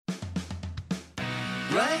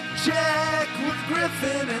Blank check with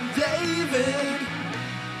Griffin and David.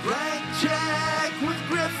 Blank check with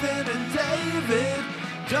Griffin and David.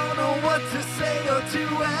 Don't know what to say or to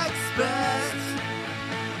expect.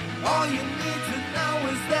 All you need to know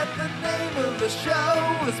is that the name of the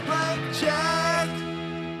show is Blank Check.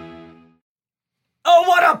 Oh,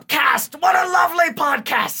 what up, cast? What a lovely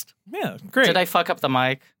podcast. Yeah, great. Did I fuck up the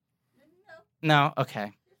mic? No?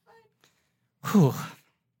 Okay. Whew.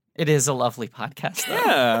 It is a lovely podcast, though.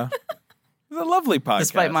 Yeah. It's a lovely podcast.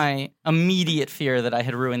 Despite my immediate fear that I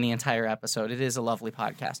had ruined the entire episode, it is a lovely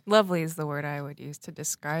podcast. Lovely is the word I would use to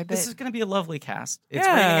describe it. This is going to be a lovely cast. It's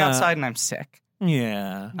raining outside and I'm sick.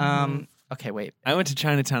 Yeah. Okay, wait. I went to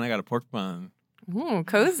Chinatown. I got a pork bun. Ooh,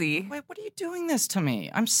 cozy. Wait, what are you doing this to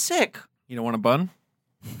me? I'm sick. You don't want a bun?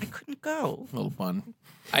 I couldn't go. A little bun.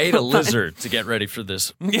 I ate a lizard to get ready for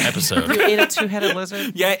this episode. You ate a two-headed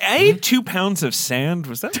lizard? Yeah, I ate 2 pounds of sand.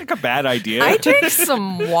 Was that like a bad idea? I drank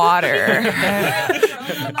some water.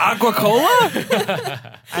 Aqua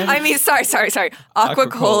Cola? I mean, sorry. Aqua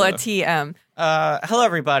Cola TM. Hello,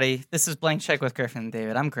 everybody. This is Blank Check with Griffin and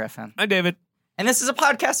David. I'm Griffin. Hi, David. And this is a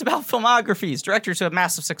podcast about filmographies, directors who have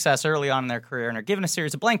massive success early on in their career and are given a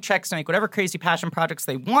series of blank checks to make whatever crazy passion projects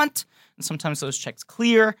they want. And sometimes those checks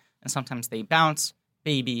clear, and sometimes they bounce,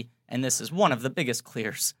 baby. And this is one of the biggest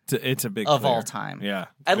clears It's a big of clear. all time. Yeah.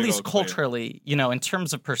 At least culturally, in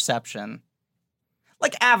terms of perception.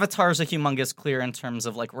 Like Avatar's a humongous clear in terms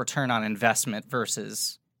of like return on investment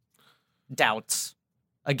versus doubts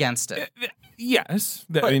against it. Yes.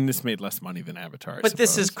 I mean, this made less money than Avatar, I But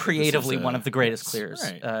this suppose. is creatively This is one of the greatest yes,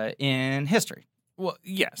 clears right. in history. Well,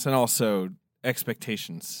 yes, and also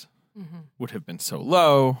expectations would have been so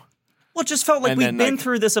low. Well, it just felt like And we've then, been like-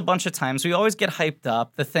 through this a bunch of times. We always get hyped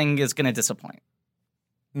up. The thing is going to disappoint.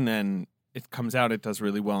 And then it comes out, it does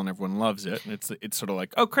really well, and everyone loves it. And it's sort of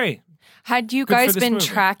like, oh, great. Had you Good for guys this been movie.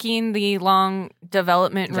 tracking the long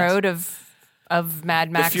development Yes. road of Mad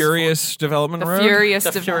The Max? Furious development The road? Furious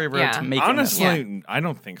The Fury Road yeah. to make Honestly, I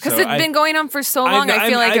don't think so. Because it's been going on for so long. I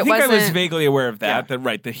feel like I it think wasn't. I was vaguely aware of that,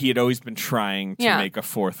 Yeah. that he had always been trying to Yeah. make a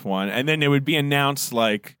fourth one. And then it would be announced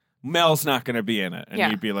like, Mel's not going to be in it. And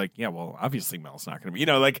Yeah. you'd be like, yeah, well, obviously Mel's not going to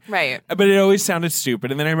be. Right. But it always sounded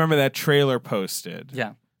stupid. And then I remember that trailer posted.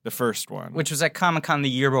 Yeah. The first one. Which was at Comic-Con the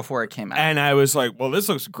year before it came out. And I was like, well, this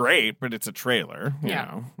looks great, but it's a trailer. You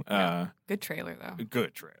Yeah. know. Good trailer, though.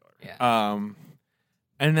 Good trailer. Yeah.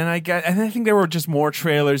 And then I think there were just more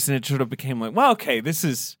trailers, and it sort of became like, well, okay, I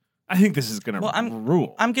think this is going to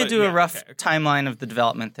rule. I'm going But to do a yeah, rough okay. timeline of the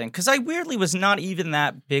development thing. Because I weirdly was not even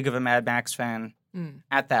that big of a Mad Max fan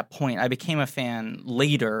at that point. I became a fan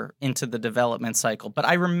later into the development cycle. But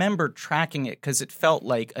I remember tracking it because it felt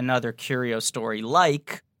like another curio story,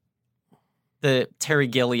 like the Terry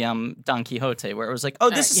Gilliam Don Quixote, where it was like, oh,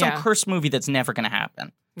 this is some cursed movie that's never going to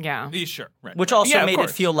happen. Yeah. Yeah, sure. Right. Which also Yeah, of made it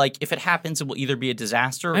course. feel like if it happens, it will either be a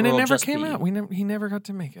disaster And or it it'll never just came be... out. He never got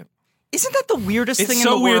to make it. Isn't that the weirdest It's thing in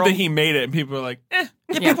so the weird world? that he made it, and people were like, eh.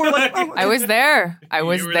 Yeah, people were like, oh, I was there. I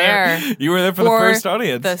was You were there. You were there for the first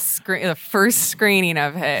audience. The first screening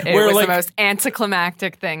of it. It Where, was like- the most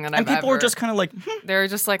anticlimactic thing that and I've people were ever- just kind of like, They were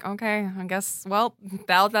just like, okay, I guess, well,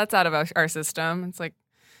 that's out of our system. It's like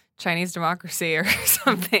Chinese democracy or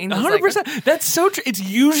something. It's like, 100%. That's so true. It's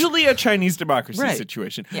usually a Chinese democracy Right.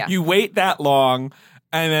 situation. Yeah. You wait that long,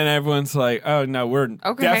 and then everyone's like, oh, no, we're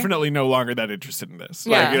Okay. definitely no longer that interested in this.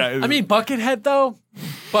 Yeah. Like, you know, I mean, Buckethead, though.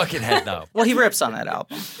 well, he rips on that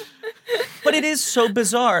album. But it is so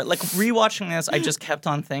bizarre. Like, rewatching this, I just kept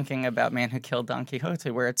on thinking about Man Who Killed Don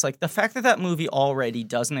Quixote, where it's like the fact that that movie already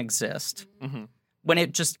doesn't exist, when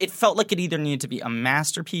it felt like it either needed to be a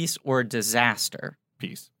masterpiece or a disaster.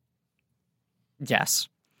 peace. Yes.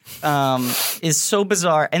 Is so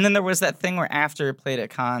bizarre. And then there was that thing where after it played at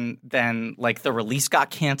Cannes, then like the release got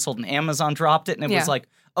canceled and Amazon dropped it. And it was like,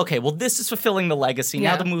 okay, well, this is fulfilling the legacy.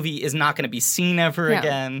 Now Yeah. the movie is not going to be seen ever Yeah.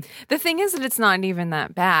 again. The thing is that it's not even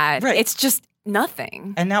that bad. Right. It's just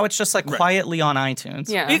nothing. And now it's just like quietly on iTunes.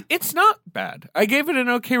 Yeah. It's not bad. I gave it an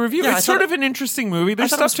okay review. Yeah, I it's thought sort of an interesting movie.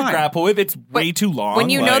 There's thought it was stuff to fine. grapple with. It's way too long.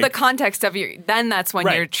 When you know the like- context of your, then that's when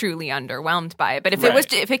Right. you're truly underwhelmed by it. But if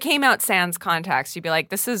Right. if it came out sans context, you'd be like,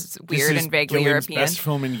 this is This weird is and vaguely Gilliam's European. best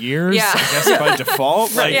film in years. Yeah. I guess by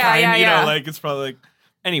default. Like, Yeah, yeah, you yeah. know, like it's probably like.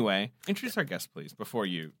 Anyway, introduce our guest, please, before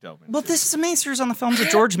you delve into Well, this is a miniseries on the films of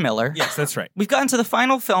George Miller. Yes, that's right. We've gotten to the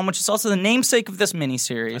final film, which is also the namesake of this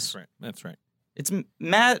miniseries. That's right. That's right. It's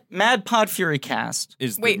Mad Pod Fury Cast.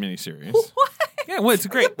 Is the Wait. miniseries. What? Yeah, well, it's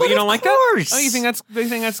great. but Well, you don't of like course. that? Oh, you think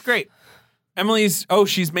that's great.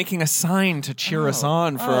 She's making a sign to cheer us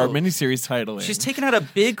on for our miniseries title. She's taken out a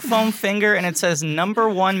big foam finger and it says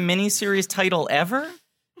 #1 miniseries title ever.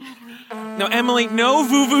 Now, No, Emily, no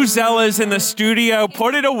vuvuzelas in the studio.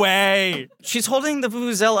 Put it away. She's holding the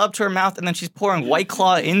vuvuzela up to her mouth, and then she's pouring White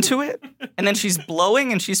Claw into it, and then she's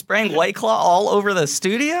blowing and she's spraying White Claw all over the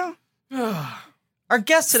studio. Our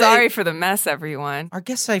guest today. Sorry for the mess, everyone. Our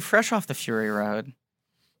guest today, fresh off the Fury Road,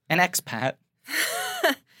 an expat.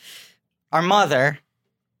 Our mother.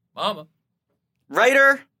 Mama.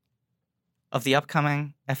 Writer of the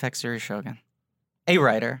upcoming FX series Shogun. A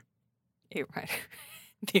writer. A writer.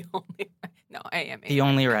 The only. No, I am. The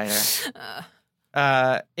only writer.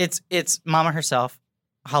 It's Mama herself,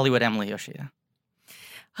 Hollywood Emily Yoshida.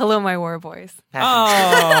 Hello, my war boys.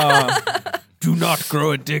 Do not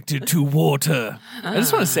grow addicted to water. I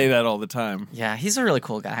just want to say that all the time. Yeah, he's a really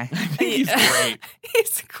cool guy. He's great.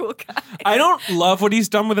 He's a cool guy. I don't love what he's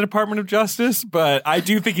done with the Department of Justice, but I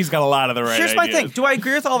do think he's got a lot of the right Here's my ideas. thing. Do I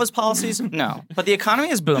agree with all of his policies? No. But the economy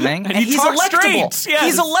is booming, and he he's talks electable. straight. Yes.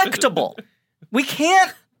 He's electable. We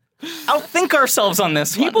can't outthink ourselves on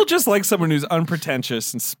this one. People just like someone who's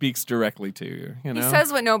unpretentious and speaks directly to you. You know? He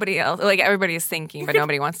says what nobody else, like everybody is thinking, but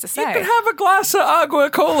nobody wants to say. You can have a glass of agua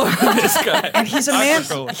cola with this guy. And he's a man.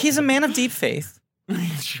 He's a man of deep faith.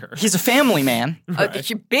 Sure. He's a family man.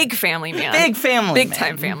 You're big family man. Big family Big man.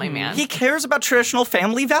 time family man. He cares about traditional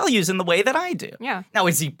family values in the way that I do. Yeah. Now,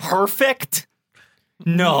 is he perfect?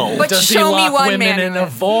 No. But Does show he me lock one women man in who a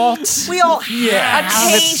is. vault? We all have at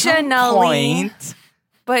some Occasionally. point.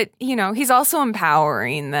 But, you know, he's also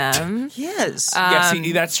empowering them, He is.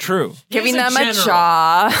 Yes, that's true. giving He's a them a general.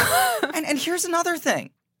 job. And here's another thing.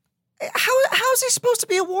 How is he supposed to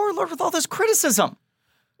be a warlord with all this criticism?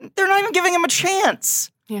 They're not even giving him a chance.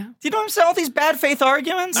 Yeah. Do you know what I'm saying? All these bad faith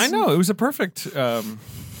arguments? I know. It was a perfect...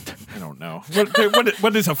 I don't know.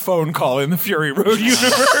 What is a phone call in the Fury Road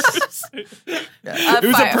universe? It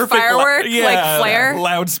was a perfect firework, like flare?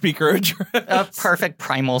 loudspeaker address. A perfect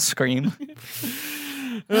primal scream.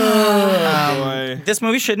 Boy. This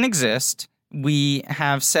movie shouldn't exist. We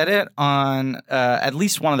have said it on at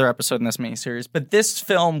least one other episode in this miniseries, but this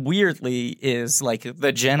film weirdly is like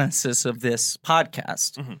the genesis of this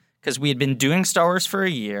podcast because we had been doing Star Wars for a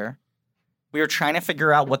year. We were trying to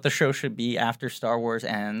figure out what the show should be after Star Wars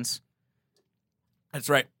ends. That's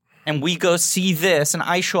right. And we go see this, and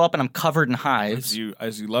I show up and I'm covered in hives.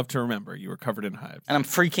 As you love to remember, you were covered in hives. And I'm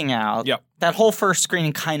freaking out. Yep. That whole first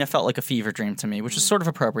screening kind of felt like a fever dream to me, which is sort of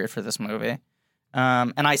appropriate for this movie.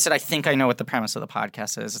 And I said, I think I know what the premise of the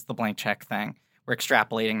podcast is. It's the blank check thing. We're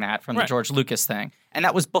extrapolating that from the George Lucas thing. And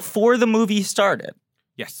that was before the movie started.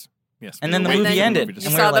 Yes. And then the movie ended. You And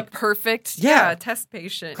we saw were like, the perfect Yeah. test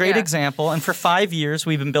patient. great Yeah. example. And for 5 years,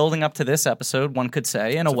 we've been building up to this episode, one could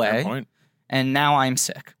say, in a way. Point. And now I'm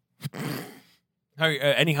sick.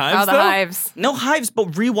 Any hives, Oh, the though? hives. No hives,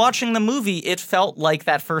 but rewatching the movie, it felt like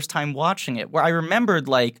that first time watching it, where I remembered,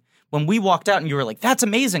 like, when we walked out and you were like, that's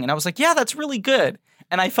amazing. And I was like, yeah, that's really good.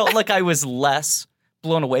 And I felt like I was less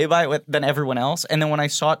blown away by it than everyone else. And then when I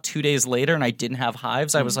saw it 2 days later and I didn't have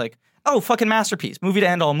hives, I was like, oh, fucking masterpiece. Movie to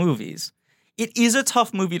end all movies. It is a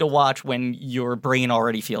tough movie to watch when your brain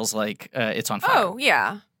already feels like it's on fire. Oh,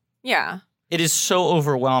 yeah. Yeah. It is so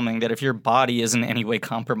overwhelming that if your body is in any way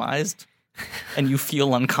compromised and you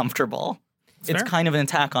feel uncomfortable, it's fair. kind of an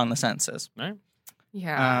attack on the senses. Right.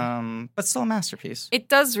 Yeah. But still a masterpiece. It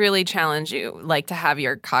does really challenge you, like, to have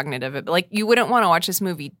your cognitive, like, you wouldn't want to watch this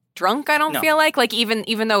movie drunk, I don't No. feel like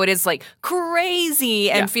even though it is like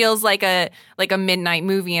crazy and feels like a midnight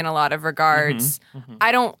movie in a lot of regards.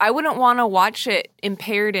 I wouldn't want to watch it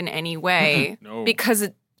impaired in any way No. because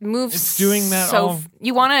it moves It's doing that so all-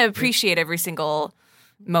 you want to appreciate every single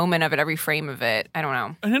moment of it, every frame of it. I don't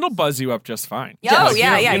know. And it'll buzz you up just fine. Oh, Like,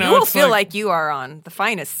 yeah. you You know, will it's feel like you are on the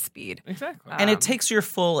finest speed. Exactly. And it takes your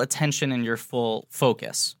full attention and your full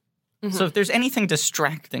focus. So if there's anything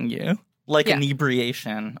distracting you, like Yeah.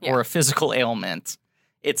 inebriation Yeah. or a physical ailment,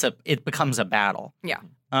 it becomes a battle. Yeah.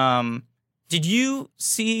 Did you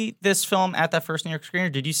see this film at that first New York screening,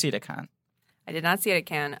 or did you see it at Cannes? I did not see it at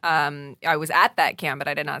Cannes. I was at that Cannes, but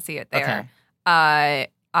I did not see it there. Okay.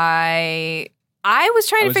 I was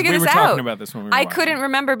trying to figure we this were out. talking about this when we were I watching. couldn't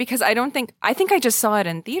remember because I think I just saw it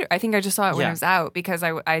in theater. I think I just saw it when Yeah. it was out because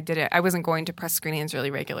I didn't. I wasn't going to press screenings really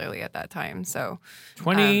regularly at that time. So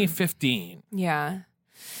 2015. yeah,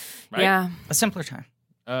 Right? yeah, A simpler time.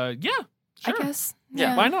 Yeah. Sure. I guess.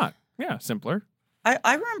 Yeah. Why not? Yeah, simpler.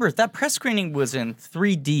 I remember that press screening was in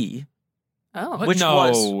 3D. Oh, Which no,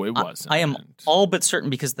 was- it wasn't. I am all but certain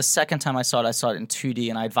because the second time I saw it in 2D,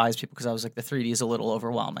 and I advised people because I was like, the 3D is a little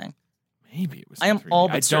overwhelming. Maybe it was. I am 3D. all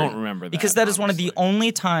but I certain, don't remember because that is one of the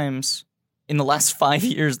only times in the last 5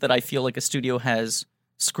 years that I feel like a studio has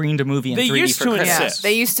screened a movie in They 3D used for to Christmas. insist.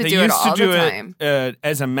 They used to They do it used to all do the it, time.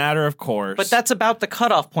 as a matter of course. But that's about the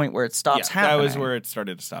cutoff point where it stops that happening. was where it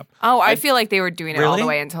started to stop. Oh, I feel like they were doing it all Really? the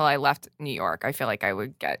way until I left New York. I feel like I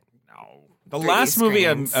would get. The 3D last movie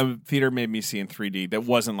screens. a theater made me see in 3D that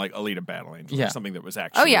wasn't like Alita Battle Angel or Yeah. something that was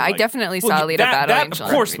actually. Oh yeah, I like- definitely Well, saw Alita that, Battle that, Angel.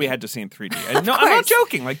 Of in course, 3D. we had to see in 3D. And no, I'm not course.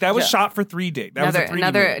 joking. Like that was Yeah. shot for 3D. That was a 3D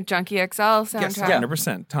Another movie. Junkie XL soundtrack. Yes,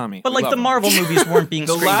 100%. Tommy. But we like love the him. Marvel movies weren't being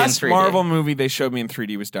The screened last in 3D. Marvel movie they showed me in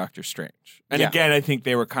 3D was Doctor Strange. And Yeah. again, I think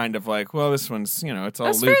they were kind of like, well, this one's, it's all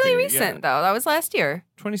That's loopy. fairly Yeah. recent though. That was last year.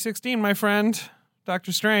 2016, my friend.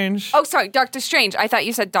 Doctor Strange. Oh, sorry, Doctor Strange. I thought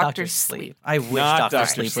you said Doctor Sleep. I wish Not Doctor Dr.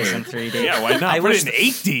 Sleep was in Sleep. 3D. Yeah, why not? I Put wish it in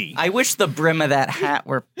 8D. I wish the brim of that hat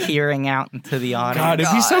were peering out into the audience. God,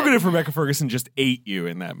 it'd be so good if Rebecca Ferguson just ate you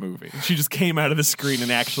in that movie. She just came out of the screen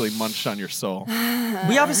and actually munched on your soul.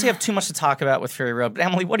 We obviously have too much to talk about with Fury Road, but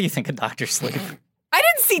Emily, what do you think of Doctor Sleep? I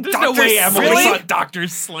didn't see There's Doctor no way Emily Sleep. saw Doctor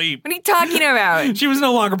Sleep. What are you talking about? She was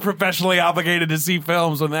no longer professionally obligated to see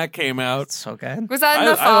films when that came out. It's so good. Was that in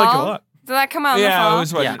the I fall? like it a lot. Did that come out in the Yeah, fall? it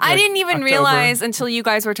was what, Yeah. I like didn't even October? realize until you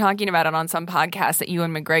guys were talking about it on some podcast that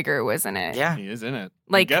Ewan McGregor was in it. Yeah, He is in it.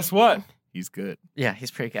 Like- And guess what? He's good. yeah,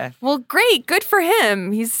 he's pretty good. Well, great. Good for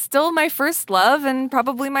him. He's still my first love and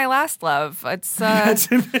probably my last love. It's It got a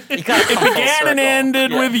full began and circle.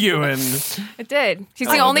 ended Yeah. with Ewan. it did. He's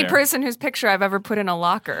Oh, the only there. person whose picture I've ever put in a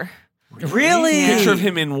locker. Really? Picture of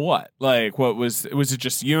him in what? Like, what was it?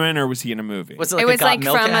 Just Ewan, or was he in a movie? Was it like It a was Got like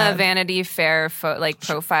Milk from ad? a Vanity Fair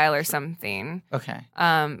profile or something. Okay.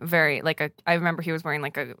 Very like a. I remember he was wearing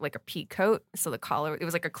like a pea coat, so the collar. It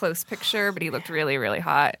was like a close picture, but he looked really really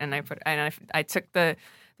hot. And I took the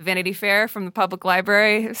Vanity Fair from the public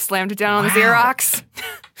library, slammed it down on the Xerox,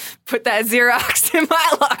 put that Xerox in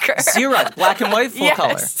my locker. Xerox, black and white, full Yes.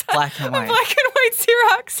 color, black and white. Black and white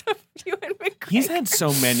Xerox of Ewan McGregor. He's had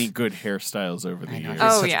so many good hairstyles over the I know, years. he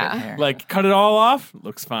has Oh, such yeah. good hair. Like, cut it all off,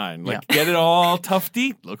 looks fine. Like, Yeah. get it all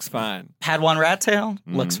tufty, looks fine. Padawan rat tail,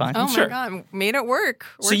 looks fine. Oh Sure. my god, made it work.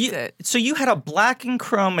 So Worked you had a black and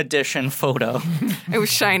chrome edition photo. it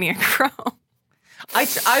was shiny and chrome. I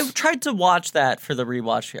tried to watch that for the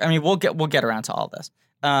rewatch here. I mean, we'll get around to all this.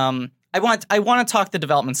 I want to talk the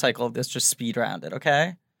development cycle of this, just speed round it,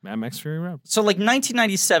 okay? Mad Max Fury Road. So like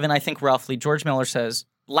 1997, I think roughly, George Miller says,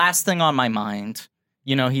 last thing on my mind.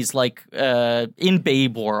 He's like in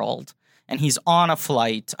Babe World, and he's on a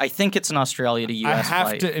flight. I think it's an Australia to I U.S. have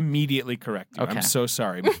flight. to immediately correct you. Okay. I'm so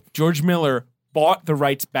sorry. George Miller bought the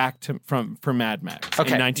rights back for Mad Max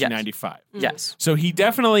Okay, in yes. 1995. Yes. So he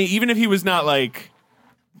definitely, even if he was not like,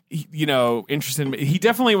 interested in, he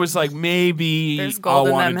definitely was like, maybe There's I'll gold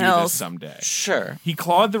in want to them do hills. this someday. Sure. He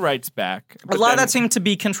clawed the rights back. A but lot of then- that seemed to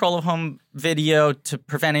be control of home video to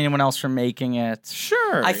prevent anyone else from making it.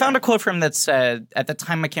 Sure. I found a quote from him that said, at the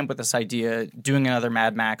time I came up with this idea, doing another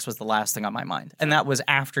Mad Max was the last thing on my mind. And that was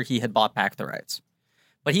after he had bought back the rights.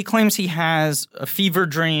 But he claims he has a fever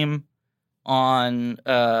dream on...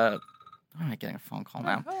 why am I getting a phone call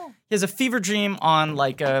now? He has a fever dream on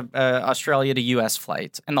like a Australia to U.S.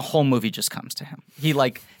 flight, and the whole movie just comes to him. He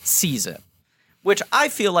like sees it. Which I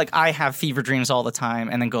feel like I have fever dreams all the time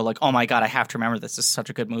and then go like, oh my God, I have to remember this. This is such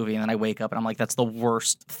a good movie. And then I wake up and I'm like, that's the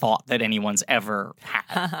worst thought that anyone's ever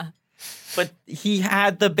had. But he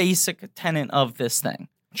had the basic tenet of this thing.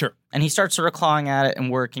 Sure. And he starts sort of clawing at it and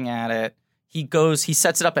working at it. He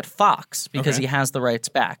sets it up at Fox because Okay. he has the rights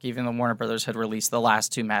back, even though Warner Brothers had released the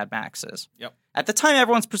last two Mad Maxes. Yep. At the time,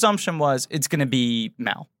 everyone's presumption was it's going to be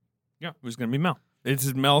Mel. Yeah, it was going to be Mel.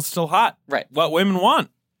 Mel's still hot. Right. What Women Want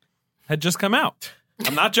had just come out.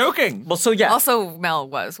 I'm not joking. Well, so yeah. Also, Mel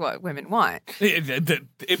was what women want.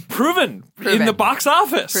 It proven in Proven. the box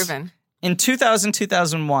office. Proven. In 2000,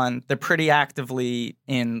 2001, they're pretty actively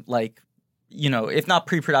in like, if not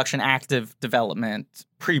pre-production, active development,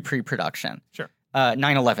 pre-production. Sure.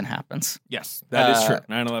 9/11 happens. Yes, that is true.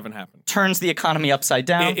 9/11 happened. Turns the economy upside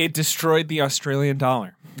down. It destroyed the Australian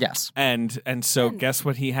dollar. Yes. And so guess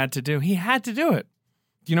what he had to do? He had to do it.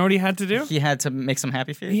 Do you know what he had to do? He had to make some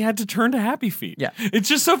happy feet. He had to turn to Happy Feet. Yeah. It's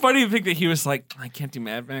just so funny to think that he was like, I can't do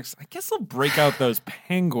Mad Max. I guess I'll break out those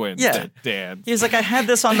penguins Yeah. that dance. He was like, I had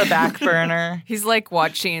this on the back burner. He's like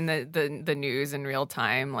watching the news in real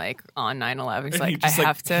time, like on 9/11. He's And like, he I just,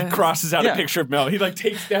 have to. He crosses out Yeah. a picture of Mel. He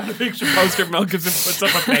takes down a picture poster of Mel because it puts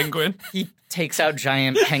up a penguin. He takes out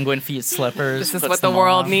giant penguin feet slippers. This is puts what the them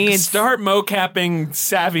world on. needs. Start mocapping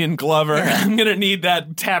Savvy and Glover. I'm gonna need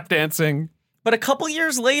that tap dancing. But a couple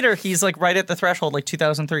years later, he's like right at the threshold, like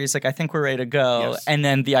 2003. He's like, I think we're ready to go. Yes. And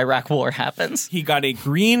then the Iraq War happens. He got a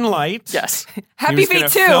green light. Yes. Happy He was Feet gonna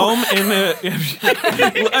 2. film in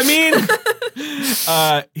the. I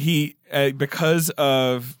mean, he because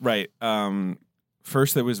of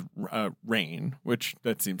first there was rain, which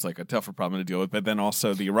that seems like a tougher problem to deal with, but then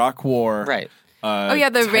also the Iraq War. Right. Oh yeah,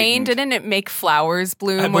 the rain, didn't it make flowers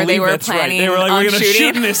bloom where they believe were that's planning right. They were like, on we're going to shooting?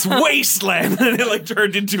 shoot in this wasteland, and it like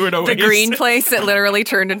turned into an oasis. The green place, it literally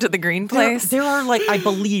turned into the green place. There are like, I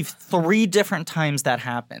believe, 3 different times that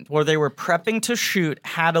happened where they were prepping to shoot,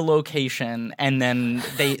 had a location, and then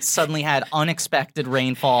they suddenly had unexpected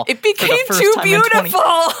rainfall. It for became the first too time in 20 beautiful.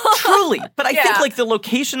 Truly. But I think Yeah. like the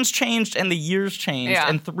locations changed and the years changed, Yeah.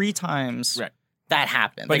 and 3 times Right. that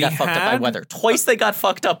happened. But they got he fucked up by had- weather. Twice they got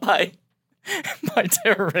fucked up by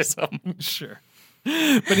terrorism. Sure.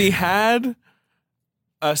 But he had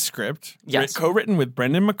a script Yes. co-written with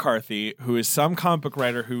Brendan McCarthy, who is some comic book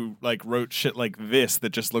writer who like wrote shit like this that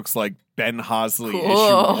just looks like Ben Hosley Cool.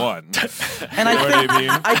 issue 1. And You know what I mean?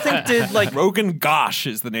 I think did like Rogan Gosh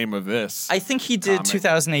is the name of this. I think he did Comic.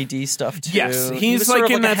 2000 AD stuff too. Yes, He he's was sort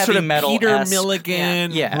like of in that a sort heavy of metal Peter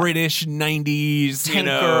Milligan, Yeah. British 90s, Tank you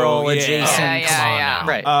know, Girl yeah. adjacent. Yeah, Come on yeah.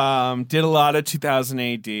 Right. Did a lot of 2000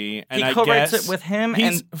 AD, and He I co-writes guess it with him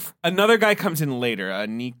he's- and another guy comes in later,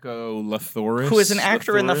 Nico Lathoris, who is an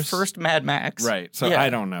actor in the Lathoris? first Mad Max. Right. So Yeah. I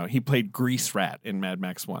don't know. He played Grease Rat in Mad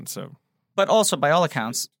Max 1. So But also, by all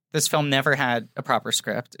accounts, this film never had a proper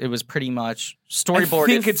script. It was pretty much storyboarded. I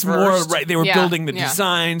think it's first, more right. They were Yeah, building the yeah.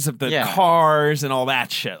 designs of the Yeah. cars and all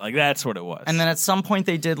that shit. Like that's what it was. And then at some point,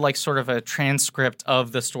 they did like sort of a transcript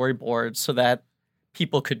of the storyboard so that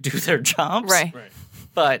people could do their jobs. Right.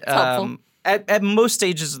 But helpful. at most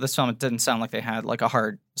stages of this film, it didn't sound like they had like a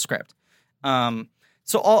hard script.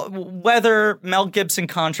 So whether Mel Gibson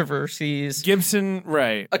controversies, Gibson,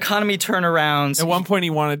 right. economy turnarounds. At one point, he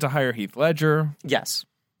wanted to hire Heath Ledger. Yes.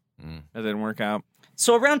 That didn't work out.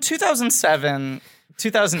 So around 2007,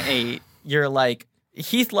 2008, you're like,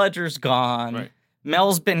 Heath Ledger's gone. Right.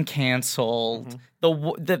 Mel's been canceled.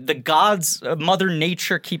 The gods, Mother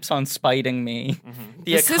Nature keeps on spiting me.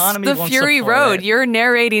 The This economy is the won't Fury support Road. it. You're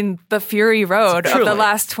narrating the Fury Road of Truly. the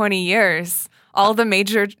last 20 years. All the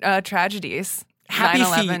major tragedies. Happy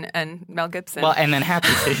 9/11 Feet. and Mel Gibson. Well, and then Happy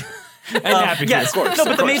Feet. And Happy Feet, Yes, of course. no,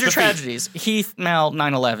 but of the course. major Feet. tragedies: Heath, Mel,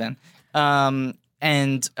 9/11.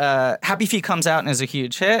 And Happy Feet comes out and is a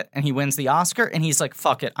huge hit, and he wins the Oscar, and he's like,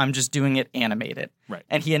 fuck it, I'm just doing it animated. Right.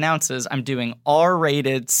 And he announces, I'm doing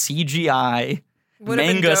R-rated CGI Would've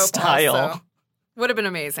been manga dope style. also. Would have been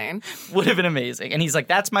amazing. Would have been amazing. And he's like,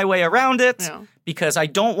 that's my way around it Yeah. because I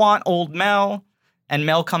don't want old Mel, and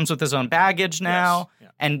Mel comes with his own baggage now, Yes. Yeah.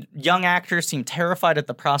 and young actors seem terrified at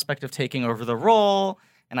the prospect of taking over the role,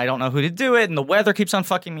 and I don't know who to do it, and the weather keeps on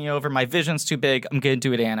fucking me over, my vision's too big, I'm going to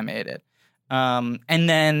do it animated. And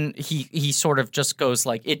then he sort of just goes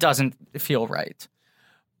like, it doesn't feel right.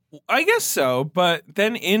 I guess so. But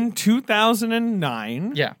then in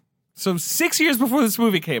 2009, Yeah. so 6 years before this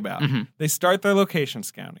movie came out, they start their location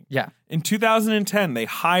scouting. Yeah. In 2010, they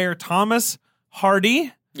hire Thomas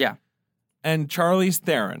Hardy Yeah. and Charlize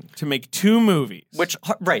Theron to make 2 movies. Which,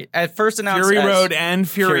 right, at first announced Fury as Road and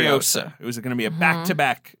Furiosa. Furiosa. It was going to be a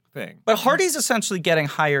back-to-back thing. But Hardy's essentially getting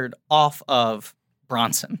hired off of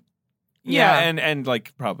Bronson. Yeah, and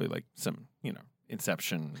like probably like some,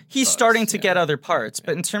 Inception. He's buzz, starting to yeah. get other parts,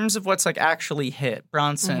 but in terms of what's like actually hit,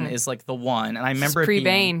 Bronson is like the one. And I remember it being-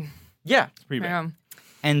 Pre-Bane. Yeah. Pretty bad. Yeah.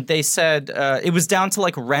 And they said it was down to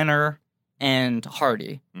like Renner and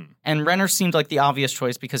Hardy. And Renner seemed like the obvious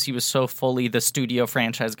choice because he was so fully the studio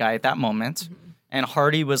franchise guy at that moment. And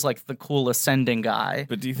Hardy was like the cool ascending guy.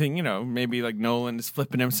 But do you think, maybe like Nolan is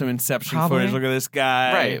flipping him some Inception Probably. footage? Look at this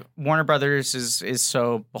guy. Right. Warner Brothers is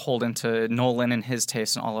so beholden to Nolan and his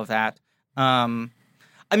taste and all of that.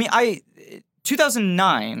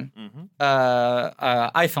 2009,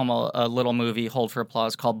 I film a little movie, hold for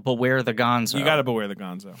applause, called Beware the Gonzo. You got to beware the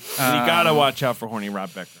gonzo. And you got to watch out for horny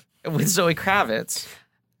Rob Becker. with Zoe Kravitz.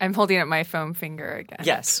 I'm holding up my foam finger again.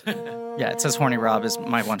 Yes. Yeah, it says Horny Rob is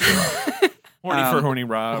my one true love. Horny for horny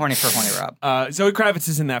Rob. Horny for Horny Rob. Zoe Kravitz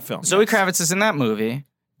is in that film. Zoe yes. Kravitz is in that movie.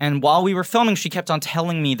 And while we were filming, she kept on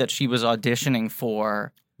telling me that she was auditioning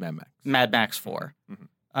for Mad Max. Mad Max 4.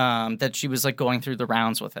 That she was like going through the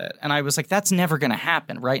rounds with it. And I was like, that's never going to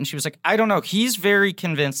happen, right? And she was like, I don't know. He's very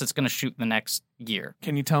convinced it's going to shoot the next year.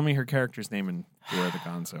 Can you tell me her character's name in Beware the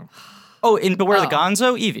Gonzo? Oh, in Beware the Oh.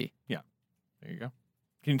 Gonzo, Evie. There you go.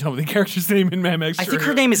 Can you tell me the character's name in Mad Max? I think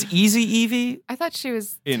her name is Easy Evie. I thought she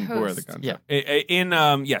was in Toast. Beware the Gonzo.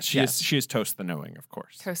 Yeah. Yes, she Yeah. is. She is Toast the Knowing, of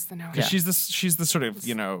course. Toast the Knowing. 'Cause she's the sort of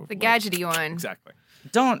The like- gadgety one. Exactly.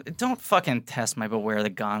 Don't fucking test my Beware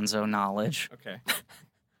the Gonzo knowledge. Okay.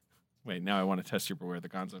 Wait, now I want to test your Beware the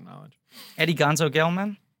Gonzo knowledge. Eddie Gonzo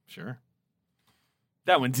Gilman? Sure.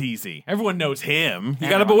 That one's easy. Everyone knows him. You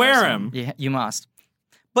got to Everyone beware knows him. Yeah, you must.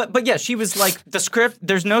 But yeah, she was like, the script,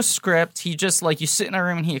 there's no script. He just, like, you sit in a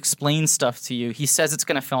room and he explains stuff to you. He says it's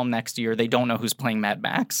going to film next year. They don't know who's playing Mad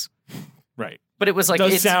Max. Right. But it was like, It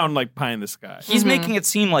does sound like pie in the sky. he's making it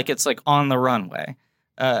seem like it's like on the runway.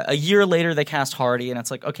 A year later, they cast Hardy, and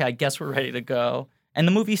it's like, okay, I guess we're ready to go. And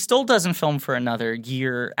the movie still doesn't film for another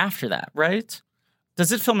year after that, right?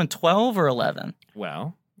 Does it film in 12 or 11?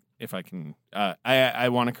 Well, if I can, I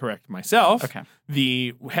want to correct myself. Okay.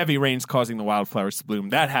 The heavy rains causing the wildflowers to bloom,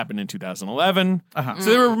 that happened in 2011. Uh-huh.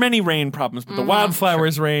 So there were many rain problems, but the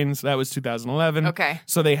wildflowers rains, that was 2011. Okay.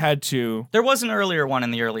 So they had to... There was an earlier one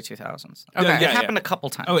in the early 2000s. Okay. It happened a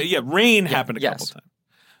couple times. Oh, yeah, rain happened a couple yes.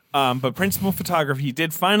 times. But principal photography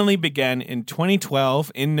did finally begin in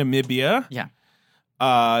 2012 in Namibia. Yeah.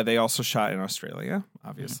 They also shot in Australia,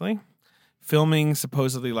 obviously. Filming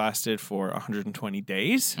supposedly lasted for 120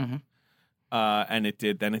 days. And it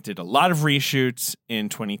did a lot of reshoots in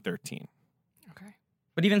 2013. Okay.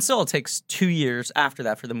 But even still, it takes 2 years after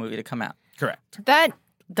that for the movie to come out. Correct. That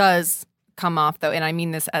does come off, though, and I mean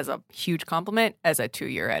this as a huge compliment, as a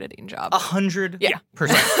 2-year editing job.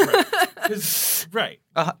 100%. Right.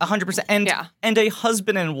 100%. And a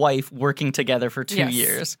husband and wife working together for 2 Yes.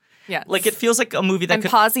 years. Yes. Like, it feels like a movie that and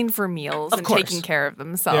could... pausing for meals Of and course. taking care of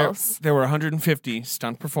themselves. There were 150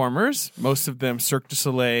 stunt performers, most of them Cirque du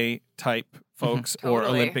Soleil type folks or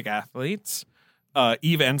Totally. Olympic athletes.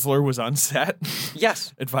 Eve Ensler was on set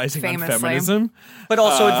Yes. advising Famously. on feminism. But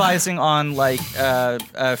also advising on, like,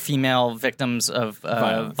 female victims of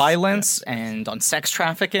violence and on sex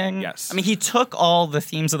trafficking. Yes. I mean, he took all the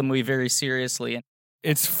themes of the movie very seriously.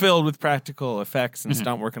 It's filled with practical effects and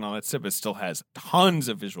stunt work and all that stuff. It still has tons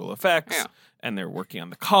of visual effects. Yeah. And they're working on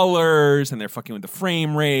the colors and they're fucking with the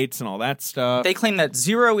frame rates and all that stuff. They claim that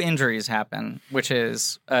 0 injuries happen, which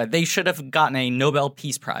is they should have gotten a Nobel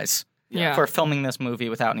Peace Prize Yeah. for filming this movie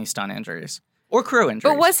without any stunt injuries or crew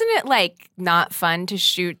injuries. But wasn't it, like, not fun to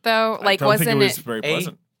shoot, though? I Like, don't wasn't think it was it? very a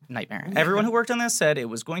pleasant. nightmare. Everyone who worked on this said it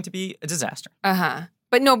was going to be a disaster. Uh-huh.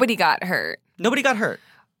 But nobody got hurt. Nobody got hurt.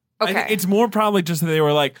 Okay. It's more probably just that they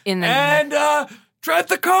were like, In the- drive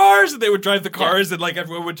the cars. And they would drive the cars and like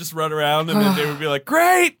everyone would just run around and then they would be like,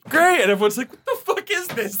 great. And everyone's like, what the fuck is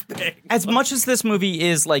this thing? As much as this movie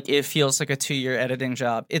is like, it feels like a 2-year editing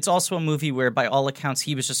job, it's also a movie where by all accounts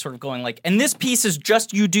he was just sort of going like, and this piece is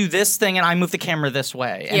just you do this thing and I move the camera this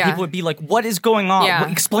way. And Yeah. people would be like, what is going on? Yeah.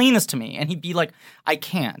 Explain this to me. And he'd be like, I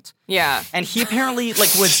can't. Yeah. And he apparently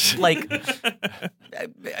like was like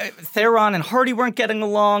Theron and Hardy weren't getting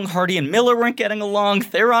along. Hardy and Miller weren't getting along.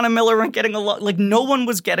 Theron and Miller weren't getting along. Like no one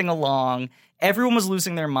was getting along. Everyone was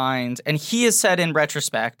losing their minds. And he has said in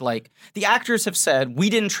retrospect, like the actors have said, we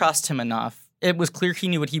didn't trust him enough. It was clear he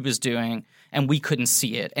knew what he was doing and we couldn't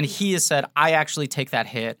see it. And he has said, I actually take that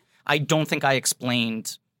hit. I don't think I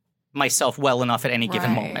explained myself well enough at any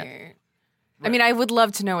given moment. Right. I mean, I would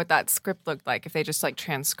love to know what that script looked like if they just like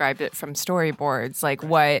transcribed it from storyboards. Like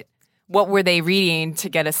what were they reading to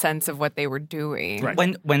get a sense of what they were doing?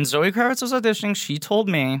 Right. When Zoe Kravitz was auditioning, she told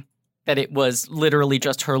me that it was literally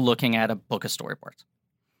just her looking at a book of storyboards.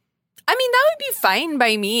 I mean, that would be fine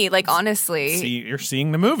by me. Like honestly, See, you're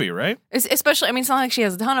seeing the movie, right? especially. I mean, it's not like she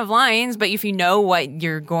has a ton of lines, but if you know what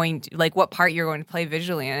you're going to, like, what part you're going to play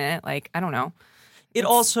visually in it, like I don't know. It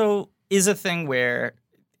also is a thing where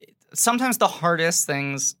sometimes the hardest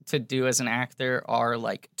things to do as an actor are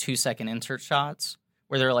like 2-second insert shots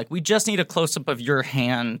where they're like, we just need a close-up of your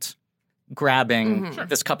hand grabbing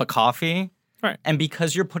this cup of coffee. Right. And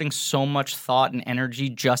because you're putting so much thought and energy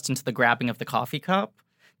just into the grabbing of the coffee cup,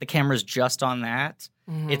 the camera's just on that.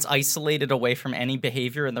 It's isolated away from any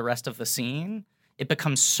behavior in the rest of the scene. It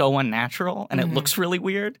becomes so unnatural and it looks really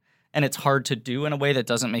weird and it's hard to do in a way that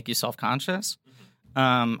doesn't make you self-conscious.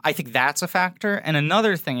 I think that's a factor. And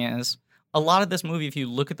another thing is, a lot of this movie, if you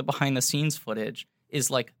look at the behind-the-scenes footage, is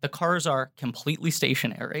like the cars are completely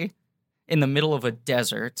stationary in the middle of a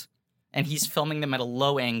desert, and he's filming them at a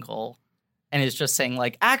low angle, and is just saying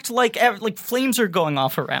like, act like flames are going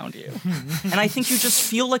off around you. And I think you just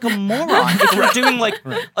feel like a moron if you're doing like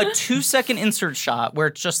a 2-second insert shot where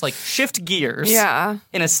it's just like shift gears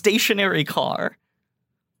in a stationary car.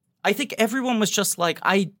 I think everyone was just like,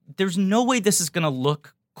 there's no way this is going to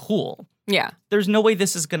look cool. Yeah. There's no way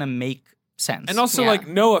this is going to make sense. And also, Yeah. like,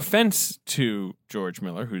 no offense to George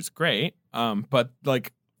Miller, who's great, but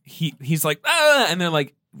like he's like, and then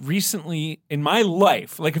like recently in my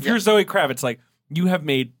life, like if you're Zoe Kravitz, like you have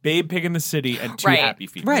made Babe Pig in the City and Two Right. Happy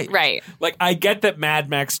Feet, Right. movies. Right. Like I get that Mad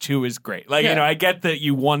Max 2 is great, like you know, I get that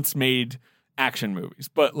you once made action movies,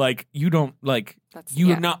 but like you don't like That's- you're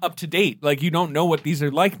yeah. not up to date, like you don't know what these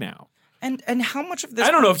are like now. And how much of this?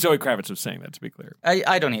 I don't know if Zoe Kravitz was saying that, to be clear.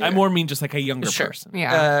 I don't either. I more mean just like a younger Sure. person.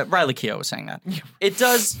 Yeah. Riley Keough was saying that. It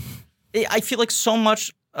does. I feel like so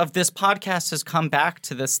much of this podcast has come back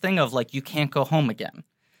to this thing of like, you can't go home again.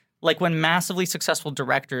 Like when massively successful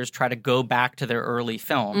directors try to go back to their early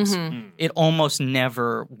films, it almost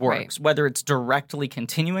never works. Right. Whether it's directly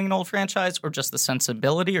continuing an old franchise or just the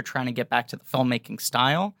sensibility or trying to get back to the filmmaking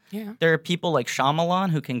style. Yeah. There are people like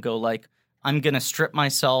Shyamalan who can go like, I'm going to strip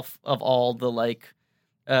myself of all the like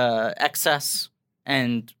excess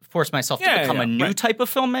and force myself to become a new type of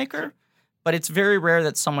filmmaker. But it's very rare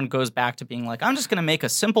that someone goes back to being like, I'm just going to make a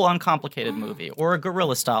simple, uncomplicated movie or a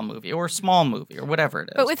guerrilla-style movie or a small movie or whatever it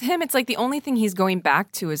is. But with him, it's like the only thing he's going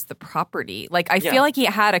back to is the property. Like, I feel like he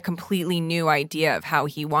had a completely new idea of how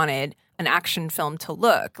he wanted an action film to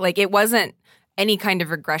look. Like, it wasn't any kind of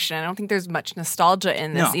regression. I don't think there's much nostalgia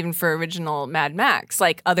in this, even for original Mad Max.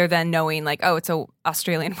 Like, other than knowing, like, oh, it's a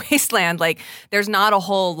Australian wasteland. Like, there's not a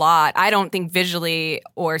whole lot. I don't think visually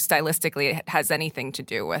or stylistically it has anything to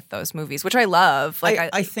do with those movies, which I love. Like,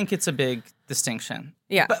 I think it's a big distinction.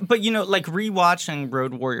 Yeah. But you know, like rewatching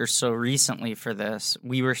Road Warrior so recently for this,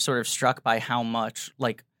 we were sort of struck by how much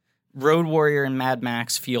like Road Warrior and Mad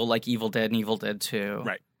Max feel like Evil Dead and Evil Dead 2.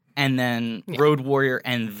 Right. And then Road Warrior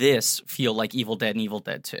and this feel like Evil Dead and Evil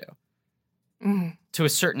Dead 2. To a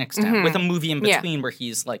certain extent, with a movie in between where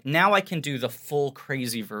he's like, now I can do the full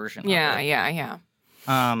crazy version of it. Yeah.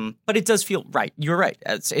 But it does feel right. You're right.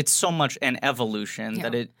 It's so much an evolution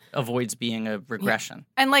that it avoids being a regression.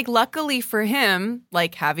 And like, luckily for him,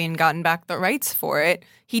 like having gotten back the rights for it,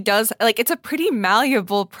 he does like it's a pretty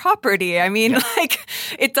malleable property. I mean, like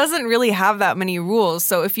it doesn't really have that many rules.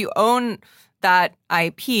 So if you own that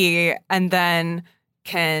IP and then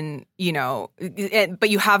can, you know,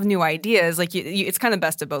 but you have new ideas, like it's kind of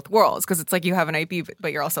best of both worlds because it's like you have an IP,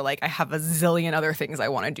 but you're also like, I have a zillion other things I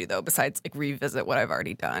want to do though, besides like revisit what I've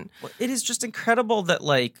already done. Well, it is just incredible that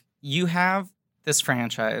like you have this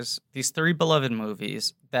franchise, these 3 beloved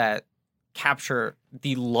movies that capture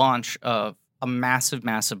the launch of a massive,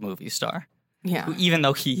 massive movie star. Yeah. Who, even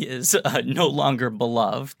though he is no longer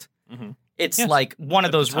beloved, it's like one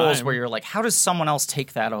of those roles where you're like, how does someone else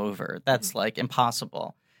take that over? That's like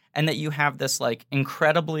impossible. And that you have this like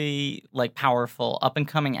incredibly like powerful up and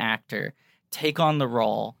coming actor take on the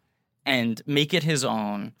role and make it his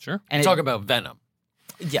own. Sure. And Talk about Venom.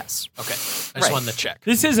 Yes. Okay. I just wanted to check.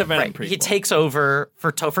 This is a Venom prequel. He takes over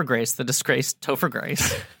for Topher Grace, the disgraced Topher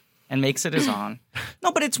Grace, and makes it his own.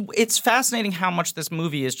 No, but it's fascinating how much this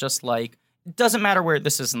movie is just like, it doesn't matter where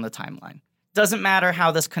this is in the timeline. Doesn't matter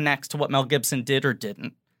how this connects to what Mel Gibson did or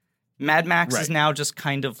didn't. Mad Max is now just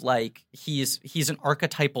kind of like he's an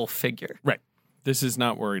archetypal figure. Right. This is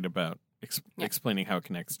not worried about explaining how it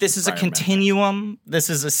connects. This is a continuum. This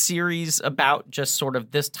is a series about just sort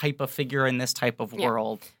of this type of figure in this type of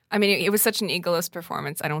world. I mean, it was such an egoless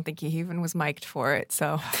performance. I don't think he even was mic'd for it.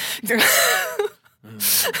 So, Just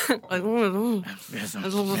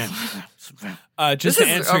this to is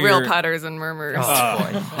answer a real your, Putters and Murmurs.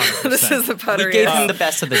 Oh, This is a Putter. We gave him the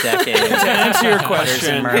best of the decade. To answer your Putters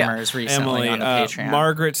and question, Murmurs recently Emily, on the Patreon.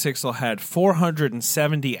 Margaret Sixel had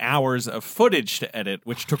 470 hours of footage to edit,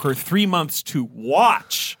 which took her 3 months to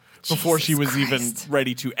watch before she was even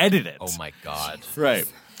ready to edit it. Oh my God. Right.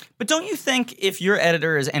 But don't you think if your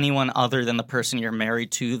editor is anyone other than the person you're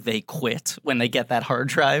married to, they quit when they get that hard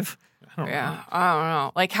drive? Yeah, I don't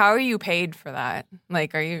know. Like, how are you paid for that?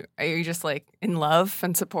 Like, are you just like in love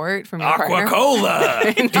and support from your partner?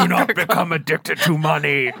 Aquacola! Do not become addicted to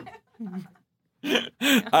money.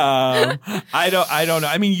 I don't know.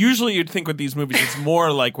 I mean, usually you'd think with these movies, it's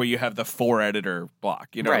more like where you have the 4 editor block.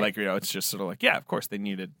 You know, like it's just sort of like, yeah, of course they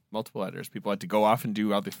needed multiple editors. People had to go off and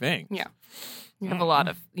do other things. Yeah, you have a lot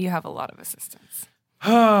of assistants.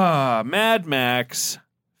 Mad Max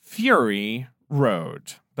Fury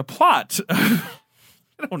Road. The plot. I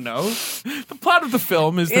don't know. The plot of the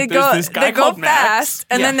film is that there's this guy called They go Max. fast,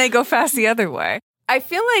 and then they go fast the other way. I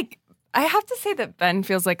feel like I have to say that Ben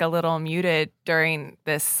feels like a little muted during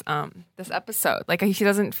this this episode. Like he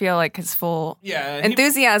doesn't feel like his full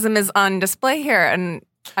enthusiasm is on display here. And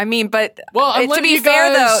I mean, but to be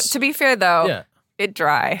fair though, it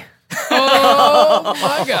dry. Oh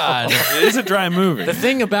my God. It is a dry movie. The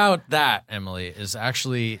thing about that, Emily, is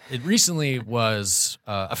actually it recently was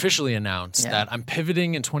officially announced that I'm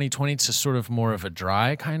pivoting in 2020 to sort of more of a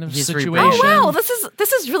dry kind of situation. Oh wow,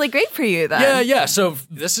 this is really great for you then. Yeah. So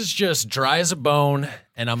this is just dry as a bone,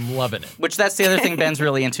 and I'm loving it. Which that's the other thing Ben's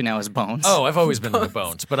really into now is Bones. Oh, I've always been into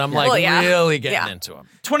Bones, but I'm like Well, yeah. really getting Yeah. into them.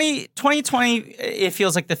 2020, it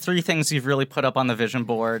feels like the three things you've really put up on the vision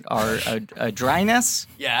board are a dryness,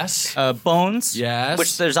 Yes. Bones, Yes.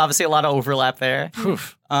 which there's obviously a lot of overlap there,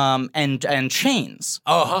 Oof. and Chains.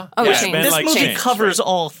 Uh-huh. Oh, Yeah, Chains. Ben This likes movie Chains, covers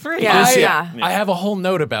all three. Yeah, I, yeah. I have a whole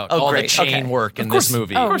note about all great. the chain Okay. work in this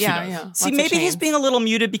movie. Oh, course he yeah, does. yeah. See, Lots of maybe he's chains. being a little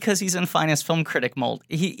muted because he's in finest film critic mold.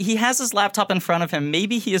 He has his laptop in front of him.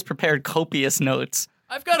 Maybe he has prepared copious notes.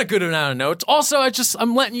 I've got a good amount of notes. Also,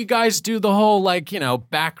 I'm letting you guys do the whole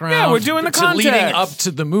background. Yeah, we're doing the to leading context. up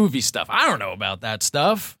to the movie stuff. I don't know about that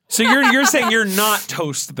stuff. So you're saying you're not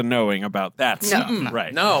toast to the knowing about that stuff, Mm-mm.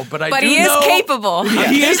 right? No, but I But do he is know. capable.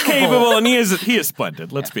 He is capable and he is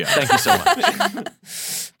splendid. Let's be honest. Thank you so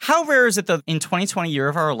much. How rare is it that in 2020, year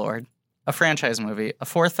of our Lord, a franchise movie, a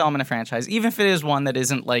fourth film in a franchise, even if it is one that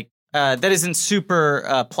isn't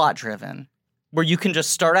super plot driven, where you can just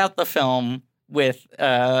start out the film with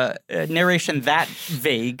a narration that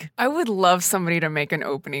vague. I would love somebody to make an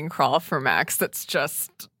opening crawl for Max that's just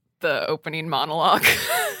the opening monologue.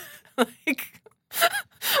 Like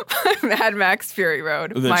Mad Max Fury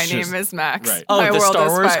Road. That's My just- name is Max. right. Oh, My the world Star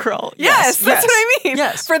is Wars fire. crawl. Yes, that's what I mean.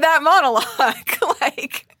 Yes. For that monologue.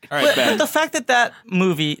 Like All right, But Ben. the fact that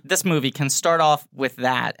this movie can start off with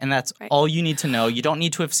that, and that's Right. all you need to know. You don't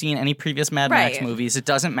need to have seen any previous Mad Max Right. movies. It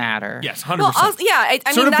doesn't matter. Yes, 100%. well, also, yeah,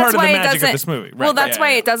 I Sort mean of that's part of why the it magic doesn't. of this movie. Right, well, that's yeah,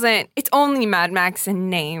 why yeah. it doesn't. It's only Mad Max in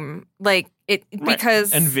name, like it Right.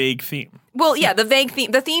 because And vague theme. well, yeah, the vague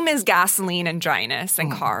theme. The theme is gasoline and dryness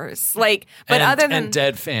and cars. Like, but and, other than and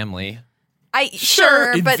Dead Family.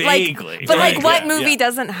 sure, but vaguely. like what Yeah, movie yeah.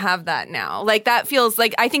 doesn't have that now? Like that feels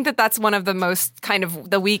like I think that's one of the most kind of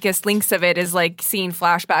the weakest links of it is like seeing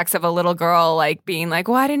flashbacks of a little girl like being like,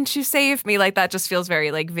 "Why didn't you save me?" Like that just feels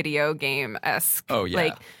very like video game esque. Oh,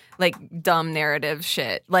 yeah. Like dumb narrative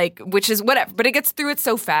shit. Like which is whatever, but it gets through it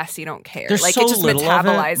so fast you don't care. There's like so it just little of it.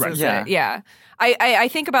 metabolizes Right. it. Yeah. Yeah. I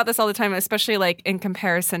think about this all the time, especially like in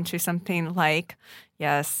comparison to something like,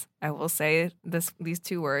 yes, I will say these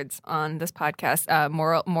two words on this podcast,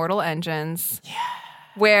 Mortal Engines,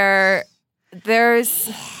 where there's,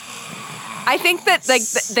 I think that like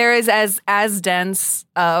there is as dense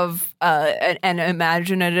of an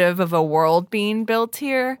imaginative of a world being built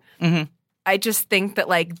here. Mhm. I just think that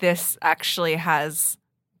like this actually has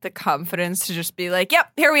the confidence to just be like,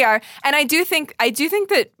 yep, here we are. And I do think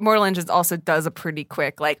that Mortal Engines also does a pretty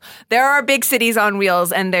quick, like, there are big cities on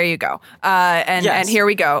wheels and there you go. And here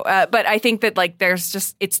we go. But I think that like there's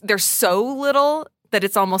so little that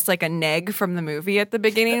it's almost like a neg from the movie at the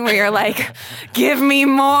beginning where you're like, give me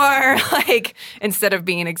more, like, instead of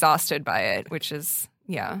being exhausted by it, which is,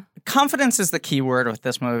 yeah. Confidence is the key word with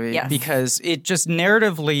this movie Yes. because it just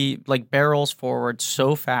narratively like barrels forward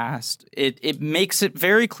so fast. It makes it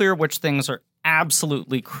very clear which things are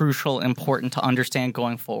absolutely crucial, important to understand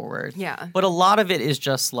going forward. Yeah. But a lot of it is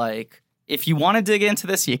just like, if you want to dig into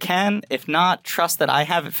this, you can. If not, trust that I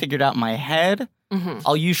have it figured out in my head. Mm-hmm.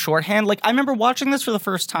 I'll use shorthand. Like I remember watching this for the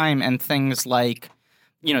first time and things like,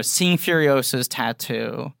 seeing Furiosa's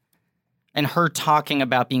tattoo and her talking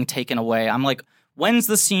about being taken away. I'm like, when's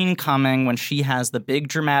the scene coming when she has the big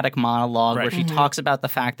dramatic monologue where she talks about the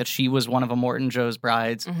fact that she was one of Immortan Joe's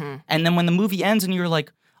brides? And then when the movie ends and you're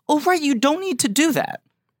like, oh, right, you don't need to do that.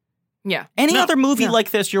 Yeah. Any other movie like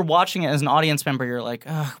this, you're watching it as an audience member, you're like,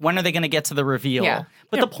 ugh, when are they going to get to the reveal? Yeah.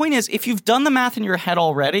 But the point is, if you've done the math in your head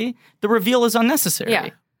already, the reveal is unnecessary. Yeah.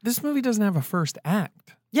 This movie doesn't have a first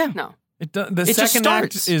act. Yeah. No. The just second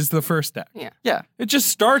act starts. is the first act. Yeah. Yeah. It just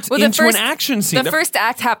starts Well, into an action scene. The first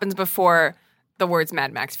act happens before the words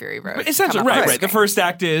Mad Max Fury Road. Essentially, come up on right. the The screen. first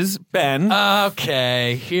act is Ben.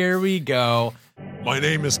 Okay, here we go. My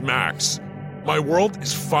name is Max. My world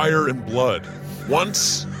is fire and blood.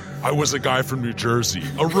 Once, I was a guy from New Jersey,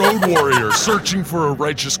 a road warrior searching for a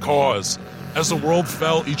righteous cause. As the world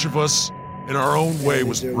fell, each of us, in our own way,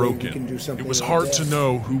 was broken. It was hard to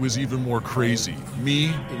know who was even more crazy,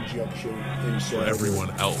 me or everyone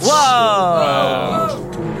else.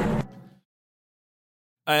 Whoa!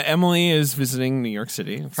 Emily is visiting New York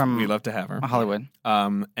City. From we love to have her. Hollywood.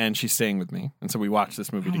 And she's staying with me, and so we watched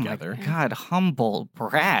this movie together. God, humble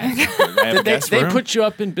brag. I have a Did guest they room. put you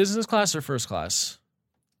up in business class or first class?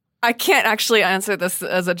 I can't actually answer this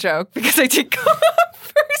as a joke because I did go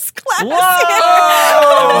first class.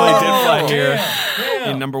 Emily did fly here.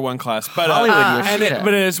 in number one class. But Hollywood Yoshida.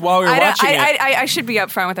 but it's while we were watching it. I should be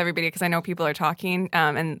upfront with everybody because I know people are talking,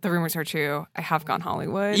 and the rumors are true. I have gone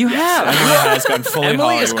Hollywood. You have. Emily has gone fully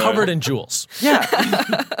Emily is Hollywood. covered in jewels. Yeah.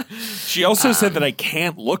 She also said that I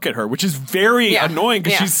can't look at her, which is very annoying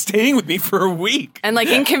because she's staying with me for a week. And like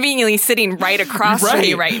inconveniently sitting right across from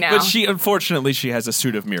you right now. But unfortunately, she has a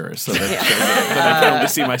suit of mirrors, so that I can only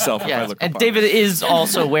see myself if I look And apart. David is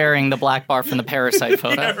also wearing the black bar from the Parasite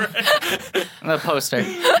photo. The poster.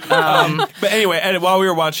 But anyway, and while we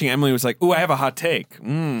were watching, Emily was like, "Ooh, I have a hot take,"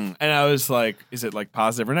 and I was like, "Is it like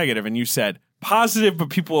positive or negative?" And you said positive, but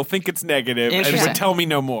people will think it's negative, and Interesting. would tell me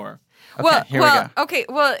no more. Okay, here we go. Okay,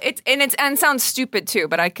 well, it sounds stupid too,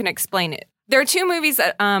 but I can explain it. There are two movies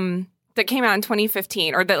that came out in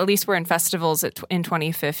 2015, or that at least were in festivals in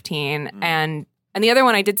 2015, and the other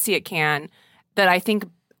one I did see at Cannes that I think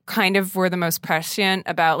kind of were the most prescient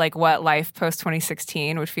about like what life post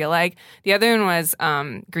 2016 would feel like. The other one was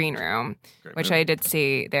Green Room, which I did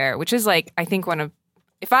see there, which is like I think one of,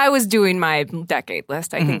 if I was doing my decade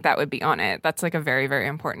list, I think that would be on it. That's like a very, very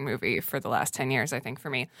important movie for the last 10 years, I think, for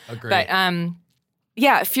me. Agreed. But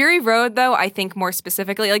yeah, Fury Road, though, I think more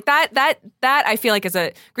specifically, like that I feel like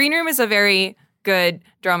Green Room is a very good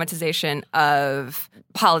dramatization of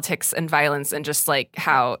politics and violence and just like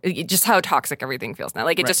how toxic everything feels now.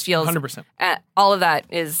 Like it just feels 100%. All of that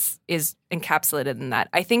is encapsulated in that.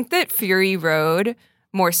 I think that Fury Road,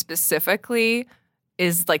 more specifically,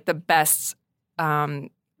 is like the best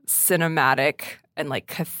cinematic and like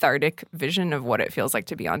cathartic vision of what it feels like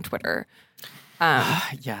to be on Twitter.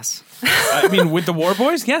 Yes. I mean, with the War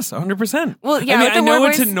Boys, yes, 100%. Well, yeah, I mean, with the I know War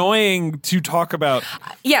it's Boys- annoying to talk about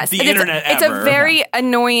Yes, the and internet it's ever. a very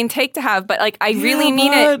annoying take to have, but like I really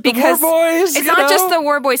mean but it because the War Boys, it's you not just know? the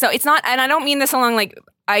War Boys. though. It's not, and I don't mean this along like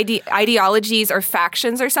ideologies or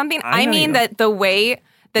factions or something. I know mean you that the way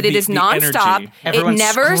that it is the nonstop. energy. It Everyone's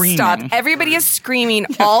never screaming. stops. Everybody is screaming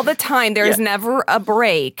all the time. There is Yeah. never a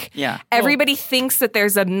break. Yeah. Everybody thinks that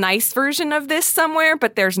there's a nice version of this somewhere,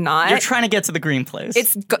 but there's not. You're trying to get to the green place.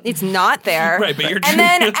 It's not there. Right, but you're and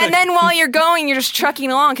then while you're going, you're just trucking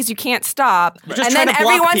along because you can't stop. just And then trying to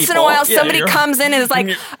every block once in a people. while, Yeah, somebody you're- comes in and is like,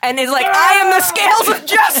 I am the scales of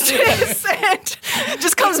justice, and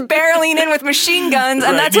just comes barreling in with machine guns,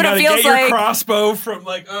 and Right, that's you what it gotta feels get your like. crossbow from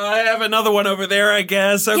like, oh, I have another one over there, I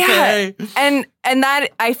guess. Okay. Yeah. And that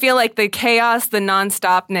I feel like the chaos, the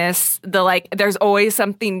nonstopness, the like there's always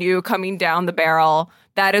something new coming down the barrel.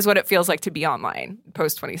 That is what it feels like to be online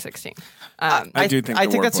post 2016. I do think I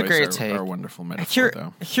the think War that's a Boys great are take. a wonderful metaphor,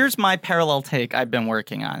 though. Here's my parallel take I've been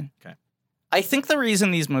working on. Okay. I think the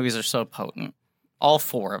reason these movies are so potent, all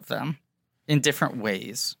four of them, in different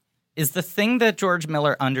ways, is the thing that George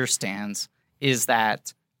Miller understands is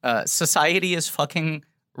that society is fucking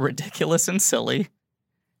ridiculous and silly.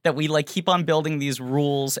 That we like keep on building these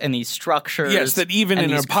rules and these structures. Yes, that even and in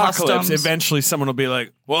an these apocalypse, customs. eventually someone will be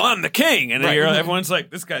like, well, I'm the king. And then Right. everyone's like,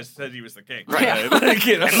 this guy said he was the king. Right. Like,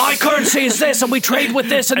 you know? My currency is this, and we trade with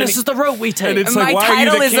this, and this is the road we take. And it's My like, why are you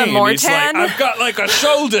title the is king? And he's like, Immortan. I've got like a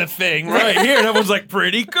shoulder thing right here. And everyone's like,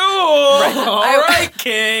 pretty cool. All right,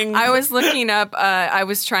 king. I was looking up. I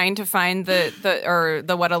was trying to find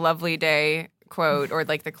the "What a Lovely Day" quote or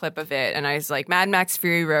like the clip of it, and I was like, "Mad Max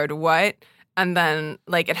Fury Road, what?" And then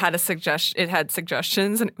like it had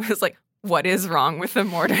suggestions, and it was like, "What is wrong with the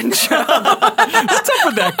Morden show?" What's up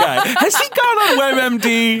with that guy? Has he gone on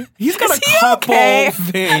WebMD? He's got a couple okay?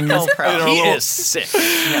 things. No problem. that are a He little- is sick.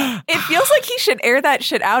 It feels like he should air that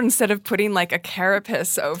shit out instead of putting like a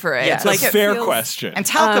carapace over it. Yeah. It's like a it fair feels- question. And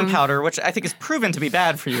talcum powder, which I think is proven to be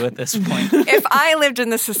bad for you at this point. If I lived in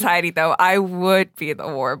this society, though, I would be the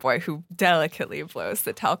war boy who delicately blows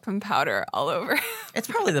the talcum powder all over. It's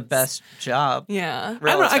probably the best job. Yeah. I don't know,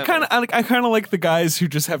 I relatively. kind of like the guys who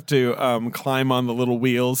just have to climb on the little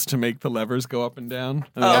wheels to make the levers go up and down.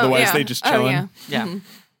 And otherwise, yeah. they just Oh, chilling. yeah. Yeah.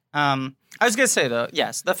 I was gonna say though,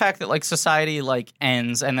 yes, the fact that like society like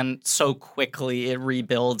ends and then so quickly it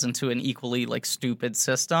rebuilds into an equally like stupid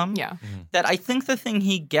system. Yeah. That I think the thing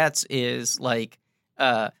he gets is like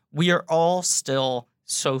we are all still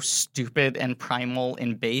so stupid and primal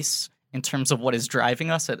in base in terms of what is driving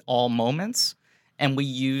us at all moments, and we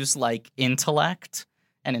use like intellect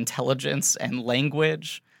and intelligence and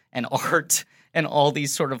language and art and all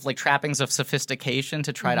these sort of like trappings of sophistication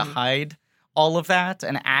to try to hide all of that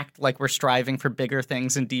and act like we're striving for bigger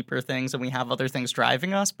things and deeper things and we have other things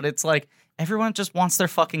driving us. But it's like everyone just wants their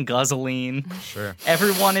fucking guzzling. Sure.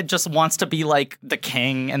 Everyone it just wants to be like the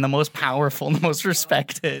king and the most powerful and the most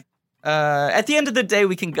respected. At the end of the day,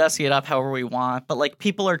 we can gussy it up however we want, but like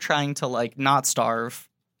people are trying to like not starve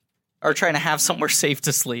or trying to have somewhere safe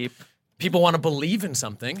to sleep. People want to believe in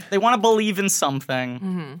something. They want to believe in something.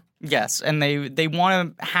 Mm-hmm. Yes, and they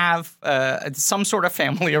want to have some sort of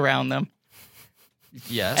family around them.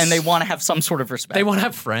 Yes. And they want to have some sort of respect. They want to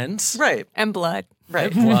have friends. Right. And blood.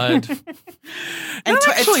 Right. Blood. And Not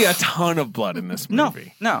actually a ton of blood in this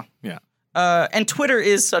movie. No. Yeah. And Twitter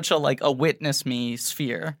is such a witness me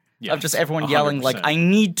sphere of just everyone 100%. yelling like, I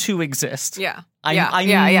need to exist. Yeah.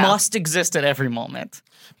 I must exist at every moment.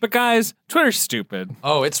 But guys, Twitter's stupid.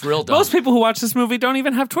 Oh, it's real dumb. Most people who watch this movie don't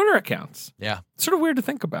even have Twitter accounts. Yeah. It's sort of weird to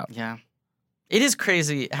think about. Yeah. It is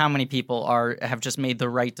crazy how many people have just made the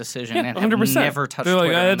right decision and have 100%. never touched They're like,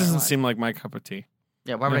 Twitter. that in their doesn't life." seem like my cup of tea.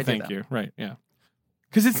 Yeah, why would No, I do thank that? you. Right, yeah.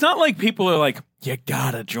 Because it's not like people are like, you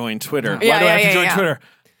gotta join Twitter. Why Yeah, do I have yeah, to join yeah. Twitter?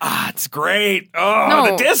 It's great. Oh,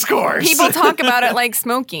 No, the discourse. People talk about it like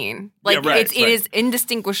smoking. Like Yeah, right, it is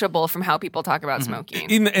indistinguishable from how people talk about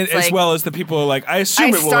smoking. As like- well as the people are like, I assume I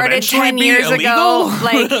it will started eventually 10 be years illegal. ago.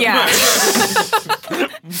 Like, yeah.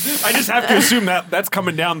 I just have to assume that that's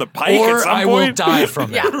coming down the pike Or at some I point. will die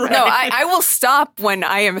from it. Yeah. No, I will stop when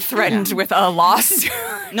I am threatened with a lawsuit.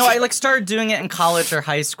 No, I started doing it in college or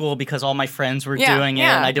high school because all my friends were Yeah, doing it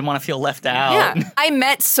yeah. and I didn't want to feel left out. Yeah. I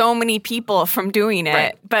met so many people from doing it,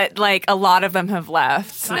 Right. but a lot of them have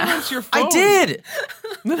left. Silence your phone. I did.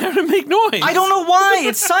 Then how to make noise? I don't know why.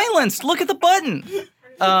 It's silenced. Look at the button.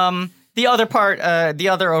 The other part, the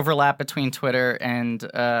other overlap between Twitter and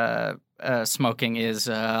smoking is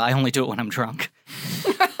I only do it when I'm drunk.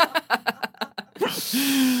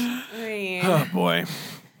 Oh boy,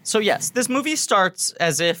 So yes, this movie starts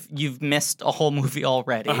as if you've missed a whole movie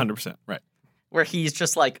already. 100%. Right. Where he's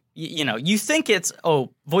just like, you think it's,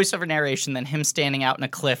 voiceover narration, then him standing out in a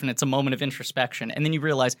cliff, and it's a moment of introspection. And then you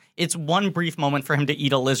realize it's one brief moment for him to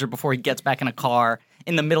eat a lizard before he gets back in a car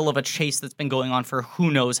in the middle of a chase that's been going on for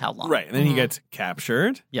who knows how long. Right. And then he gets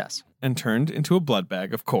captured Yes. and turned into a blood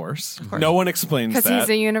bag, of course. No one explains Because that. he's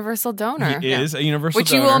a universal donor. He is a universal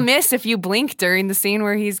Which donor. you will miss if you blink during the scene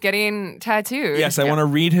where he's getting tattooed. Yes, I want to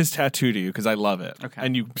read his tattoo to you because I love it. Okay.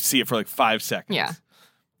 And you see it for like 5 seconds. Yeah.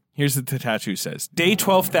 Here's what the tattoo says. Day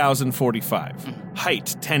 12,045.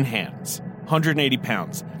 Height 10 hands. 180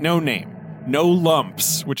 pounds. No name. No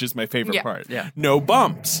lumps, which is my favorite Yeah. part. Yeah. No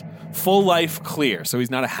bumps. Full life clear. So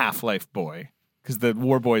he's not a half-life boy. Because the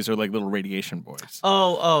war boys are like little radiation boys.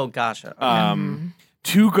 Oh, gotcha. Okay.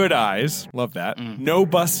 2 good eyes. Love that. No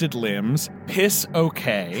busted limbs. Piss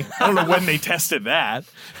okay. I don't know when they tested that.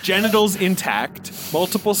 Genitals intact.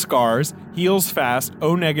 Multiple scars. Heals fast.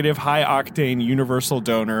 O negative. High octane. Universal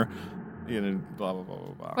donor. Blah, blah, blah,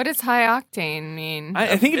 blah, blah. What does high octane mean?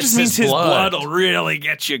 I think it It's just means his his blood. blood will really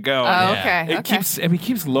get you going. Oh, Yeah. okay. It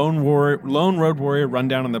keeps Lone Road Warrior run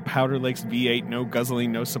down on the Powder Lakes V8, no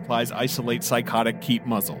guzzling, no supplies, isolate, psychotic, keep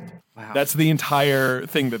muzzled. Wow. That's the entire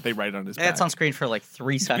thing that they write on his back. That's on screen for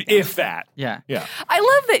 3 seconds. If that. Yeah. Yeah. I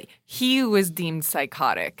love that he was deemed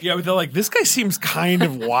psychotic. Yeah, but they're like, this guy seems kind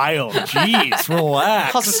of wild. Jeez,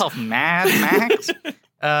 relax. Calls himself Mad Max.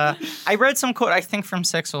 I read some quote, I think from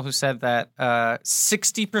Sixel, who said that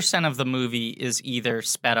 60% of the movie is either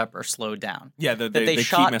sped up or slowed down. Yeah, That they they keep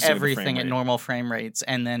shot messing with the frame everything at rate. normal frame rates,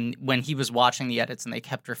 and then when he was watching the edits and they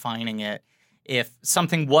kept refining it, if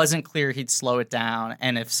something wasn't clear, he'd slow it down,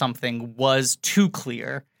 and if something was too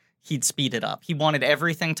clear, he'd speed it up. He wanted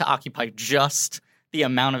everything to occupy just the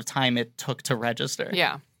amount of time it took to register.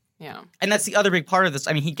 Yeah. Yeah. And that's the other big part of this.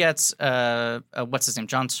 I mean, he gets what's his name,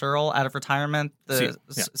 John Searle, out of retirement.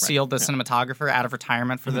 Seal, the cinematographer, out of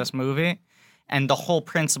retirement for this movie. And the whole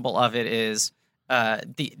principle of it is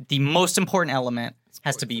the most important element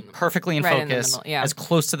has to be perfectly in Right in the focus, middle, yeah. as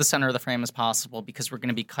close to the center of the frame as possible, because we're going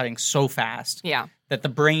to be cutting so fast Yeah. that the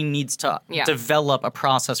brain needs to Yeah. develop a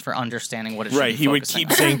process for understanding what it should Right, be he would focusing keep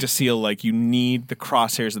on. saying to Seal, like, you need the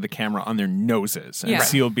crosshairs of the camera on their noses. And Yeah.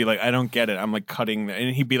 Seal would be like, I don't get it. I'm like cutting.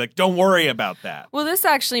 And he'd be like, don't worry about that. Well, this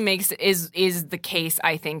actually is the case,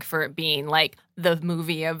 I think, for it being like the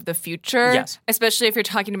movie of the future. Yes. Especially if you're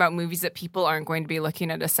talking about movies that people aren't going to be looking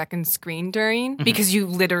at a second screen during, because you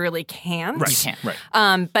literally can't. Right, You can't. right.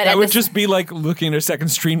 But That at would the just be like looking at a second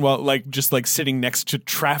screen while, like, just like sitting next to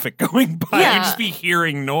traffic going by. Yeah. You'd just be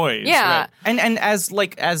hearing noise. Yeah. Right. And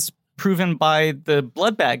as proven by the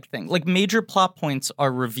blood bag thing, like major plot points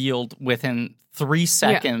are revealed within 3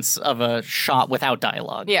 seconds of a shot without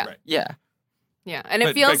dialogue. Yeah. Right. Yeah. Yeah. And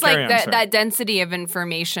But- it feels but carry like on, that sorry. that density of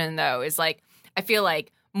information, though, is like, I feel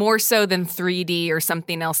like more so than 3D or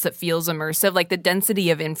something else that feels immersive. Like the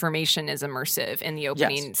density of information is immersive in the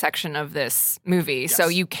opening section of this movie. So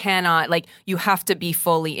you cannot, like, you have to be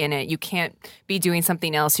fully in it. You can't be doing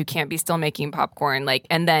something else. You can't be still making popcorn. Like,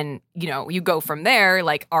 and then, you know, you go from there,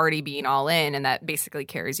 like already being all in, and that basically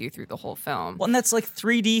carries you through the whole film. Well, and that's like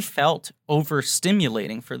 3D felt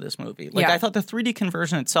overstimulating for this movie. Like, I thought the 3D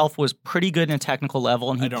conversion itself was pretty good in a technical level,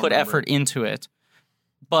 and he put effort into it.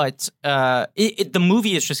 But the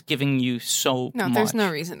movie is just giving you so much. There's no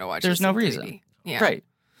reason to watch. There's this no in 3D. reason. Yeah. Right.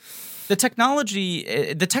 The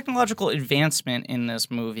technological advancement in this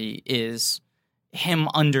movie is him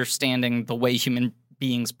understanding the way human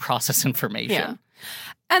beings process information. Yeah.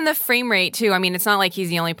 And the frame rate, too. I mean, it's not like he's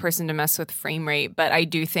the only person to mess with frame rate, but I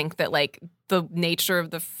do think that, like, the nature of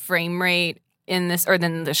the frame rate in this, or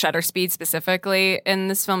then the shutter speed specifically in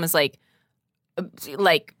this film is,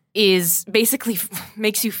 is basically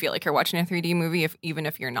makes you feel like you're watching a 3D movie, even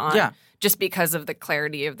if you're not. Yeah. Just because of the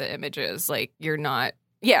clarity of the images. Like, you're not,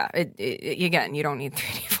 again, you don't need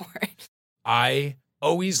 3D for it. I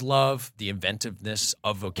always love the inventiveness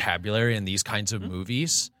of vocabulary in these kinds of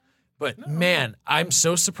movies. But man, I'm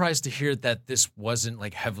so surprised to hear that this wasn't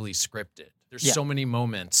like heavily scripted. There's so many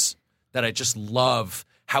moments that I just love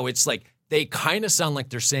how it's like they kind of sound like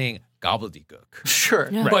they're saying gobbledygook. Sure.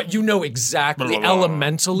 Yeah. But you know exactly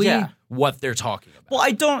elementally what they're talking about.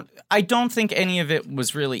 Well, I don't think any of it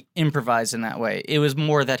was really improvised in that way. It was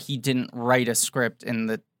more that he didn't write a script in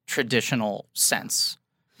the traditional sense.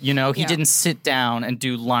 You know, he didn't sit down and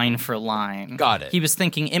do line for line. Got it. He was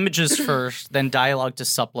thinking images first, then dialogue to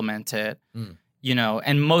supplement it. You know,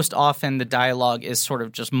 and most often the dialogue is sort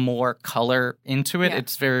of just more color into it. Yeah.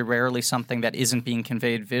 It's very rarely something that isn't being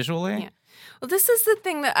conveyed visually. Yeah. Well, this is the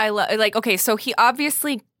thing that I love. Like, okay, so he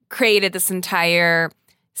obviously created this entire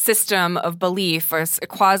system of belief, or a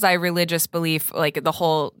quasi-religious belief, like the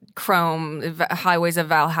whole Chrome Highways of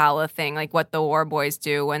Valhalla thing, like what the war boys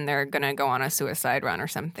do when they're going to go on a suicide run or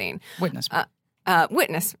something. Witness me.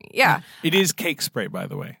 Witness me, yeah. It is cake spray, by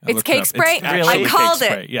the way. It's cake spray? Actually I called cake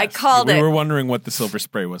it. spray, yes. I called it. We were wondering what the silver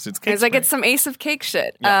spray was. It's cake It's like spray. it's some Ace of Cake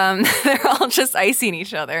shit. They're all just icing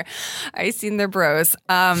each other, icing their bros.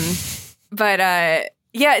 To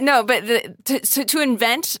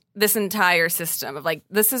invent this entire system of like,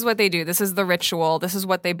 this is what they do, this is the ritual, this is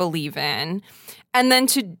what they believe in, and then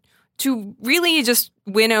to really just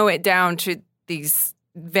winnow it down to these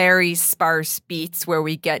very sparse beats where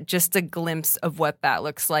we get just a glimpse of what that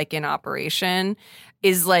looks like in operation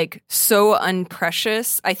is like so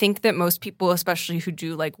unprecious. I think that most people, especially who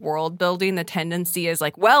do like world building, the tendency is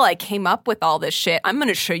like, well, I came up with all this shit. I'm going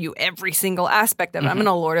to show you every single aspect of it. I'm going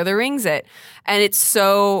to Lord of the Rings it. And it's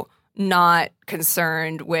so not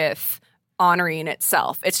concerned with honoring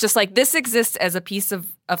itself. It's just like, this exists as a piece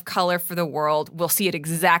of color for the world. We'll see it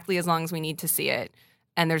exactly as long as we need to see it.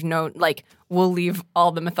 And there's no, like, we'll leave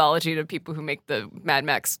all the mythology to people who make the Mad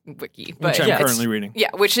Max wiki. But, which I'm currently reading. Yeah,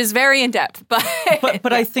 which is very in-depth.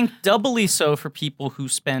 But I think doubly so for people who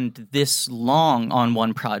spend this long on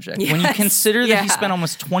one project. When you consider that he spent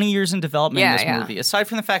almost 20 years in development in this movie, aside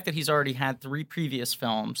from the fact that he's already had 3 previous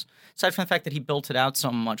films, aside from the fact that he built it out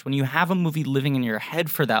so much, when you have a movie living in your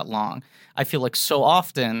head for that long, I feel like so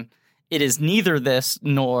often it is neither this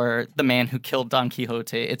nor The Man Who Killed Don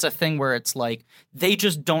Quixote. It's a thing where it's like, they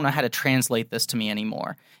just don't know how to translate this to me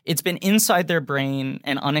anymore. It's been inside their brain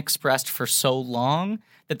and unexpressed for so long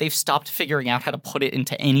that they've stopped figuring out how to put it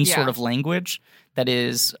into any sort of language that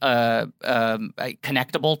is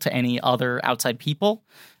connectable to any other outside people.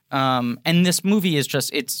 And this movie is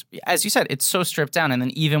just, it's, as you said, it's so stripped down. And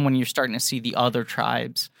then even when you're starting to see the other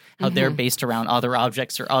tribes, how they're based around other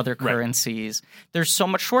objects or other currencies, there's so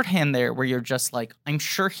much shorthand there where you're just like, I'm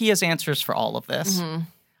sure he has answers for all of this.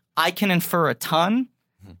 I can infer a ton,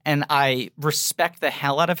 and I respect the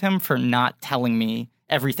hell out of him for not telling me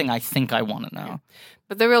everything I think I want to know.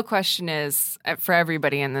 But the real question is, for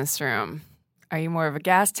everybody in this room, are you more of a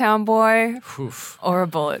Gastown boy or a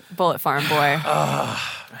Bullet Farm boy?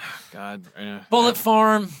 God. Bullet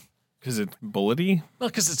Farm. Because it's bullety? Well,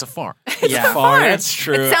 because it's a farm. Yeah, Farm, that's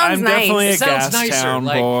true. It sounds I'm nice. definitely a It sounds gas nicer, town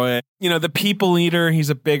like- boy. You know, the people eater, he's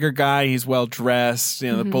a bigger guy. He's well dressed.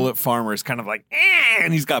 You know, the bullet farmer is kind of like,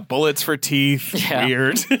 and he's got bullets for teeth. Yeah.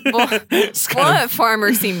 Weird. Bullet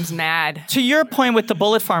Farmer seems mad. To your point with the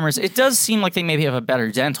bullet farmers, it does seem like they maybe have a better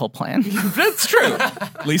dental plan. That's true.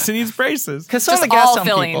 At least he needs braces. Because some of the Just all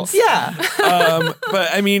Gastown people, fillings. But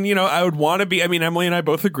I mean, you know, I would want to be. I mean, Emily and I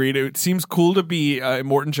both agreed. It seems cool to be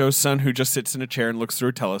Morton Joe's son who just sits in a chair and looks through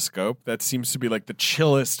a telescope. That seems to be like the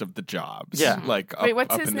chillest of the jobs. Yeah. Like Wait, up,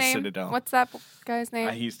 what's up his in the name? Citadel. Citadel. What's that guy's name?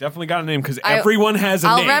 He's definitely got a name because everyone has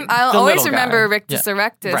a name. I'll The always little remember guy. Rictus Yeah.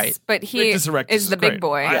 Erectus, Right. but he Rictus Erectus is the big great.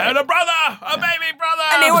 boy. I had a brother, a baby brother.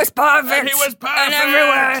 And he was perfect. And he was perfect. And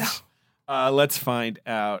everywhere. Let's find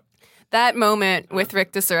out. That moment with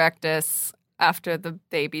Rictus Erectus after the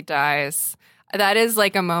baby dies, that is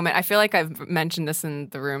like a moment. I feel like I've mentioned this in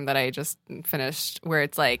the room that I just finished, where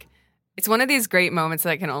it's like, it's one of these great moments that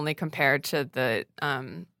I can only compare to the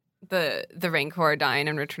Rancor dying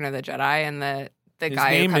in Return of the Jedi, and the His guy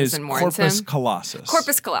who name comes is and mourns Corpus him. Colossus.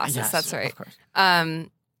 Corpus Colossus, Yes, that's right. Of course.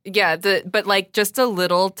 Yeah, but like just a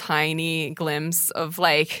little tiny glimpse of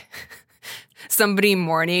like somebody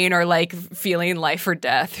mourning or like feeling life or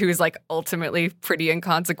death who's like ultimately pretty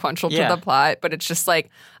inconsequential to the plot, but it's just like,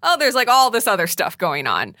 oh, there's like all this other stuff going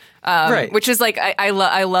on, Right. which is like I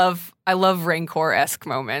love Rancor-esque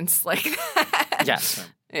moments like that. Yes.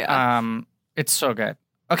 Yeah. It's so good.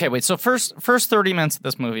 Okay, wait. So first 30 minutes of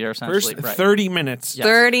this movie are essentially First right. 30 minutes. Yes.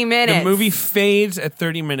 30 minutes. The movie fades at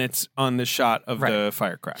 30 minutes on the shot of Right. the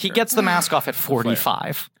firecracker. He gets the mask off at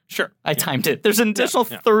 45. Sure. I timed it. There's an additional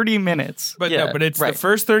 30 minutes. But yeah, no, but it's right. the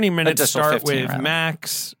first 30 minutes Additional start 15 with rather.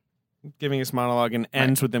 Max giving his monologue and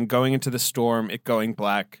ends with them going into the storm, it going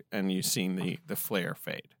black, and you seeing the flare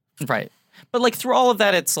fade. Right. But like through all of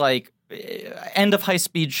that, it's like end of high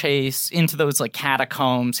speed chase into those like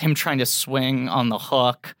catacombs, him trying to swing on the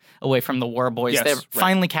hook away from the war boys. Yes, They're right.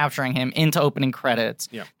 finally capturing him into opening credits.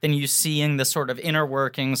 Yeah. Then you seeing the sort of inner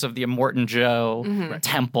workings of the Immortan Joe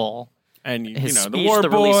temple. And His the speech, war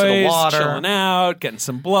the release of the boys water. chilling out, getting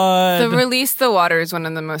some blood. The release the water is one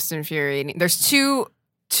of the most infuriating. There's two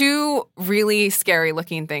really scary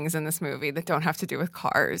looking things in this movie that don't have to do with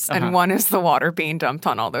cars. And one is the water being dumped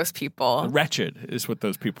on all those people. Wretched is what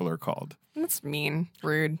those people are called. That's mean,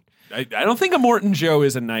 rude. I don't think Immortan Joe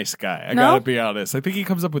is a nice guy. I No? gotta be honest. I think he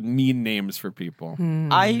comes up with mean names for people.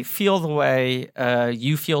 I feel the way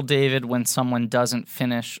you feel, David, when someone doesn't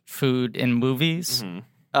finish food in movies.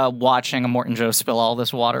 Watching Immortan Joe spill all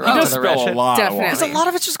this water He onto does the spill a wretched. lot of Definitely. water. Because a lot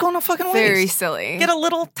of it's just going to fucking waste. Very silly. Get a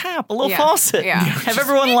little tap, a little Yeah. faucet. Yeah. Have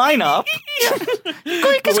everyone line up.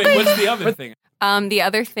 But wait, what's the other thing? The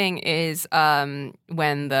other thing is when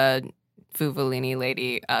the Fuvolini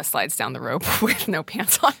lady slides down the rope with no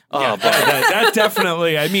pants on. Oh, boy. that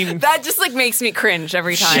definitely, I mean... That just like makes me cringe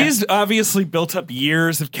every time. She's obviously built up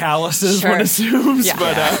years of calluses, Sure. one assumes, Yeah.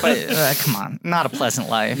 but But come on, not a pleasant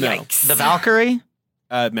life. No. Yikes. The Valkyrie,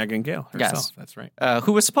 Megan Gale herself. Yes. That's right.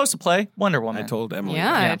 who was supposed to play Wonder Woman. I told Emily.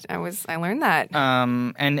 yeah, that. I learned that.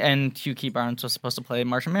 and Hugh Key Barnes was supposed to play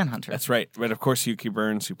Martian Manhunter. That's right. But of course, Yuki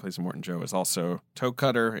Burns, who plays Immortan Joe, is also Toe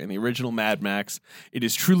Cutter in the original Mad Max. It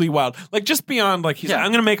is truly wild. Like, just beyond, like, he's like, I'm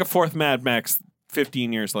going to make a fourth Mad Max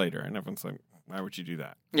 15 years later. And everyone's like, why would you do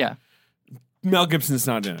that? Yeah. Mel Gibson's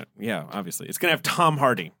not in it. Yeah, obviously. It's going to have Tom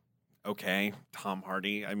Hardy. Okay, Tom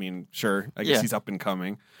Hardy. I mean, sure. I guess Yeah. he's up and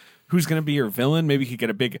coming. Who's going to be your villain? Maybe he could get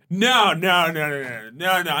a big... No. I'm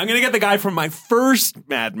going to get the guy from my first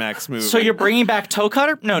Mad Max movie. So you're bringing back Toe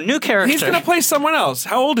Cutter? No, new character. He's going to play someone else.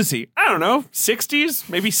 How old is he? I don't know. 60s?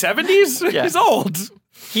 Maybe 70s? Yeah. He's old.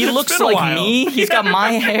 He It's looks been a like while. me. He's got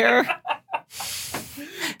my hair.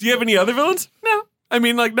 Do you have any other villains? No. I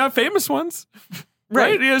mean, like, not famous ones.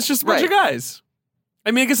 Right? Yeah, it's just a bunch of guys.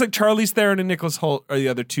 I mean, I guess like Charlize Theron and Nicholas Hoult are the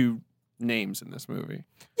other two names in this movie.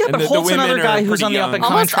 Yeah, And but the Holt's women another are guy who's pretty on the young. up and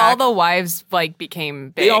Almost contract. all the wives like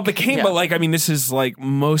became big. They all became, Yeah. but like, I mean, this is like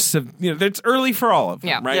most of, it's early for all of them,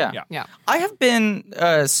 Yeah. right? Yeah. I have been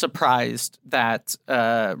surprised that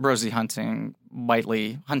Rosie Huntington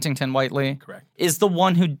Whiteley Correct. is the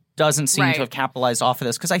one who doesn't seem Right. to have capitalized off of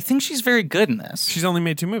this, because I think she's very good in this. She's only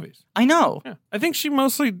made 2 movies. I know. Yeah. I think she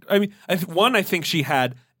mostly, I mean, I think she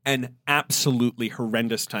had an absolutely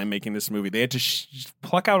horrendous time making this movie. They had to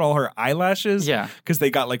pluck out all her eyelashes. Yeah. Because they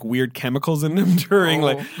got like weird chemicals in them during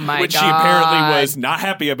my which she apparently God. was not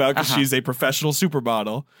happy about because she's a professional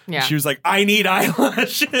supermodel. Yeah. She was like, I need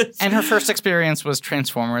eyelashes. And her first experience was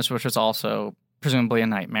Transformers, which was also presumably a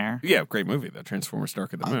nightmare. yeah, great movie, though. Transformers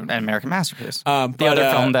Dark of the Moon. An American masterpiece. But, the other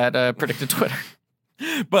film that predicted Twitter.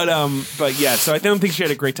 But yeah, so I don't think she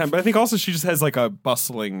had a great time. But I think also she just has like a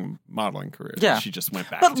bustling modeling career. Yeah. That she just went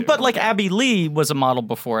back to. But like Abby Lee was a model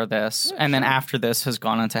before this, and then after this has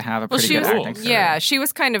gone on to have a Well, pretty she good was, acting career. yeah, she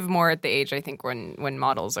was kind of more at the age, I think, when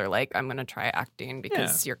models are like, I'm going to try acting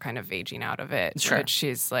because you're kind of aging out of it. Sure. But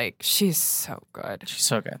she's so good. She's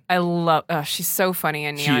so good. I love, she's so funny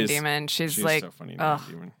in She Neon is- Demon. She's She's like, so funny. ugh,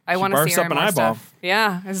 Demon. I She want to barfs see her up in an more eyeball. stuff.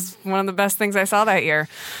 Yeah, it's one of the best things I saw that year.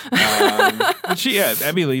 But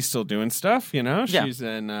Abby Lee's still doing stuff, you know? Yeah. She's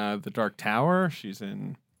in The Dark Tower. She's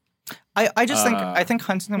in I just think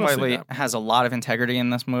Huntington mostly Whiteley that. has a lot of integrity in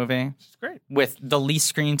this movie. It's great. With the least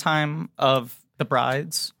screen time of the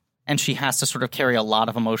brides, and she has to sort of carry a lot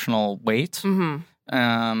of emotional weight. Mm-hmm.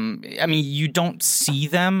 I mean, you don't see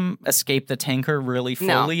them escape the tanker really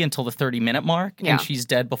fully until the 30-minute mark, and she's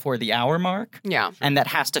dead before the hour mark. Yeah. And that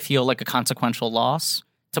has to feel like a consequential loss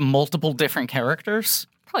to multiple different characters.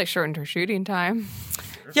 Probably shortened her shooting time.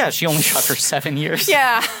 Yeah, she only shot for 7 years.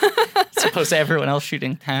 Yeah. As opposed to everyone else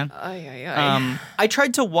shooting 10. I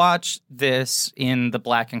tried to watch this in the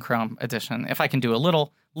black and chrome edition, if I can do a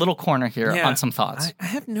little corner here on some thoughts. I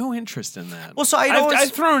have no interest in that. Well, so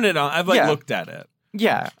I've thrown it on. I've looked at it.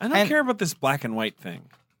 Yeah. I don't care about this black and white thing.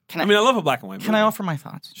 I mean, I love a black and white movie. Can I offer my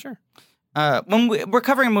thoughts? Sure. When we're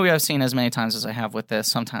covering a movie I've seen as many times as I have with this,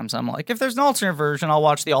 sometimes I'm like, if there's an alternate version, I'll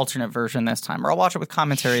watch the alternate version this time, or I'll watch it with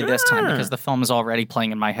commentary this time because the film is already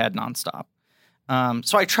playing in my head nonstop.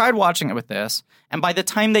 So I tried watching it with this, and by the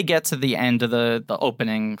time they get to the end of the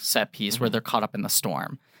opening set piece where they're caught up in the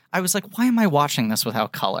storm, I was like, why am I watching this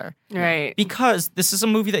without color? Right. Because this is a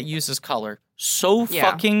movie that uses color so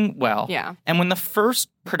fucking well. Yeah. And when the first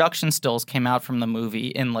production stills came out from the movie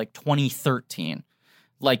in like 2013,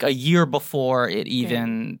 like a year before it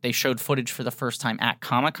even they showed footage for the first time at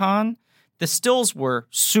Comic-Con, the stills were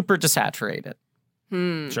super desaturated.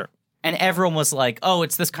 Sure. And everyone was like, "Oh,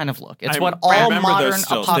 it's this kind of look. It's I what all remember modern those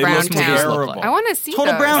stills. apocalypse They look movies terrible. look like." I want to see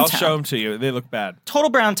Total those. Brown I'll Town. show them to you. They look bad. Total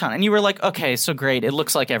Brown Town. And you were like, okay, so great. It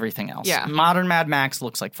looks like everything else. Yeah. Modern Mad Max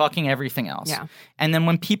looks like fucking everything else. Yeah. And then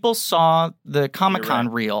when people saw the Comic-Con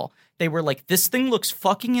reel, they were like, this thing looks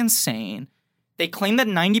fucking insane. They claim that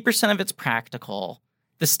 90% of it's practical.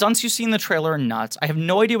 The stunts you see in the trailer are nuts. I have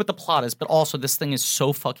no idea what the plot is, but also this thing is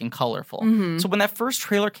so fucking colorful. So when that first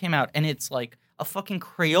trailer came out and it's like a fucking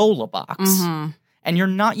Crayola box, and you're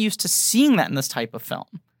not used to seeing that in this type of film.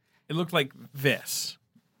 It looked like this.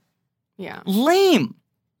 Yeah. Lame.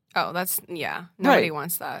 Oh, nobody Right.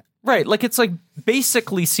 wants that. Right. Like it's like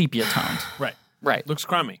basically sepia toned. Right. Right. Looks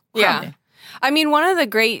crummy. Yeah. Crummy. I mean, one of the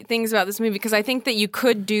great things about this movie, because I think that you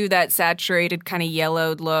could do that saturated kind of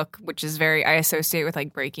yellowed look, which is I associate with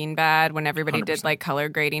like Breaking Bad when everybody did like color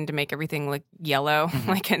grading to make everything look yellow.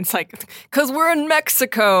 Like, it's like, because we're in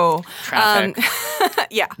Mexico. Traffic.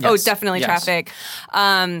 Yeah. Yes. Oh, definitely Yes. traffic.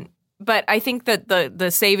 But I think that the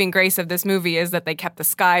saving grace of this movie is that they kept the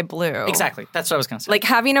sky blue. Exactly. That's what I was going to say. Like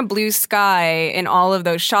having a blue sky in all of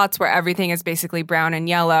those shots where everything is basically brown and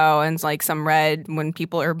yellow and like some red when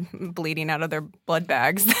people are bleeding out of their blood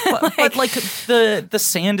bags. but like the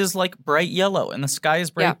sand is like bright yellow and the sky is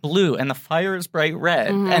bright blue and the fire is bright red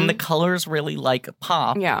and the colors really like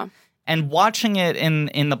pop. Yeah. And watching it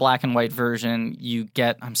in the black and white version, you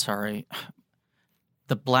get,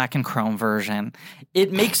 the black and chrome version.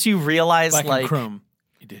 It makes you realize Black like and Chrome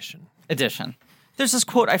edition. There's this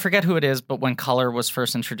quote, I forget who it is, but when color was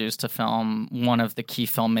first introduced to film, one of the key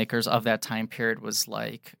filmmakers of that time period was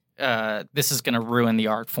like, this is going to ruin the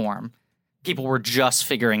art form. People were just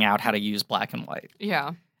figuring out how to use black and white.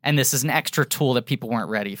 Yeah. And this is an extra tool that people weren't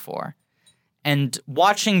ready for. And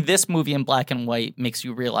watching this movie in black and white makes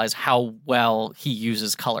you realize how well he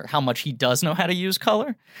uses color, how much he does know how to use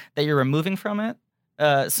color, that you're removing from it.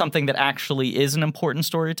 Something that actually is an important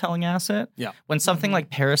storytelling asset. Yeah. When something like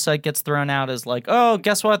Parasite gets thrown out as like, oh,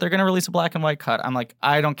 guess what? They're going to release a black and white cut. I'm like,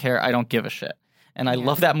 I don't care. I don't give a shit. And I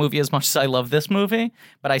love that movie as much as I love this movie,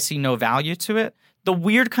 but I see no value to it. The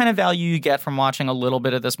weird kind of value you get from watching a little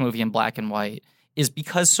bit of this movie in black and white is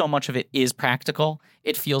because so much of it is practical,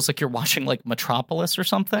 it feels like you're watching like Metropolis or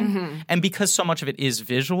something. And because so much of it is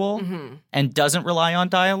visual and doesn't rely on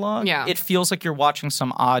dialogue, it feels like you're watching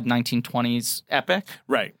some odd 1920s epic.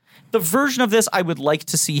 Right. The version of this I would like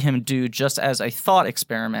to see him do just as a thought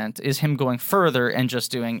experiment is him going further and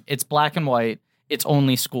just doing it's black and white, it's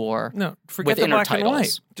only score. No, forget with the inner black and titles.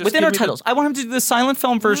 white. Just With give inner me titles. I want him to do the silent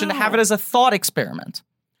film version to have it as a thought experiment.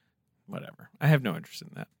 Whatever. I have no interest in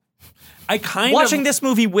that. I Watching this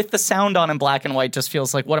movie with the sound on in black and white just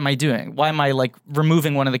feels like, what am I doing? Why am I like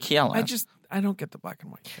removing one of the key elements? I don't get the black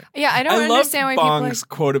and white thing. Yeah, I don't understand why Bong's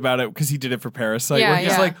people quote about it because he did it for Parasite. Yeah, where he's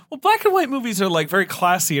yeah. like, "Well, black and white movies are like very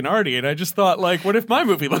classy and arty," and I just thought, like, what if my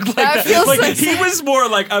movie looked like That that? feels Like like- he was more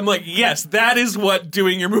like, I'm like, yes, that is what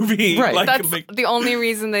doing your movie. Right. Like, That's like, the only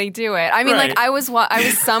reason they do it. I mean, Right. like I was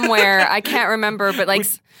somewhere, I can't remember, but like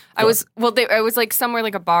I was like somewhere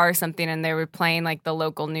like a bar or something, and they were playing like the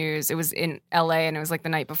local news. It was in LA, and it was like the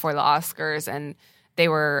night before the Oscars, and they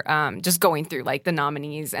were just going through like the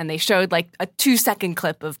nominees, and they showed like a 2-second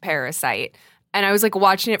clip of Parasite. And I was like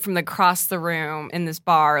watching it from across the room in this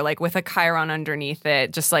bar, like with a chyron underneath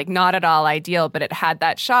it, just like not at all ideal, but it had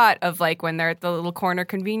that shot of like when they're at the little corner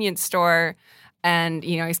convenience store and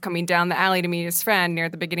he's coming down the alley to meet his friend near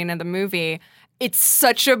the beginning of the movie. It's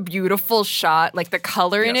such a beautiful shot. Like the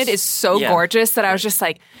color in it is so gorgeous that I was just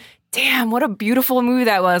like, damn, what a beautiful movie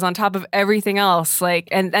that was on top of everything else. Like,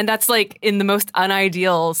 and that's like in the most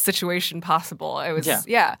unideal situation possible. It was,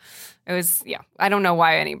 it was, I don't know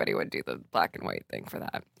why anybody would do the black and white thing for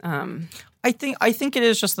that. I think it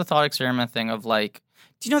is just the thought experiment thing of like,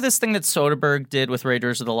 do you know this thing that Soderbergh did with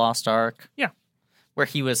Raiders of the Lost Ark? Yeah. Where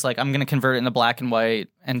he was like, I'm going to convert it into black and white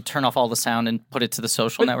and turn off all the sound and put it to the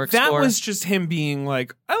social network that score. was just him being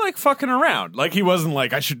like, I like fucking around. Like he wasn't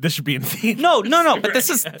like, this should be in theaters. No. But this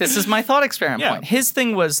is my thought experiment point. His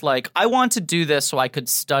thing was like, I want to do this so I could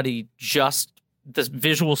study just the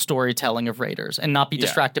visual storytelling of Raiders and not be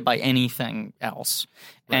distracted by anything else.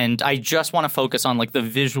 Right. And I just want to focus on like the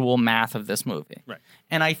visual math of this movie. Right.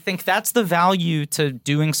 And I think that's the value to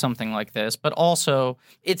doing something like this, but also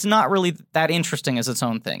it's not really that interesting as its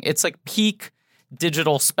own thing. It's like peak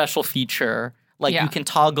digital special feature. Like you can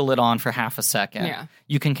toggle it on for half a second. Yeah.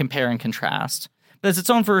 You can compare and contrast. But it's its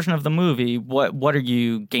own version of the movie. What are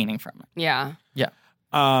you gaining from it? Yeah. Yeah.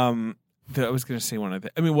 I was going to say one of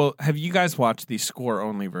the. I mean, well, have you guys watched the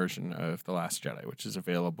score-only version of The Last Jedi, which is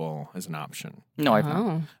available as an option? No, I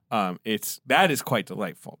haven't. That is quite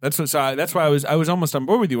delightful. That's why I was almost on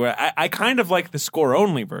board with you. I kind of like the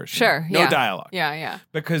score-only version. Sure, no dialogue. Yeah.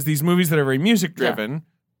 Because these movies that are very music-driven,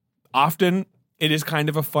 often it is kind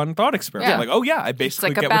of a fun thought experiment. Yeah. Like, oh yeah, I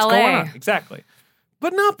basically like a get what's ballet. going on. Exactly.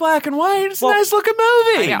 But not black and white. It's a nice looking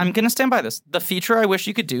movie. I'm going to stand by this. The feature I wish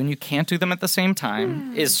you could do, and you can't do them at the same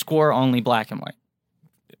time, is score only black and white.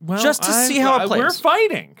 Well, just to see how it plays. We're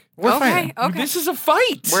fighting. We're fighting. Okay. This is a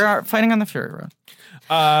fight. We're fighting on the Fury Road.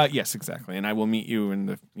 Yes, exactly. And I will meet you in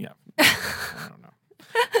the I don't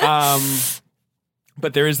know.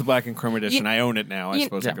 But there is the black and chrome edition. I own it now. I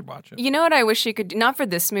suppose I could watch it. You know what I wish you could do? Not for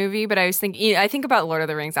this movie, but I was thinking. I think about Lord of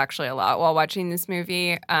the Rings actually a lot while watching this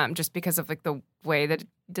movie, just because of like the way that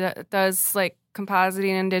it does like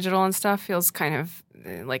compositing and digital and stuff feels kind of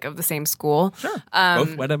like of the same school. Sure.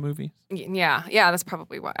 Both Weta movies. Yeah. That's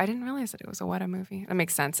probably why I didn't realize that it was a Weta movie. That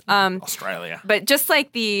makes sense. Australia. But just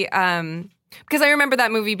like the because I remember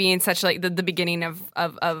that movie being such like the beginning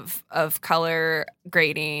of color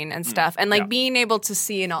grading and stuff, and like being able to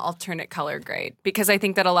see an alternate color grade, because I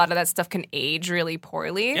think that a lot of that stuff can age really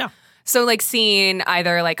poorly. Yeah. So like seeing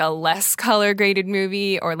either like a less color graded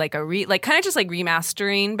movie or like like kind of just like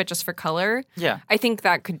remastering but just for color. Yeah. I think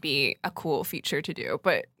that could be a cool feature to do,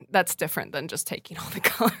 but that's different than just taking all the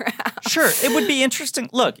color out. Sure. It would be interesting.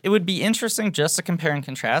 Look, it would be interesting just to compare and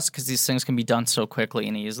contrast, because these things can be done so quickly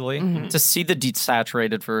and easily, to see the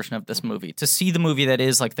desaturated version of this movie, to see the movie that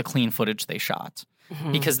is like the clean footage they shot.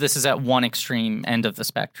 Because this is at one extreme end of the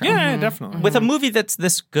spectrum. Yeah, definitely. With a movie that's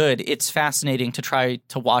this good, it's fascinating to try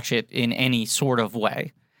to watch it in any sort of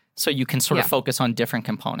way, so you can sort of focus on different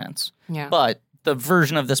components. Yeah. But the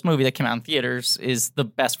version of this movie that came out in theaters is the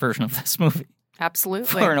best version of this movie. Absolutely.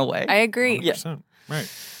 Far and away. I agree. 100%. Yeah. Right.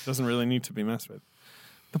 Doesn't really need to be messed with.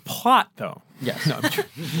 The plot, though. Yes. No,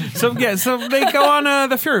 so they go on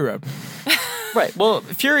the Fury Road. Right. Well,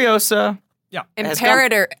 Furiosa. Yeah.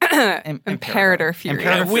 Imperator Imperator Fury.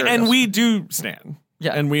 And we do stand.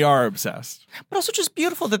 Yeah. And we are obsessed. But also just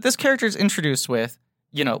beautiful that this character is introduced with,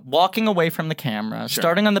 walking away from the camera,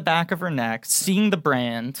 starting on the back of her neck, seeing the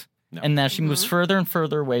brand, and as she moves further and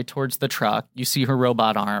further away towards the truck, you see her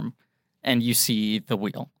robot arm, and you see the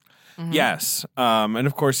wheel. Yes. And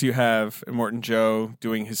of course you have Immortan Joe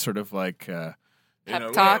doing his sort of like...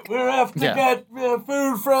 Pep talk. We're off to get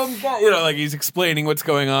food from... like he's explaining what's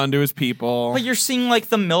going on to his people. But you're seeing like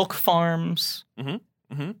the milk farms.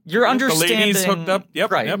 Mm-hmm. You're understanding... The ladies hooked up.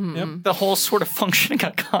 Yep. Right. Yep. The whole sort of functioning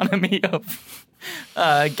economy of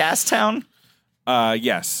Gastown.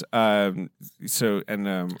 Yes.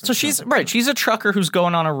 So she's right. She's a trucker who's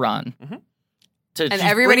going on a run. And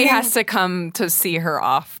everybody has to come to see her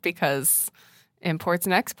off because imports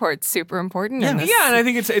and exports super important. Yeah, in this. Yeah, and I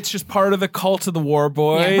think it's just part of the cult of the war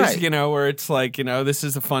boys, Yeah, right. Where it's like, this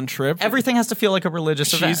is a fun trip. Everything has to feel like a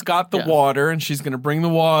religious event. She's got the water, and she's going to bring the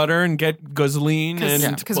water and get gasoline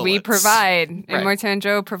and because we provide. Immortan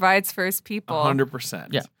Joe provides for his people. 100%.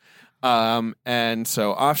 Yeah. And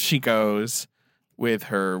so off she goes with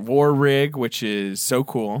her war rig, which is so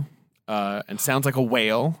cool. And sounds like a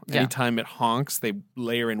whale. Anytime it honks, they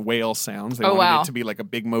layer in whale sounds. They wanted it to be like a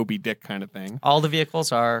big Moby Dick kind of thing. All the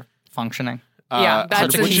vehicles are functioning.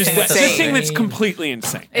 That's which is the insane. thing that's completely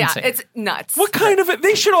insane. Yeah, Insane. it's nuts. What kind of it?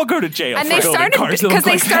 They should all go to jail. And for they building started cars that because look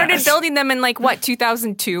they like started that. building them in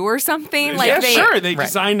 2002 or something. They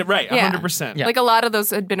designed it right, Yeah. 100%. Yeah. Like a lot of those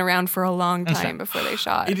had been around for a long time before they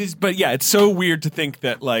shot. It is, but it's so weird to think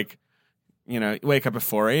that wake up at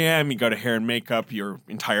 4 a.m., you go to hair and makeup, your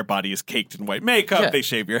entire body is caked in white makeup, Yeah. they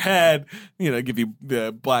shave your head, give you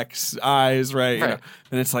the black eyes, right? Right.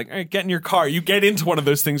 And it's like, all right, get in your car. You get into one of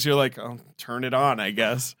those things, you're like, oh, turn it on, I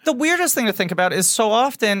guess. The weirdest thing to think about is so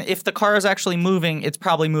often if the car is actually moving, it's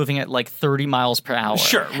probably moving at like 30 miles per hour.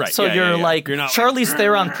 Sure, right. So Yeah, you're yeah. like, You're not Charlize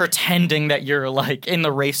Theron pretending that you're like in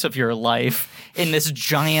the race of your life in this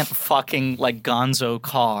giant fucking like gonzo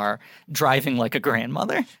car driving like a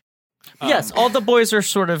grandmother. Yes, all the boys are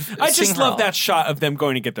sort of. I just seeing her love off. that shot of them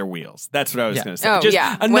going to get their wheels. That's what I was Yeah. going to say. Oh, Just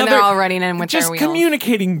yeah. When another- they're all running in with just their wheels.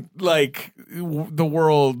 communicating like the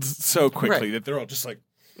world so quickly Right. that they're all just like,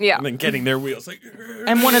 Yeah. and then getting their wheels. Like,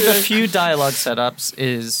 And one of the few dialogue setups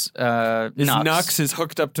is Nux is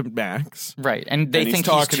hooked up to Max. Right, and they And he's think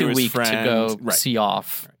he's talking to too his weak to friend. go Right. see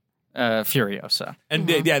off Furiosa. And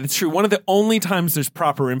yeah, that's true. One of the only times there's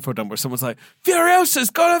proper info dump where someone's like, Furiosa's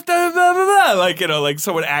gone off to blah, blah, blah. Like, like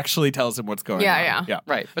someone actually tells him what's going on. Yeah.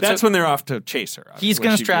 Right, but That's so- when they're off to chase her. He's when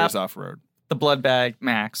gonna she strap- veers off road. The blood bag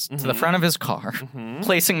Max to the front of his car,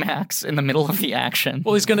 placing Max in the middle of the action.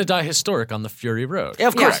 Well, he's going to die historic on the Fury Road. Yeah,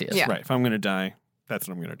 of course Yeah, he is. yeah. Right. If I'm going to die, that's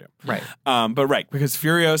what I'm going to do. Right. But right, because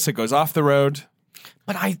Furiosa goes off the road.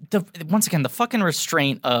 But once again, the fucking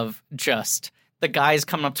restraint of just the guys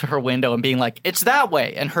coming up to her window and being like, it's that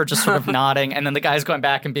way. And her just sort of nodding. And then the guy's going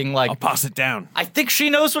back and being like, I'll pass it down. I think she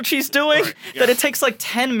knows what she's doing. That it takes like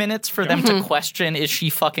 10 minutes for them to question, is she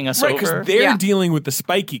fucking us Right, over? because they're Yeah. dealing with the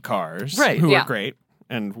spiky cars, Right. who Yeah. are great.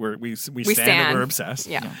 And we stand stand. and we're obsessed.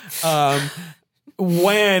 Yeah.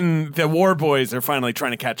 When the war boys are finally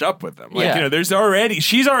trying to catch up with them. Like, Yeah.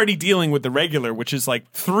 she's already dealing with the regular, which is like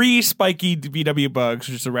 3 spiky VW bugs,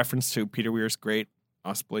 which is a reference to Peter Weir's great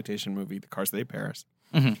exploitation movie, The Cars That Ate Paris.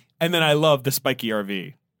 Mhm. And then I love the spiky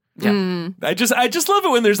RV. Yeah. I just love it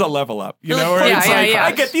when there's a level up, where Yeah, it's yeah, like, yeah.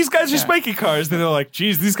 I get these guys are spiky cars, then they're like,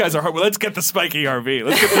 geez, these guys are hard. Well, let's get the spiky RV.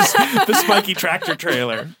 Let's get the spiky tractor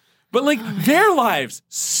trailer. But like their lives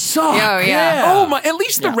suck. Oh, yeah. Oh my! At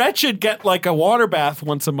least the wretched get like a water bath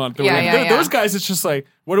once a month. Or Yeah, whatever. yeah, yeah. Those guys, it's just like,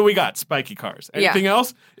 what do we got? Spiky cars. Yeah. Anything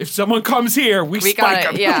else? If someone comes here, we got spike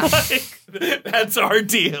it, them. yeah. Like, that's our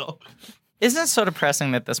deal. Isn't it so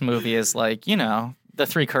depressing that this movie is like, the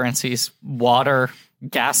 3 currencies, water,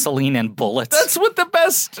 gasoline, and bullets? That's what the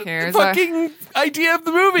best Here's fucking idea of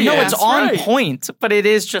the movie no, is. it's on right. point, but it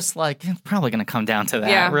is just like, it's probably going to come down to that,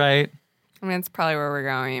 Yeah. right? I mean, that's probably where we're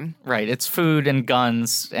going. Right. It's food and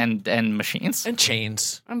guns and machines. And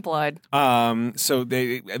chains. And blood. So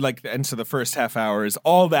they and so the first half hour is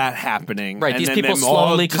all that happening. Right. and These then people them all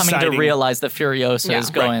slowly coming to deciding- realize that Furiosa is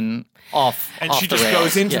Yeah. going off. And off she the just rails.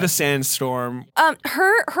 goes into Yeah. the sandstorm.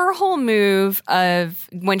 Her whole move of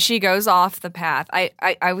when she goes off the path,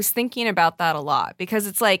 I was thinking about that a lot because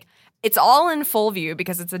it's like it's all in full view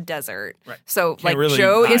because it's a desert. Right. So Can't like really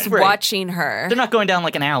Joe is hide. Right. watching her. They're not going down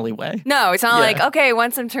like an alleyway. No, it's not Yeah. like, okay,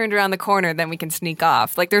 once I'm turned around the corner, then we can sneak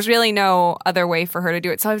off. Like, there's really no other way for her to do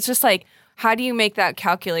it. So it's just like, how do you make that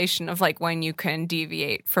calculation of like when you can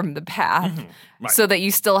deviate from the path Right. so that you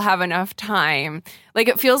still have enough time? Like,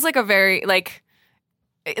 it feels like a very, like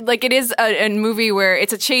it is a movie where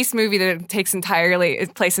it's a chase movie that takes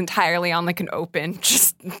place entirely on like an open,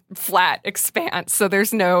 just flat expanse. So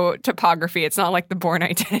there's no topography. It's not like the Bourne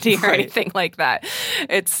Identity or Right. anything like that.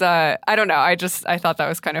 It's I don't know. I thought that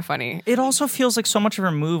was kind of funny. It also feels like so much of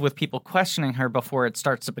her move with people questioning her before it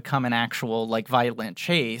starts to become an actual like violent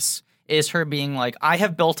chase is her being like, I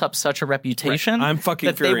have built up such a reputation Right. I'm fucking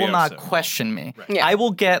that they will not Furiosa. question me. Yeah. I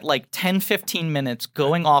will get like 10, 15 minutes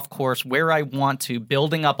going off course where I want to,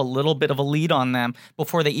 building up a little bit of a lead on them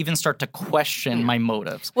before they even start to question my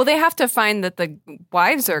motives. Well, they have to find that the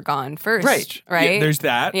wives are gone first, Right. Right? Yeah, there's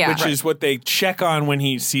that, Yeah. which is what they check on when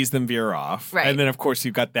he sees them veer off. Right. And then, of course,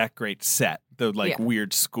 you've got that great set, the like Yeah.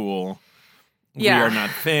 weird school. Yeah. We are not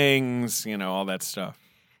things, all that stuff.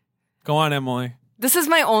 Go on, Emily. This is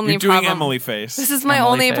my only You're doing problem. Emily face. This is my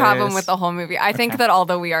Emily only problem face. with the whole movie. I think that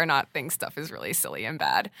although we are not things stuff is really silly and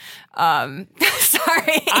bad.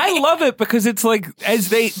 Sorry. I love it because it's like, as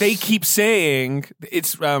they keep saying,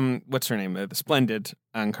 it's, what's her name? The Splendid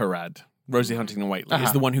Ankarad. Rosie Huntington Whiteley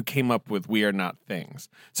is the one who came up with "We Are Not Things."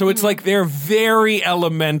 So it's like their very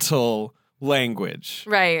elemental language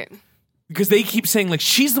Right. because they keep saying like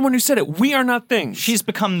she's the one who said it. We are not things. She's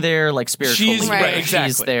become their like spiritual She's leader. right, exactly.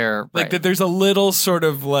 She's their like that. There's a little sort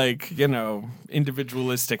of like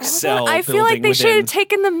individualistic cell. I feel like building they should within. have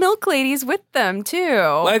taken the milk ladies with them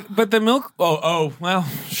too. But the milk. Oh, well,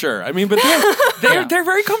 sure. I mean, but they're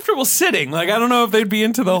very comfortable sitting. Like I don't know if they'd be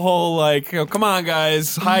into the whole like, come on,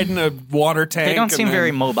 guys, hide in a water tank. They don't and seem then-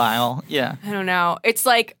 very mobile. Yeah. I don't know. It's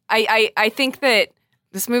like I think that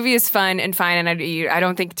This movie is fun and fine, and I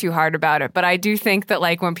don't think too hard about it. But I do think that,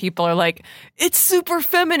 like, when people are like, it's super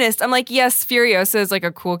feminist, I'm like, yes, Furiosa is, like,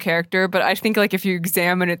 a cool character, but I think, like, if you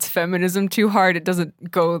examine its feminism too hard, it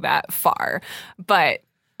doesn't go that far. But,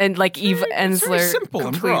 and, like, Eve Ensler very simple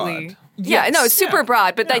and completely... broad. Yeah, no, it's super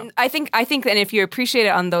broad. But Yeah. then I think that if you appreciate it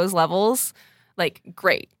on those levels, like,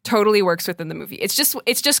 great. Totally works within the movie. It's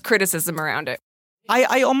just criticism around it.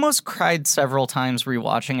 I almost cried several times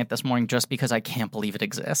rewatching it this morning just because I can't believe it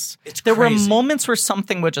exists. There There were moments where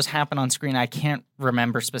something would just happen on screen. I can't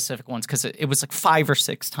remember specific ones because it was like 5 or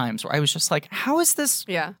 6 times where I was just like, how is this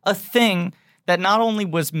Yeah. a thing that not only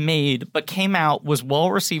was made but came out, was well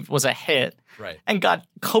received, was a hit, Right. and got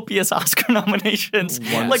copious Oscar nominations?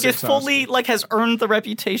 Like it 6 fully like has earned the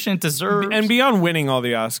reputation it deserves. And beyond winning all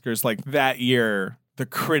the Oscars, like that year, the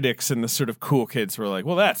critics and the sort of cool kids were like,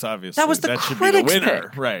 well, that's obviously That was the that should critics' be the winner.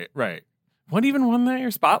 pick. Right. What even won that year?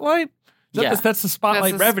 Spotlight? Yeah. That's the Spotlight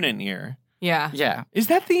That's the- Revenant year. Yeah. yeah. Is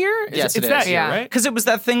that the year? Yes, it's it that is. year, Yeah. right? Because it was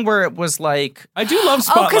that thing where it was like, I do love Oh,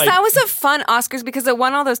 Spotlight. because that was a fun Oscars because it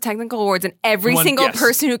won all those technical awards, and every Won- single yes.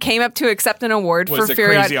 person who came up to accept an award Was for a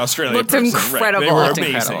Fury crazy Road Australian looked person. Right. incredible. They were Looked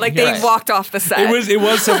amazing. incredible. Like You're they right. walked off the set. It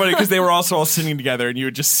was so funny because they were also all singing together, and you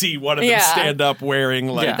would just see one of them Yeah. stand up wearing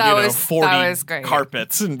like Yeah. That was- 40 that was great.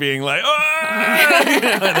 carpets and being like, oh,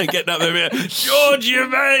 and then getting up there, and being, George, you're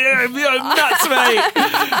nuts,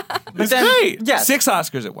 mate. It's then- great. yes. 6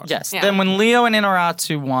 Oscars it won. yes. Yeah. Then when Leo and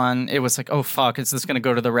Inarritu won, it was like, oh fuck, is this going to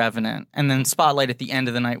go to The Revenant? And then Spotlight at the end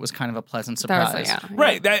of the night was kind of a pleasant That was surprise.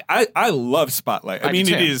 like, yeah. Right. I love Spotlight. I I mean,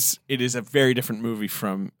 do it too. is a very different movie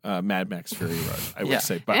from Mad Max Fury Road, I would Yeah.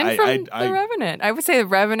 say. But And from I The Revenant. I would say The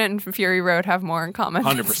Revenant and Fury Road have more in common.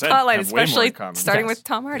 100% Spotlight, have way more in especially common. starting Yes. with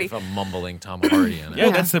Tom Hardy. If I'm mumbling Tom Hardy in it. yeah,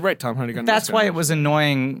 that's the right. Tom Hardy got an That's Oscar. why it was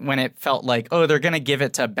annoying when it felt like, oh, they're going to give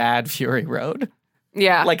it to bad Fury Road.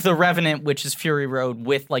 Yeah. Like The Revenant, which is Fury Road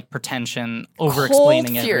with like pretension,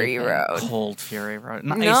 over-explaining Cold Fury everything. Road. Cold Fury Road.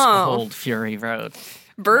 Nice No. cold Fury Road.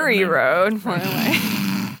 Bury Road. More like.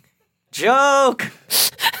 Joke!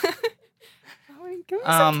 Give me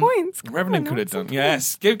some points. Come Revenant on, could have some done.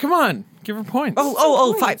 Yes. Come on. Give her points.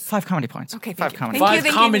 Oh, five comedy points. Okay, five thank you. comedy Thank points.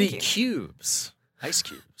 you, 5 comedy thank you. cubes. Ice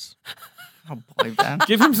cubes. Oh boy, Ben.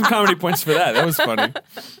 Give him some comedy points for that. That was funny.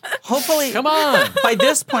 Hopefully, Come on. by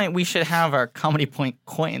this point, we should have our comedy point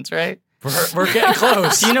coins, right? We're getting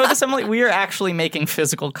close. Do you know this, Emily? We are actually making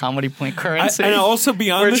physical comedy point currency. And also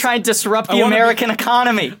beyond We're this, trying to disrupt I the wanna be- American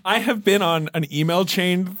economy. I have been on an email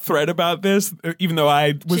chain thread about this, even though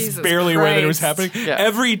I was Jesus barely aware that it was Christ. happening. Yeah.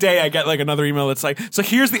 Every day I get like another email that's like, so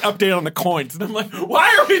here's the update on the coins. And I'm like,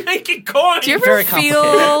 why are we making coins? Do you ever Very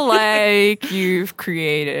feel like you've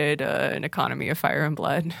created an economy of fire and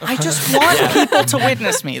blood? I just want people to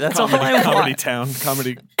witness me. That's all I Comedy want. Town.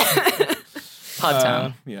 Comedy. Pod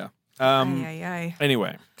Town. Yeah. Aye.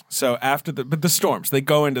 Anyway, so after the storms, they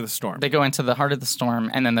go into the storm. They go into the heart of the storm,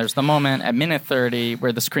 and then there's the moment at minute 30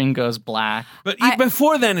 where the screen goes black. But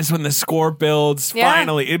before then is when the score builds. Yeah.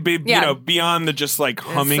 Finally, it'd be Yeah. beyond the just like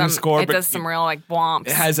There's humming some- score. It but does some real like womps.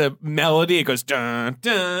 it has a melody. It goes dun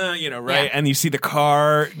dun, right? Yeah. And you see the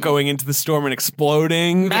car going into the storm and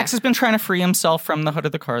exploding. Max has been trying to free himself from the hood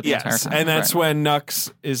of the car the entire Yes, time. and that's Right. when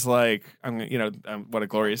Nux is like, what a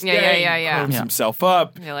glorious Yeah, day. yeah. Pumps Yeah. himself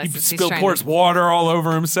up. Realizes he's He trying pours to- water all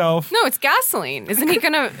over himself. No, it's gasoline. Isn't he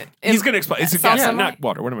gonna? He's gonna explode. It's a Sell gas, some- not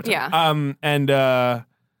water. What am I talking? Yeah. And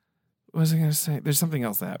what was I gonna say? There's something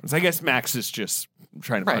else that happens. I guess Max is just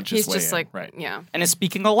trying to Right. punch He's his way just in. like, right. yeah. And is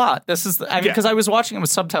speaking a lot. This is Yeah. because I was watching it with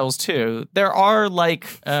subtitles too. There are like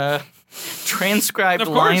transcribed Of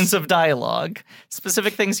course. lines of dialogue,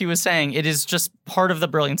 specific things he was saying. It is just part of the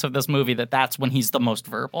brilliance of this movie that's when he's the most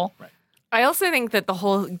verbal. Right. I also think that the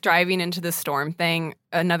whole driving into the storm thing,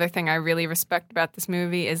 another thing I really respect about this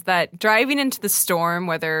movie is that driving into the storm,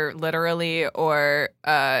 whether literally or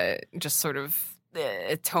just sort of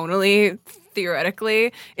tonally,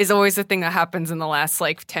 theoretically, is always the thing that happens in the last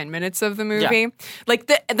like 10 minutes of the movie. Yeah. Like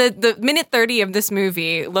the minute 30 of this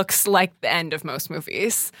movie looks like the end of most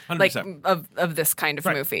movies. 100%. Like of this kind of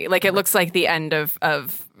Right. movie. Like it looks like the end of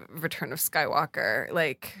Return of Skywalker.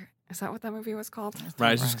 Like, is that what that movie was called?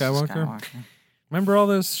 Rise of Skywalker. Remember all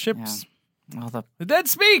those Yeah. ships? Well, the The dead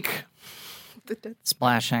speak.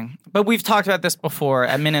 splashing. But we've talked about this before.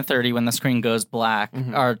 At minute 30, when the screen goes black,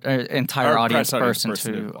 our entire Our audience press audience burst burst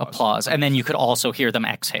into into applause. And then you could also hear them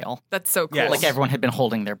exhale. That's so cool. Yes. Like everyone had been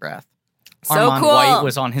holding their breath. So Armand cool. White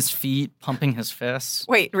was on his feet, pumping his fists.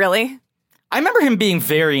 Wait, really? I remember him being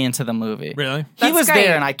very into the movie. Really? He That's was great.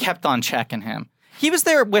 there, and I kept on checking him. He was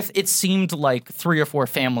there with, it seemed like 3 or 4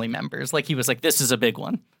 family members. Like he was like, this is a big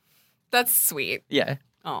one. That's sweet. Yeah.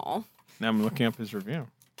 Oh. Now I'm looking up his review.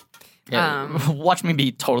 Yeah, watch me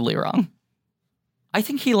be totally wrong. I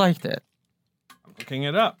think he liked it. I'm looking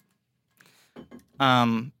it up.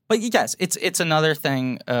 But yes, it's another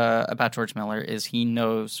thing about George Miller is he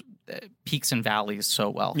knows peaks and valleys so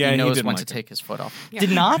well. Yeah, he knows didn't when like to it. take his foot off.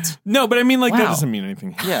 Did not? No, but I mean, like, that Wow. doesn't mean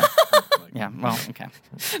anything. Yeah. Yeah, well, okay.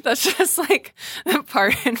 That's just like the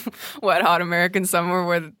part in Wet Hot American Summer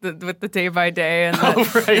where with the day by day and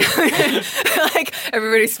like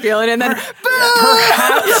everybody's feeling it and then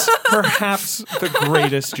Perhaps the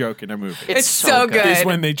greatest joke in a movie. it's so good. Is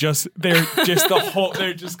when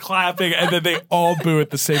they're just clapping and then they all boo at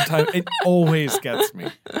the same time. It always gets me.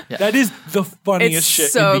 Yeah. That is the funniest It's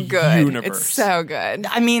shit so in the good. universe. It's so good.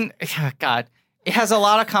 I mean, God, it has a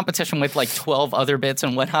lot of competition with like 12 other bits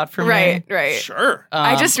in Wet Hot for me. Right. Sure.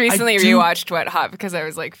 I just recently do- rewatched Wet Hot because I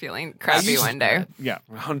was like feeling crappy one day. Yeah,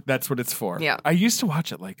 that's what it's for. Yeah. I used to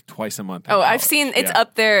watch it like twice a month. in Oh, I've college. seen it's Yeah.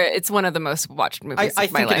 up there. It's one of the most watched movies. I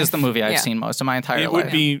of my think it is life. the movie I've Yeah. seen most of my entire It life.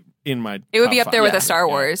 would be in my. It would be top up there five. with a Star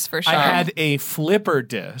Yeah. Wars for sure. I had a flipper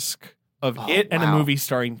disc of it and a wow. movie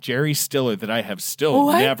starring Jerry Stiller that I have still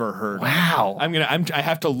What? never heard of. Wow. I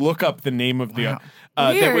have to look up the name of the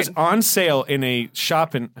that Weird. was on sale in a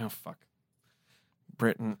shop in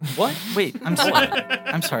Britain. What? Wait, I'm sorry.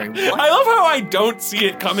 I'm sorry. What? I love how I don't see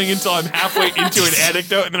it coming until I'm halfway into an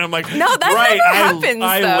anecdote, and then I'm like, No, that right, never happens,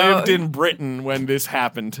 I though. lived in Britain when this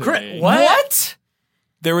happened to me. What?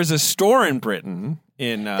 There was a store in Britain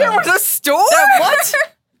in There was a store. What?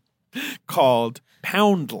 called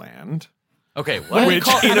Poundland. Okay, what? Which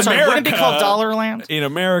in I'm sorry, wouldn't it be called America- Dollarland? In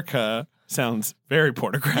America, sounds very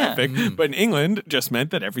pornographic, but in England, just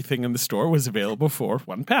meant that everything in the store was available for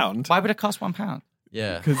 £1. Why would it cost £1?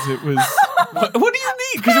 Yeah. Because it was. what do you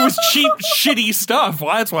mean? Because it was cheap, shitty stuff.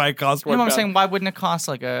 Well, that's why it cost £1. You know what I'm saying? Why wouldn't it cost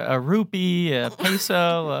like a rupee, a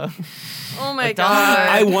peso? Oh my dollar. god.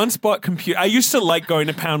 I once bought computer. I used to like going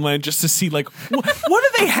to Poundland just to see like what do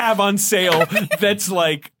they have on sale that's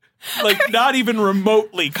like not even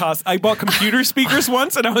remotely cost. I bought computer speakers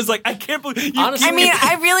once, and I was like, I can't believe. Honestly, I mean,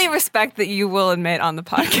 I really respect that you will admit on the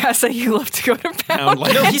podcast that you love to go to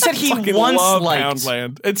Poundland. No, he said he Fucking once love liked-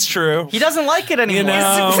 Poundland. It's true. He doesn't like it anymore. You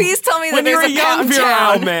know, Please tell me that when there's you're a a young Pound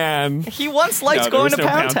virile Town. man. He once liked No, there going was to no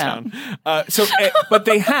Pound Pound Town. But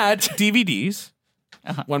they had DVDs,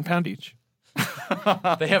 £1 each.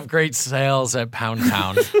 They have great sales at Pound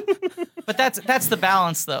Town. But that's the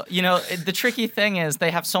balance, though. You know, the tricky thing is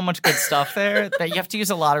they have so much good stuff there that you have to use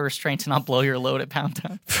a lot of restraint to not blow your load at Pound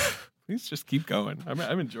Town. Please just keep going.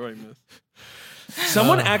 I'm enjoying this.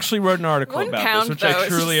 Someone actually wrote an article One about pound, this, which though, I is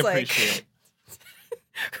truly just like- appreciate.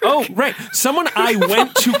 Oh, right. Someone I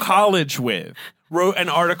went to college with wrote an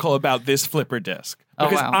article about this flipper disc. Oh,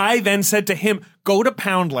 Because wow. I then said to him, go to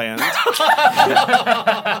Poundland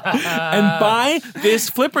and buy this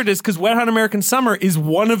flipper disc because Wet Hot American Summer is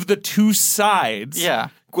one of the two sides. Yeah.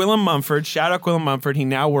 Gwillem Mumford, shout out Gwillem Mumford. He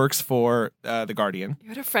now works for The Guardian. You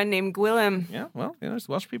had a friend named Gwillem. Yeah, well, there's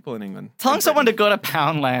Welsh people in England. Telling someone to go to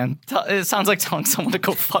Poundland, it sounds like telling someone to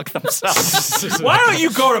go fuck themselves. Why don't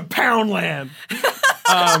you go to Poundland?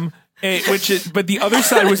 But the other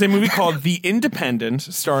side was a movie called The Independent,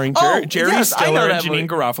 starring Jerry yes, I know Stiller and that movie. Janine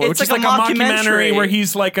Garofalo, It's which is like like a a mockumentary mockumentary. where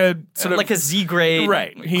he's like a sort of like a Z grade,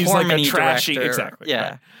 right. He's like a Cormany trashy, director. exactly.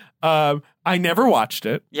 Yeah, right. I never watched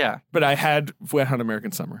it, yeah. but I had Wet Hot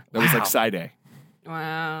American Summer. That was like Wow. side A.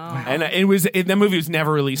 Wow. And that movie was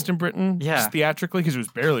never released in Britain, Yeah. just theatrically, because it was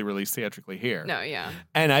barely released theatrically here. No, yeah.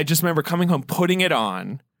 And I just remember coming home, putting it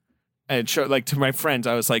on, and show like to my friends,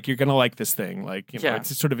 I was like, "You're gonna like this thing. Like, you know, Yeah.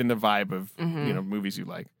 it's sort of in the vibe of you know movies you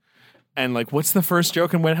like." And like, what's the first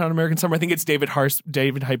joke in Wet Hot American Summer? I think it's David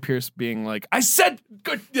Hyde Pierce being like, "I said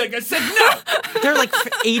good," like I said no. There are like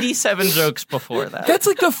 87 jokes before that. That's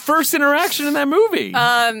like the first interaction in that movie. Is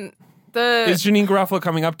Janine Garofalo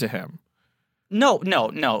coming up to him? No,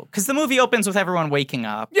 because the movie opens with everyone waking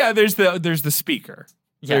up. Yeah, there's the speaker.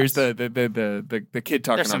 Yes. There's the kid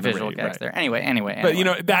talking There's some on the visual radio, gags right. there. Anyway. But you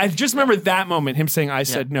know, I just remember that moment, him saying, "I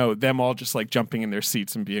said no," them all just like jumping in their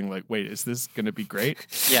seats and being like, "Wait, is this going to be great?"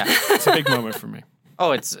 yeah. It's a big moment for me.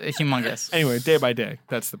 Oh, it's humongous. Anyway, Day by Day.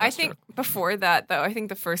 That's the best I think joke. before that, though, I think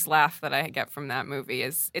the first laugh that I get from that movie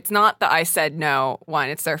is it's not the I said no one.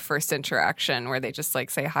 It's their first interaction where they just like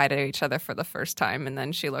say hi to each other for the first time, and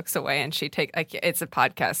then she looks away and she it's a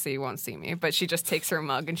podcast, so you won't see me, but she just takes her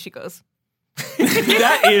mug and she goes.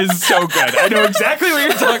 That is so good. I know exactly what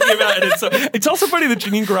you're talking about, and it's also funny that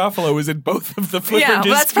Janine Garofalo was in both of the flipper Yeah, well,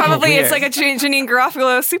 that's discs. probably weird. it's like a Janine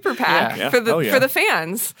Garofalo super PAC Yeah. for the Oh, yeah. for the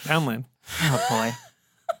fans. Poundland. Oh boy.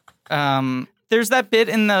 There's that bit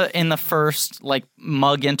in the first like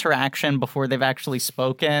mug interaction before they've actually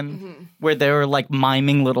spoken, where they're like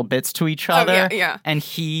miming little bits to each other. yeah. And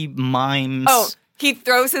he mimes. Oh, he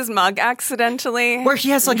throws his mug accidentally. Where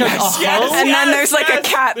he has like a hose. And then there's like a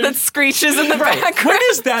cat that screeches in the background. When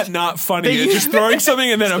is that not funny? You're just throwing something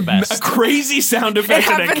and then a crazy sound effect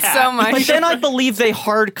It and a happens cat. so much. But then I believe they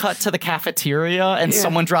hard cut to the cafeteria and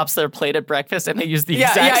someone drops their plate at breakfast and they use the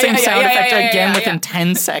exact same sound effect again within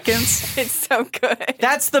 10 seconds. It's so good.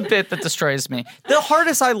 That's the bit that destroys me. The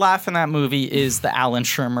hardest I laugh in that movie is the Alan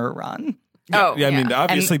Shermer run. Oh, Yeah, I mean, yeah.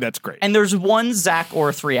 obviously that's great. And there's one Zach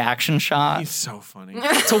Orth reaction shot He's so funny.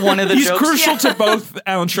 to one of the He's jokes. crucial to both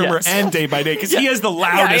Alan Shermer Yes. and Day by Day because he has the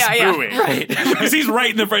loudest yeah. booing. Right. Because he's right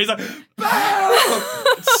in the phrase. Like,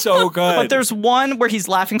 it's so good. But there's one where he's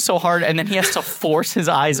laughing so hard and then he has to force his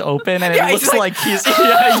eyes open and it Yeah, he's looks like he's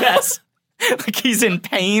like he's in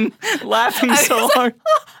pain laughing so hard.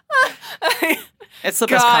 It's the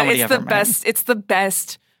best God, comedy it's ever the made. best. It's the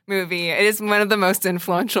best movie. It is one of the most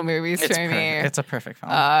influential movies It's for me. perfect. It's a perfect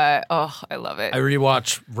film. I love it. I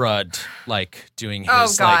rewatch Rudd like doing Oh,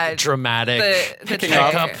 his like God. dramatic the picking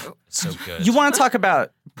trick. up. So good. You want to talk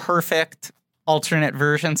about perfect alternate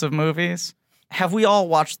versions of movies? Have we all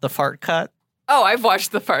watched The Fart Cut? Oh, I've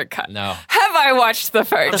watched the fart cut. No. Have I watched the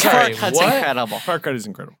fart The cut? Fart Cut's what? incredible. Fart Cut is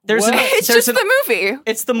incredible. It's just the movie.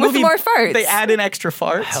 It's the with movie. more farts. They add in extra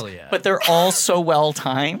farts. Hell yeah. But they're all so well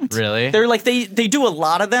timed. Really? They're like they do a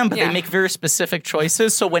lot of them, but Yeah. they make very specific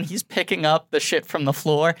choices. So when he's picking up the shit from the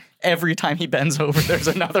floor, every time he bends over, there's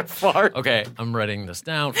another fart. Okay, I'm writing this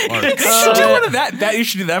down. Fart You should do one of that. You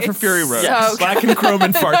should do that for Fury Road. so Black and Chrome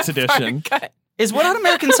and Farts edition. Is What on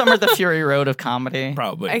American Summer the Fury Road of comedy?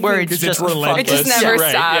 Probably. I Where think it's Because it's just relentless. It just never Right,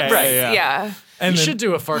 stops. yeah. Yeah. And We then, should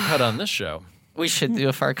do a fart cut on this show. We should do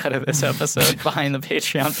a fart cut of this episode behind the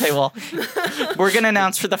Patreon paywall. We're going to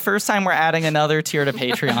announce for the first time we're adding another tier to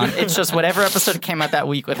Patreon. It's just whatever episode came out that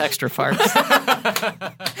week with extra farts.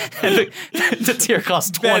 the tier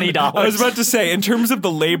costs $20. I was about to say, in terms of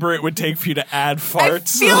the labor it would take for you to add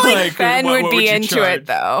farts, I feel like Ben what would be you into charge? it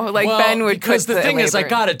though. Like Well, Ben would because put the thing is, I labor in.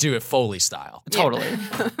 gotta do it Foley style. Totally.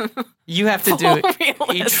 You have to do each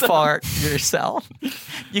realism. fart yourself.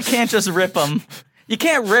 You can't just rip them. You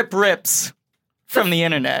can't rip rips from the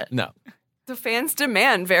internet. No. The fans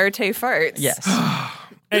demand verite farts. Yes.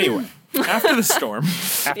 Anyway, after the storm,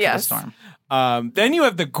 After the Yes. storm. then you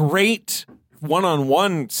have the great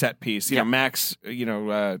one-on-one set piece. You Yep. know, Max, finding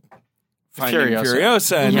Furiosa.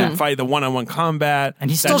 Furiosa and Yeah. then fight the one-on-one combat. And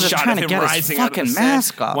he's That still just shot trying of to him get his rising out of the fucking set.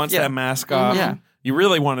 mask off. Wants Yeah. that mask off. Yeah. You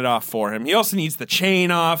really want it off for him. He also needs the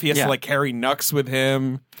chain off. He has Yeah. to like carry Nux with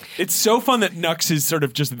him. It's so fun that Nux is sort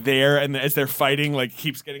of just there, and as they're fighting, like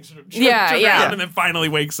keeps getting sort of jerked around, yeah. and then finally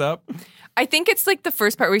wakes up. I think it's like the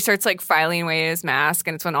first part where he starts like filing away his mask,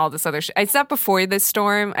 and it's when all this other shit. It's not before the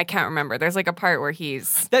storm. I can't remember. There's like a part where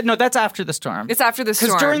That's after the storm. it's after the storm.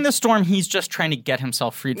 Because during the storm, he's just trying to get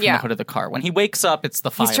himself freed from Yeah. the hood of the car. When he wakes up, it's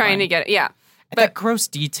the fire. he's trying to get it. Yeah, that gross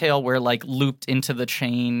detail where like looped into the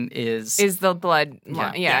chain is the blood.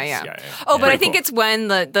 Yeah, yeah. Yes, yeah. Oh, but Pretty I think cool. it's when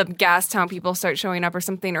the gas town people start showing up or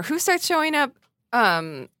something, or who starts showing up.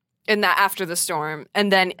 In that after the storm,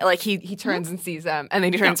 and then like he turns and sees them, and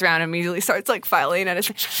then he turns around and immediately starts like filing at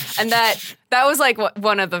his, and that was like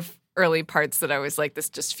one of the early parts that I was like, this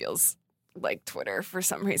just feels like Twitter for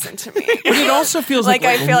some reason to me. But it also feels like,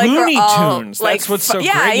 I feel like Looney we're all Tunes. like That's what's so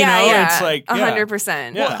yeah, great. yeah, you know, yeah. it's like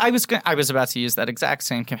 100%. Yeah. Well, I was about to use that exact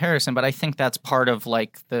same comparison, but I think that's part of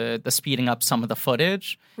like the speeding up some of the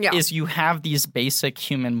footage. Yeah. Is you have these basic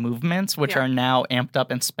human movements which Yeah. are now amped up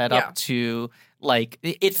and sped Yeah. up to like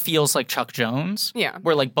it feels like Chuck Jones. Yeah.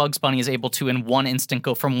 Where like Bugs Bunny is able to in one instant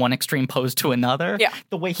go from one extreme pose to another. Yeah.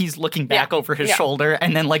 The way he's looking back Yeah. over his Yeah. shoulder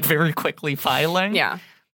and then like very quickly filing. Yeah.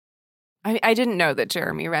 I didn't know that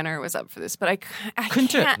Jeremy Renner was up for this, but I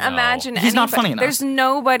Couldn't do it. can't No. imagine He's not anybody- funny enough. There's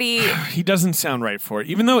nobody. He doesn't sound right for it.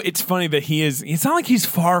 Even though it's funny that he is. It's not like he's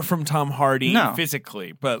far from Tom Hardy No.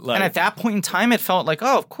 physically, but like And at that point in time, it felt like,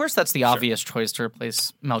 oh, of course, that's the obvious choice to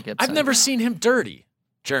replace Mel Gibson. I've never seen him dirty,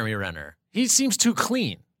 Jeremy Renner. He seems too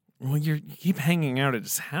clean. well, you keep hanging out at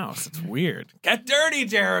his house. It's weird. Get dirty,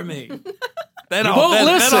 Jeremy. Then You I'll won't then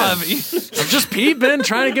listen. I'll have you. I'm just peeping,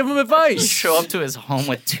 trying to give him You advice. show up to his home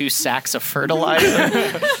with 2 sacks of fertilizer.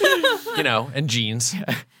 You know, and jeans.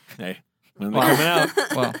 Hey, when they're coming out.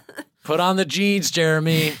 Well, Put on the jeans,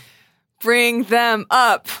 Jeremy. Bring them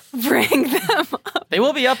up. Bring them up. they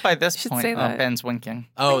will be up by this Should point. say that. Ben's winking.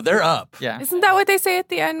 Oh, they're up. Yeah. Isn't that what they say at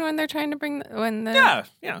the end when they're trying to bring the, when the Yeah.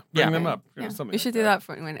 Bring Yeah. them up. Yeah. Something You should like do that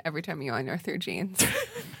for when every time you unearth your jeans.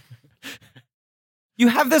 You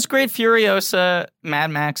have this great Furiosa Mad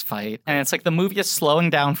Max fight, and it's like the movie is slowing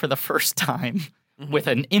down for the first time with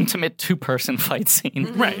an intimate 2-person fight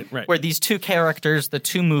scene. Right. Where these two characters, the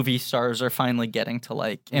two movie stars, are finally getting to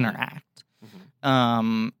like interact.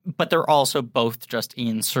 But they're also both just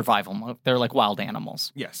in survival mode. They're like wild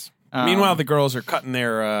animals. Yes. Meanwhile, the girls are cutting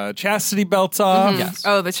their chastity belts off. Yes.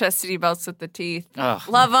 Oh, the chastity belts with the teeth. Ugh.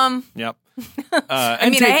 Love them. Yep. I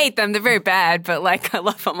mean, I hate them. They're very bad, but like I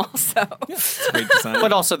love them also. Great design.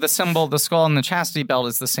 But also the symbol, the skull and the chastity belt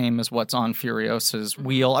is the same as what's on Furiosa's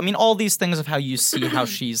wheel. I mean, all these things of how you see how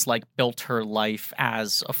she's like built her life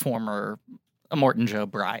as a former Immortan Joe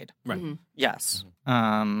bride. Right. Yes.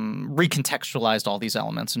 Recontextualized all these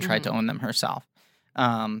elements and tried to own them herself.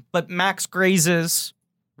 But Max grazes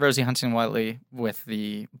Rosie Huntington-Whiteley with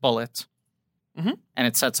the bullet. And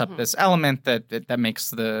it sets up this element that makes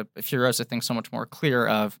the Furiosa thing so much more clear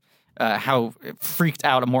of how freaked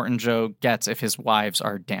out Immortan Joe gets if his wives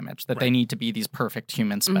are damaged, that they need to be these perfect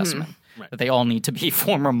human specimen, that they all need to be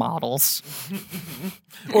former models.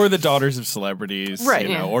 Or the daughters of celebrities, Right.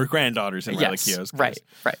 you know, or granddaughters in Yes, Keogh's case.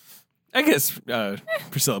 right. I guess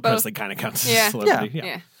Priscilla Presley kind of counts as Yeah. a celebrity.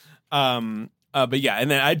 Yeah. But yeah, and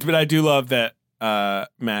then I do love that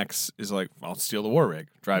Max is like, I'll steal the war rig.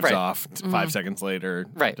 Drives Right. off 5 seconds later.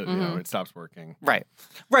 Right. You know, it stops working. Right.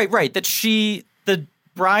 That the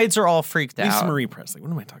brides are all freaked Lisa out. Marie Presley.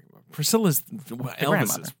 What am I talking about? Priscilla's Elvis's.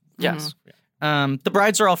 grandmother. Yes. The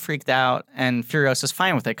brides are all freaked out, and Furiosa's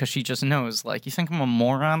fine with it because she just knows, like, you think I'm a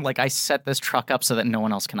moron? Like, I set this truck up so that no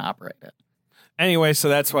one else can operate it. Anyway, so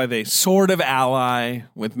that's why they sort of ally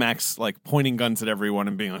with Max, like, pointing guns at everyone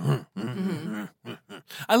and being like,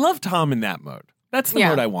 I love Tom in that mode. That's the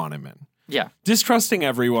mode I want him in. Yeah. Distrusting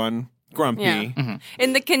everyone, grumpy. Yeah.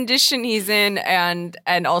 In the condition he's in, and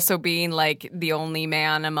also being like the only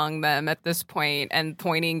man among them at this point, and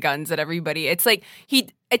pointing guns at everybody. It's like he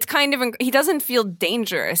doesn't feel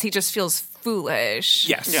dangerous. He just feels foolish.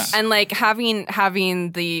 Yes. Yeah. And like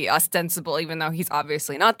having the ostensible, even though he's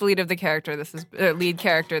obviously not the lead of the character. This is lead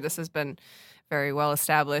character. This has been very well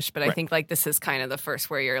established, but I think like this is kind of the first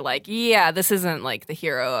where you're like, yeah, this isn't like the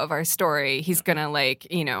hero of our story. He's gonna like,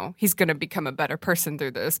 you know, he's gonna become a better person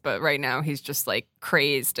through this, but right now he's just like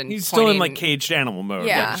crazed and He's still in like caged animal mode.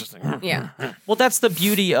 Yeah. It's just like, yeah. Well, that's the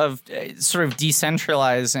beauty of sort of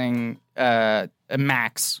decentralizing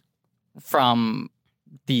Max from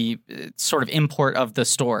the sort of import of the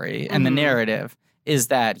story and the narrative is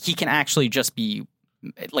that he can actually just be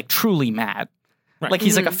like truly mad. Right. Like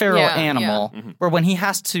he's like a feral Yeah, animal where when he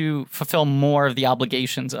has to fulfill more of the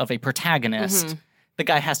obligations of a protagonist, the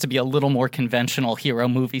guy has to be a little more conventional hero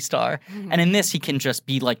movie star. And in this, he can just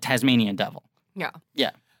be like Tasmanian Devil. Yeah.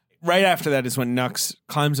 Yeah. Right after that is when Nux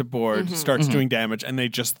climbs aboard, starts doing damage, and they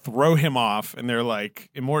just throw him off. And they're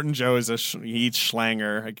like, Immortan Joe is he eats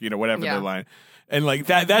Schlanger, like, you know, whatever their line. And like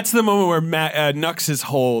that's the moment where Nux's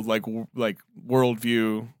whole like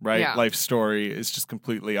worldview, right, Yeah. life story is just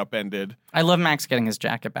completely upended. I love Max getting his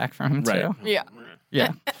jacket back from him, Right. too. Yeah.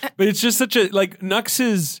 Yeah. But it's just such a like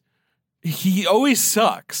he always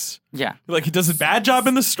sucks. Yeah. Like he does a bad job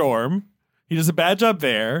in the storm. He does a bad job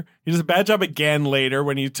there. He does a bad job again later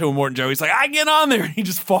when he's to Immortan Joe. He's like, I get on there. And he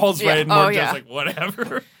just falls right. And Immortan Joe's like,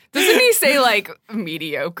 whatever. Doesn't he say like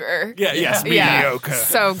mediocre? Yes, Yeah. mediocre.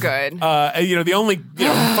 So good. You know, the only,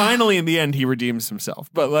 finally in the end, he redeems himself.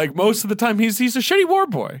 But like most of the time, he's a shitty war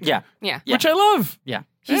boy. Yeah. Yeah. Which I love. Yeah.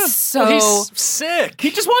 He's so He's sick.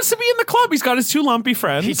 He just wants to be in the club. He's got his 2 lumpy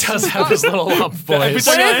friends. He does have his little lump voice.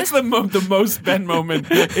 That's the most Ben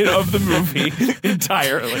moment of the movie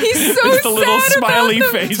entirely. He's so It's the little sad about smiley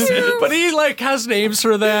them, face. too. But he like has names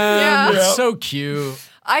for them. Yeah. It's so cute.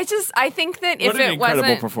 I think that What if an it incredible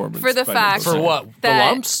wasn't performance for the by fact For what? The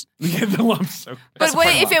that- lumps? Yeah, the lumps. But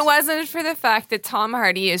if it wasn't for the fact that Tom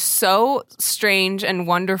Hardy is so strange and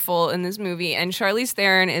wonderful in this movie, and Charlize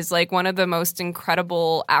Theron is like one of the most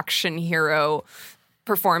incredible action hero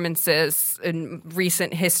performances in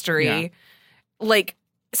recent history, like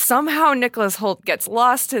somehow Nicholas Hoult gets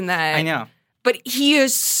lost in that. I know. But he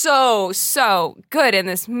is so good in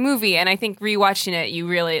this movie. And I think rewatching it, you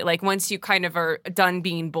really, like, once you kind of are done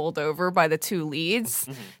being bowled over by the 2 leads,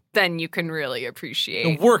 then you can really appreciate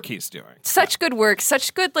The work he's doing. such good work,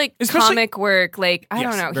 such good, like, Especially- comic work. Like, I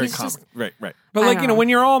don't know. Very He's comic. just, Right. But I like, don't you know, know. when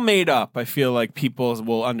you're all made up, I feel like people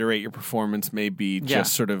will underrate your performance maybe Yeah.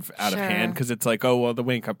 just sort of out of Sure. hand because it's like, oh, well, the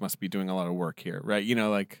Wayne Cup must be doing a lot of work here, right? You know,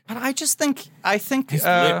 like But I think his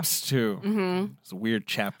lips too. His weird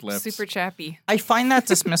chapped lips. super chappy. I find that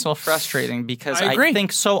dismissal frustrating because I agree. I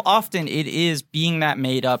think so often it is being that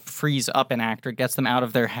made up frees up an actor, gets them out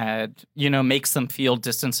of their head, you know, makes them feel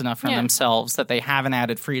distance enough from themselves that they have an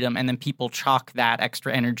added freedom, and then people chalk that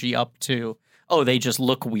extra energy up to, oh, they just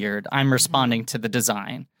look weird. I'm responding to the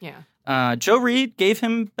design. Yeah. Joe Reed gave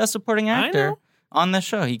him Best Supporting Actor on the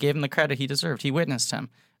show. He gave him the credit he deserved. He witnessed him.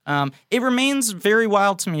 It remains very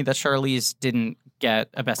wild to me that Charlize didn't get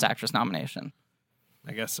a Best Actress nomination.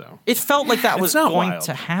 I guess so. It felt like that was going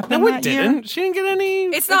to happen No, that it year. didn't. She didn't get any.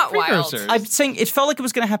 It's not wild. precursors. I'm saying it felt like it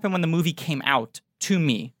was going to happen when the movie came out to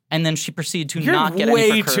me, and then she proceeded to You're not get any way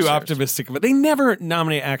precursors. too optimistic, but they never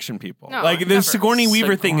nominate action people. No, like the never. Sigourney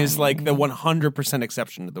Weaver thing is Sigourney. like the 100%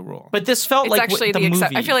 exception to the rule. But this felt It's like actually the the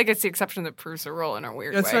movie. I feel like it's the exception that proves the rule in a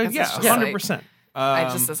weird That's way. right. 'cause Yeah, it's just like- 100%.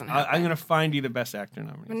 it just doesn't happen. I'm going to find you the best actor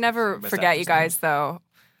nominee. Never Best forget, actress you guys, though.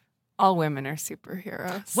 All women are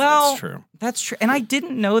superheroes. well, That's true. That's true, and I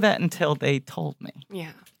didn't know that until they told me.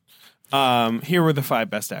 yeah. Here were the 5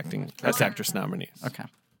 best actress nominees. Okay.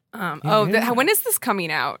 When is this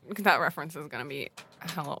coming out? That reference is going to be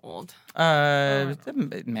hella old.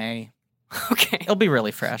 May. Okay. It'll be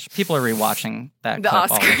really fresh. People are rewatching that. The clip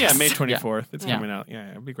all Oscars. Yeah, May 24th. It's Yeah. coming out. Yeah,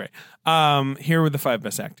 it'll be great. Here were the 5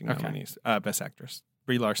 best acting nominees. Best actress.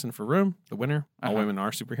 Brie Larson for Room, the winner. All women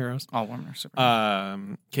are superheroes. All women are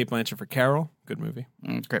super. Kate Blanchett for Carol, good movie.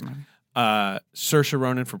 Great movie. Saoirse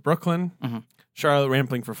Ronan for Brooklyn. Charlotte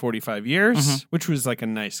Rampling for 45 Years, which was like a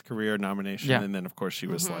nice career nomination. Yeah. And then, of course, she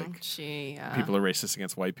was like, She, people are racist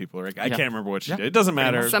against white people. I Yeah. can't remember what she Yeah. did. It doesn't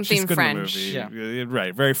matter. Something She's good French. in the movie.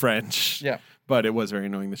 Right, very French. Yeah. But it was very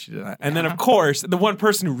annoying that she did that. And then, of course, the one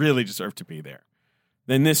person who really deserved to be there,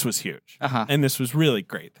 then this was huge. And this was really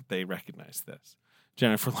great that they recognized this.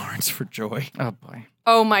 Jennifer Lawrence for Joy. Oh boy.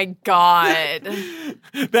 Oh my God.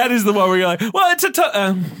 That is the one where you're like, well, it's a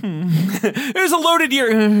it was a loaded year.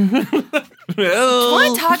 I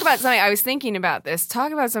want to talk about something. I was thinking about this.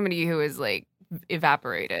 Talk about somebody who is like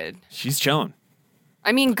evaporated. She's chilling.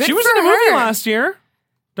 I mean, good She was for in a movie her. last year.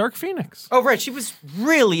 Dark Phoenix. Oh right, she was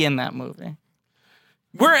really in that movie.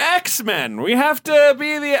 We're X-Men. We have to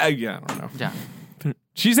be the... yeah, I don't know. Yeah.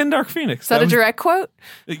 She's in Dark Phoenix. Is that a direct quote?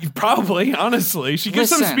 Probably, honestly. She gives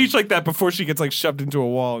some Listen. speech like that before she gets like shoved into a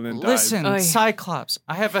wall and then dies. Listen, Oy. Cyclops,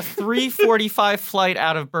 I have a 3:45 flight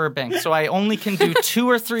out of Burbank, so I only can do 2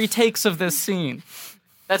 or 3 takes of this scene.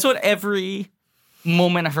 That's what every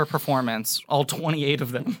moment of her performance, all 28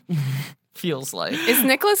 of them, feels like. Is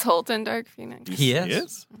Nicholas Hoult in Dark Phoenix? He is. He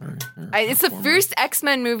is? It's the first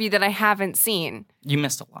X-Men movie that I haven't seen. You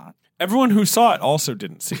missed a lot. Everyone who saw it also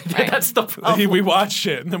didn't see it. That's the problem. We watched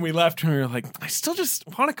it and then we left and we were like, I still just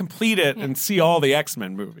want to complete it and see all the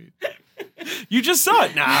X-Men movies. You just saw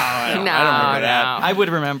it? No, I don't remember that. I would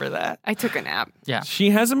remember that. I took a nap. Yeah. She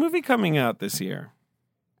has a movie coming out this year.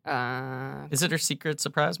 Is it her secret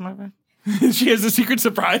surprise movie? She has a secret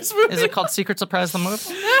surprise movie? Is it called Secret Surprise the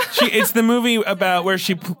movie? It's the movie about where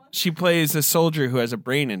she plays a soldier who has a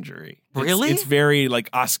brain injury. Really? It's very like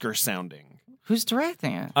Oscar sounding. Who's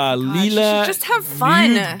directing it? Lila should just have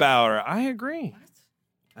fun. Neubauer. I agree.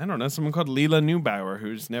 I don't know. Someone called Lila Neubauer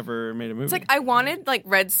who's never made a movie. It's like I wanted like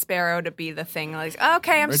Red Sparrow to be the thing. Like,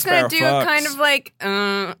 okay, I'm Red just gonna do Sparrow kind fucks. of like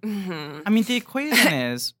I mean, the equation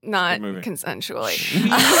is not Good movie. consensually.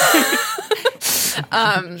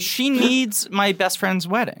 she needs my best friend's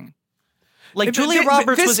wedding. Like Th- Julia th-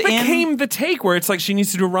 Roberts this was became in. the take where it's like she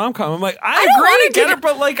needs to do a rom-com. I'm like, I don't agree, wanna get do it,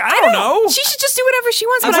 but like, I don't know. She should just do whatever she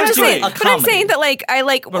wants. I But I'm want just to do saying. a But I'm comedy. saying that like I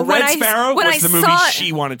like But when Red Sparrow when was I the movie saw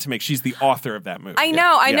she wanted to make. She's the author of that movie. I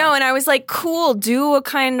know, Yeah. and I was like, cool, do a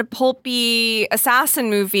kind of pulpy assassin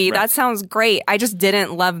movie. Right. That sounds great. I just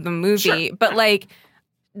didn't love the movie, but like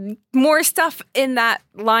more stuff in that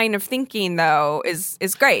line of thinking though is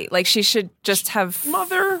great. Like she should just have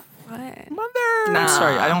Mother. What? Mother. I'm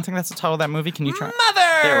sorry, I don't think that's the title of that movie. Can you try?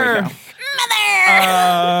 Mother. There we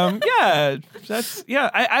go.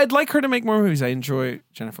 I'd like her to make more movies. I enjoy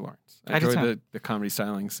Jennifer Lawrence. I I do enjoy too. the comedy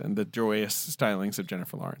stylings and the joyous stylings of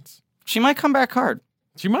Jennifer Lawrence. She might come back hard.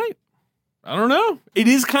 She might. I don't know. It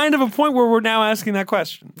is kind of a point where we're now asking that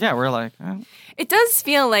question. Yeah, we're like, It does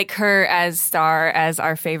feel like her as star, as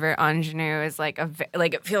our favorite ingenue, is like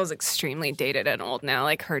it feels extremely dated and old now.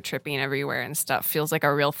 Like her tripping everywhere and stuff feels like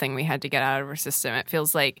a real thing we had to get out of her system. It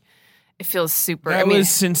feels super. That was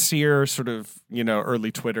sincere, sort of,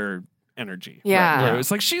 early Twitter energy. Yeah. Right? Where Yeah. it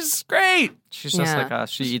was like, she's great. she's just Yeah. like us.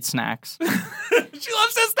 She eats snacks. She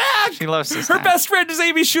loves to snack. She loves to Her snack. best friend is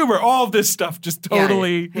Amy Schumer. All of this stuff just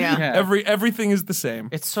totally. Yeah. Yeah. Everything is the same.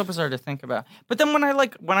 It's so bizarre to think about. But then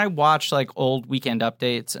when I watch like old Weekend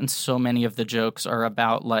Updates, and so many of the jokes are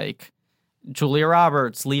about like Julia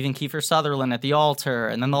Roberts leaving Kiefer Sutherland at the altar,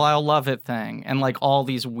 and then the Lyle Lovett thing, and like all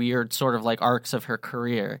these weird sort of like arcs of her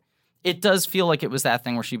career. It does feel like it was that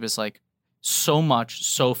thing where she was like so much,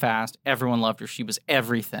 so fast. Everyone loved her. She was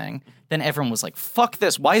everything. Then everyone was like, fuck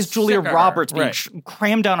this. Why is Julia Sick of her. Roberts being Right.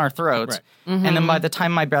 crammed down our throats? Right. And then by the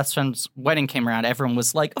time my best friend's wedding came around, everyone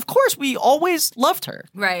was like, of course, we always loved her.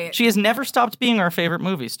 Right. She has never stopped being our favorite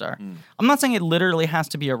movie star. I'm not saying it literally has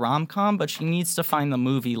to be a rom-com, but she needs to find the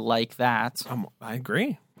movie like that. I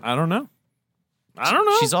agree. I don't know.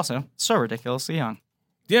 She's also so ridiculously young.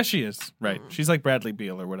 Yeah, she is. Right. She's like Bradley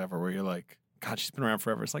Beal or whatever, where you're like, God, she's been around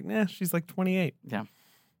forever. It's like, nah, she's like 28. Yeah.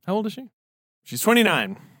 How old is she? She's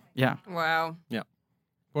 29. Yeah. Wow.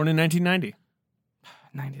 Born in 1990.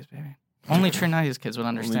 90s, baby. Only true 90s kids would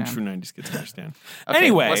understand. Only true 90s kids understand. Okay,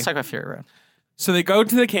 Anyway. let's talk about Fury Road. So they go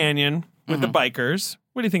to the canyon with the bikers.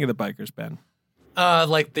 What do you think of the bikers, Ben?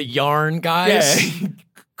 Like the yarn guys. Yeah.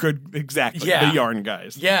 Good. Exactly. Yeah. The yarn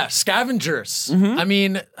guys. Yeah, scavengers. Mm-hmm. I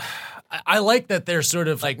mean, I like that they're sort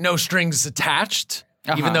of like no strings attached,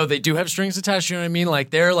 even though they do have strings attached. You know what I mean? Like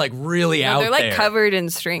they're like really out They're like there. covered in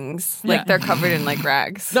strings. Like they're covered in like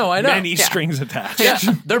rags. No, I know. Many strings attached. Yeah,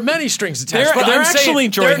 there are many strings attached. They're, but they're I'm saying actually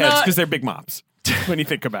joy they're heads not- because they're big mops when you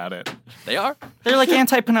think about it. They are. They're like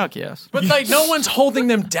anti-Pinocchios. But like no one's holding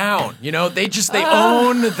them down. You know, they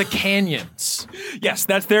own the canyons. Yes,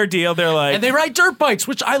 that's their deal. They're like, And they ride dirt bikes,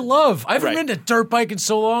 which I love. I haven't Right. ridden a dirt bike in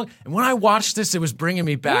so long. And when I watched this, it was bringing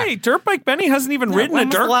me back. wait, dirt bike Benny hasn't even ridden a when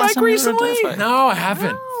was the dirt last bike time you rode a dirt recently? bike? No, I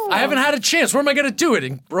haven't. I haven't had a chance. Where am I going to do it?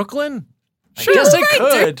 In Brooklyn? Sure, I guess I ride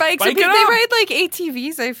could. dirt bikes. Bike They it up. ride like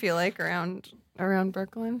ATVs. I feel like around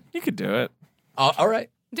Brooklyn. You could do it. All right.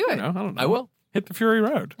 Do it. I don't know. I will. Hit the Fury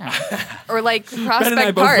Road. Or like Ben and I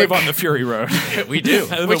Prospect both Park, live on the Fury Road. We do.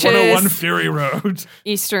 I live Which at 101 is- Fury Road.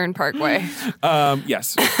 Eastern Parkway.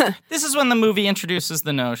 Yes. This is when the movie introduces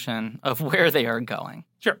the notion of where they are going.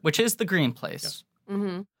 Sure. Which is the green place.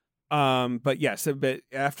 But yes, but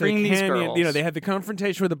after Bring the these canyon, girls. you know, they had the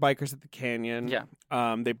confrontation with the bikers at the canyon.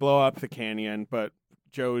 Yeah. They blow up the canyon, but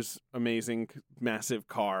Joe's amazing, massive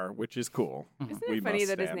car, which is cool. Isn't We it funny must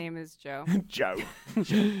that his stand. name is Joe? Joe.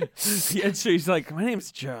 Yeah, so he's like, my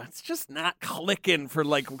name's Joe. It's just not clicking for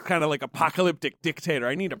like kind of like apocalyptic dictator.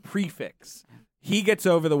 I need a prefix. He gets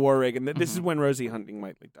over the war rig, and this is when Rosie Hunting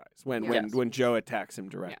Whiteley dies. When Joe attacks him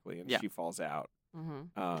directly, and Yeah. she falls out.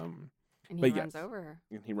 And he But runs yes. over her.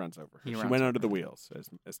 And he runs over her. He She runs went over under the wheels, as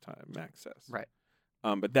Max says. Right.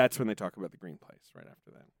 But that's when they talk about the green place. Right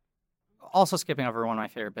after that. Also skipping over one of my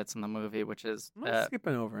favorite bits in the movie, which is I'm not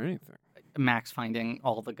skipping over anything. Max finding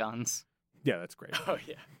all the guns. Yeah, that's great. Oh,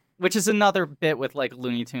 yeah. Which is another bit with like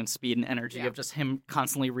Looney Tunes speed and energy Yeah. of just him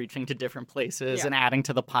constantly reaching to different places Yeah. and adding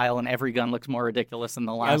to the pile, and every gun looks more ridiculous than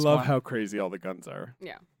the last I love one. how crazy all the guns are.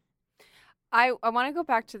 Yeah. I want to go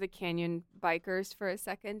back to the canyon bikers for a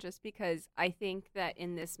second, just because I think that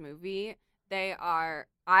in this movie,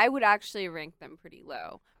 I would actually rank them pretty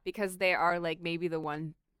low, because they are like maybe the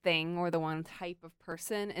one thing or the one type of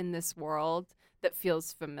person in this world that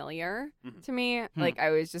feels familiar to me. Like I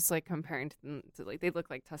was just like comparing to them to like, they look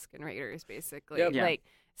like Tusken Raiders basically. Yep. Yeah. Like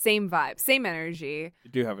same vibe, same energy. You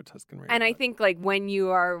do have a Tuscan Raider. And I think like when you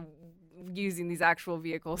are using these actual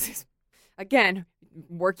vehicles, again,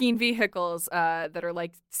 working vehicles that are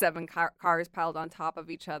like seven cars piled on top of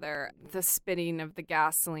each other, the spitting of the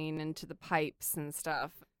gasoline into the pipes and stuff.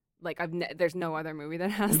 Like there's no other movie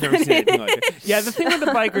that has I've never that. seen anything like it. Yeah, the thing with the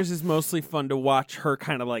bikers is mostly fun to watch her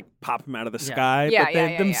kind of like pop them out of the sky. Yeah, but yeah,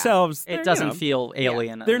 they yeah, themselves, It they're, doesn't you know, feel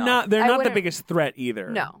alien. They're enough. They're I not the wouldn't- biggest threat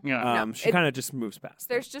either. No. Yeah. No. She kind of just moves past.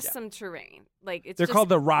 There's them. just Yeah. some terrain. Like it's They're just, called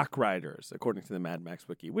the Rock Riders, according to the Mad Max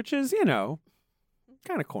wiki, which is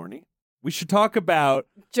kind of corny. We should talk about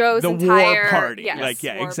Joe's the entire war party. Yes, Like,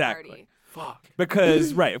 yeah, war exactly. party. Fuck.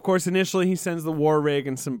 because right, of course, initially he sends the war rig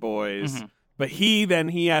and some boys. But he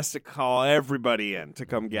has to call everybody in to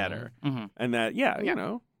come get her. And that, Yeah.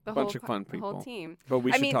 a bunch of fun The people. whole team. But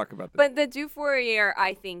we I should mean, talk about this. But the Du Fourier,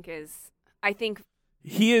 I think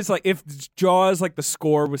He is like, if Jaws, like the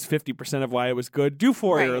score was 50% of why it was good, Du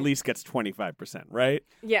Fourier Right. at least gets 25%, right?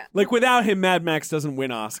 yeah. Like without him, Mad Max doesn't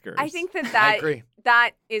win Oscars. I think I that agree.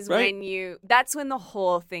 that is Right? that's when the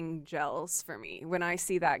whole thing gels for me. When I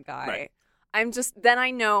see that guy, Right. then I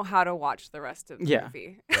know how to watch the rest of the Yeah.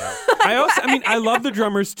 movie. I love the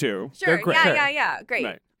drummers too. Sure. They're great. Yeah. Great.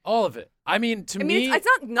 Right. All of it. I mean, to I me, mean, it's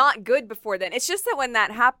not good before then. It's just that when that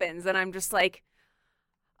happens, then I'm just like,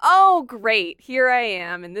 oh, great, here I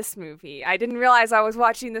am in this movie. I didn't realize I was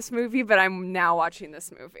watching this movie, but I'm now watching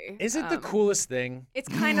this movie. Is it the coolest thing? It's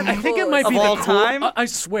kind of the I think it might Of be all the time? I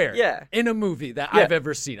swear. Yeah. In a movie that I've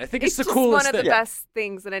ever seen. I think it's the just coolest one of the thing. best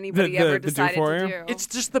things that anybody The ever decided to Doof-Warrior? do. It's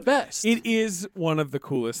just the best. It is one of the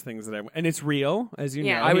coolest things that and it's real, as you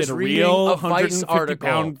Yeah. know. I He was had a reading real a Vice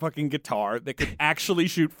 150-pound fucking guitar that could actually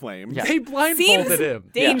shoot flames. Yeah. They blindfolded Seems him.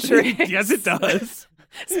 dangerous. Yes, it does.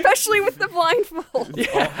 Especially with the blindfold.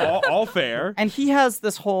 all fair. And he has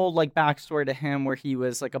this whole like backstory to him where he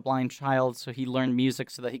was like a blind child, so he learned music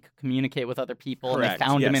so that he could communicate with other people. Correct, And they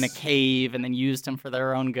found him in a yes. cave and then used him for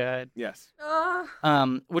their own good, Yes.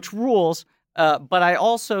 which rules. But I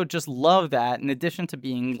also just love that, in addition to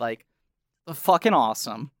being like fucking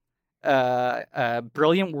awesome,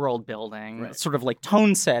 brilliant world building, Right. sort of like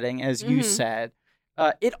tone setting, as you said.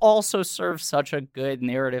 It also serves such a good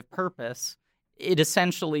narrative purpose. It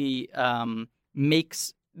essentially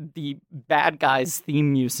makes the bad guys'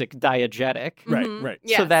 theme music diegetic. Right, Mhm. right.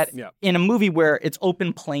 Yes. So that Yeah. in a movie where it's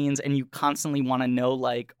open plains and you constantly want to know,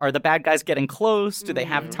 like, are the bad guys getting close? Do they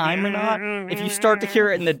have time or not? If you start to hear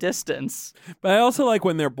it in the distance, But I also like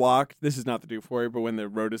when they're blocked. This is not the Doof Warrior, but when the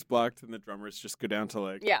road is blocked and the drummers just go down to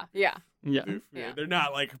like Yeah. yeah, Doof. Yeah. They're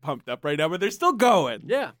not like pumped up right now, but they're still going.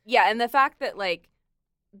 Yeah. Yeah, and the fact that like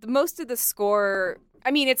most of the score,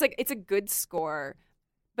 I mean, it's a good score,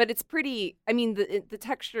 but it's pretty. I mean, the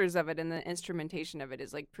textures of it and the instrumentation of it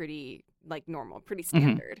is like pretty like normal, pretty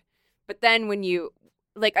standard. But then when you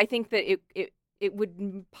like, I think that it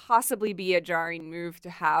would possibly be a jarring move to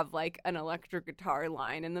have like an electric guitar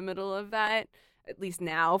line in the middle of that. At least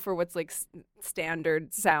now, for what's like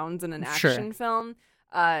standard sounds in an Sure. action film.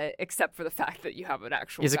 Except for the fact that you have an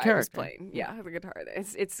actual He's a guy who's character. playing, the guitar.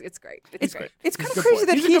 It's great. it's great. It's kind of Good crazy point.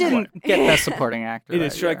 that He's a he good didn't get Best Supporting Actor. It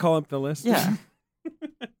is. that Should I year. call up the list? Yeah,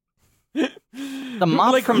 the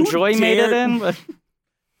mop Like, from who Joy made it dared- in, but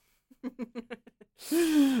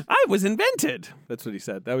I was invented. That's what he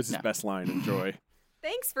said. That was his Yeah. best line in Joy.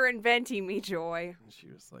 Thanks for inventing me, Joy. She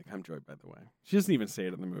was like, I'm Joy, by the way. She doesn't even say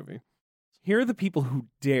it in the movie. Here are the people who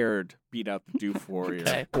dared beat out the Doof Warrior,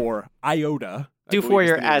 Okay. or Iota. I Doof believe is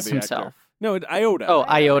Warrior the name of as the actor. himself. No, Iota. Oh,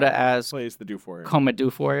 Iota as plays the Doof Warrior. Coma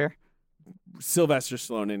Doof Warrior. Sylvester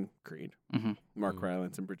Stallone in Creed. Mhm. Mark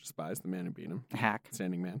Rylance in Bridge of Spies, the man who beat him. Hack.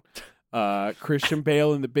 Standing Man. Christian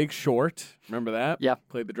Bale in The Big Short. Remember that? Yeah.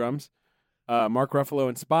 Played the drums. Mark Ruffalo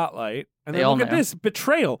in Spotlight. And They then all look at know. this.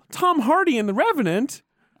 Betrayal. Tom Hardy in The Revenant.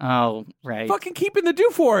 Oh, right. Fucking keeping the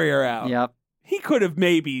Doof Warrior out. Yep. He could have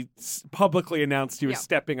maybe publicly announced he was Yeah.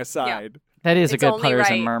 stepping aside. That is a It's good only Putters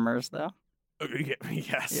right. and Murmurs, though.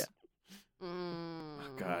 Yes. Yeah. Oh,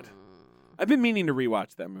 God. I've been meaning to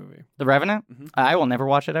rewatch that movie. The Revenant? Mhm. I will never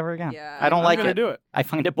watch it ever again. Yeah. I don't I'm like gonna it. do it. I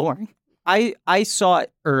find it boring. I saw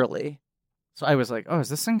it early, so I was like, "Oh, is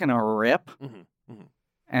this thing gonna rip?" Mhm, mhm.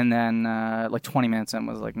 And then, like 20 minutes in,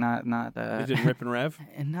 was like, "Not, It didn't rip and rev.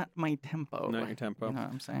 and not my tempo." Not your tempo. You know what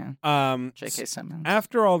I'm saying? J.K. Simmons,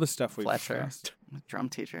 After all the stuff we've Fletcher, discussed, drum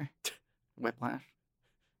teacher, Whiplash.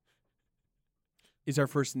 is our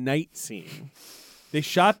first night scene. They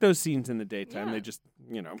shot those scenes in the daytime. Yeah. They just,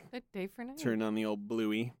 Good day for night. turn on the old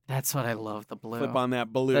bluey, That's what I love. The blue. flip on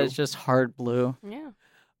that blue. That's just hard blue.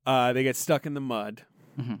 Yeah. They get stuck in the mud.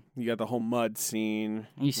 Mhm. You got the whole mud scene.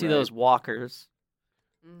 And you see Right. those walkers.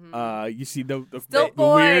 You see the Stilt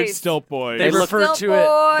weird boys. stilt boys. They look- refer to Still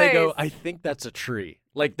it. They go, boys. I think that's a tree.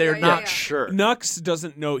 Like they're Yeah, not yeah. sure. Nux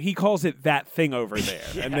doesn't know. He calls it that thing over there,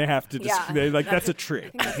 and they have to. Yeah. They're like, that's a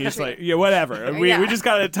tree. He's like, yeah, whatever. Yeah. We just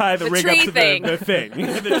got to tie the The rig up tree to thing. the thing,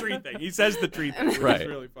 the tree thing. He says the tree thing, which Right. is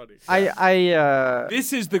really funny.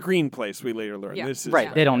 This is the green place. We later learn. Yeah. This is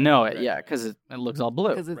Right. They don't know it Right. yet because it looks all blue.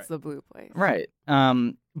 Because it's the blue place. Right.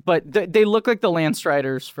 But they look like the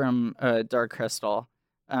Landstriders from Dark Crystal.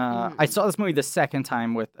 I saw this movie the second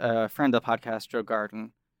time with a friend of the podcast, Joe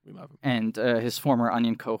Garden, We love him. and his former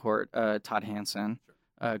Onion cohort, Todd Hansen,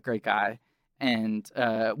 great guy. And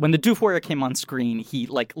when the Doof Warrior came on screen, he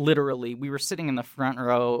literally, we were sitting in the front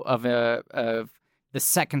row of the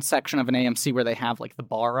second section of an AMC where they have the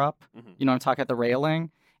bar up. Mhm. You know what I'm talking, at the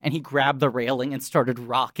railing. And he grabbed the railing and started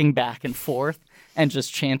rocking back and forth and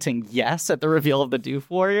just chanting yes at the reveal of the Doof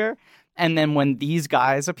Warrior. And then when these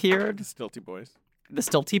guys appeared, The Stilty Boys. the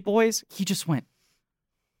Stilty Boys, he just went,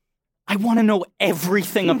 I want to know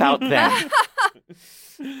everything about them.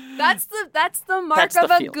 That's the mark That's the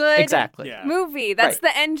of a feel. good Exactly. Yeah. movie. That's the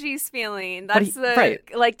NG's feeling. But That's he- the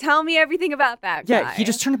right. tell me everything about that guy. Yeah, he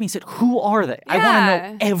just turned to me and said, who are they? I want to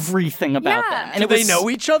Yeah. know everything about Yeah. them. And Do it they was, know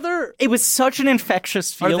each other? It was such an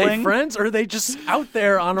infectious Are feeling. they friends? Or are they just out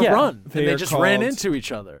there on a Yeah. run? They and they are just ran called- into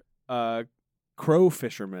each other. crow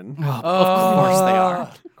fishermen, Of course they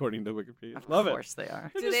are. according to Wikipedia. Of Love it. course they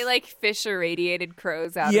are. Do they like fish irradiated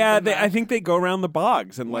crows out? Yeah, of the I think they go around the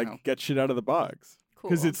bogs and Wow. get shit out of the bogs.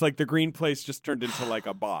 Because Cool. it's like the green place just turned into like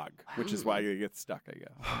a bog, which is why they get stuck, I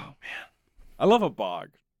guess. Oh, man. I love a bog.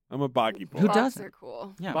 I'm a boggy boy. Who Bogs doesn't? are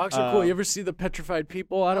cool. Yeah. Bogs are cool. You ever see the petrified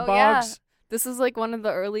people out of Oh, yeah. bogs? This was like one of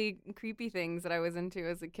the early creepy things that I was into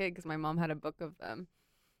as a kid because my mom had a book of them.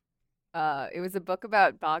 It was a book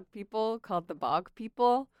about bog people called The Bog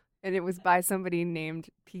People, and it was by somebody named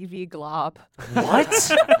P.V. Glob.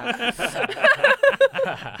 What?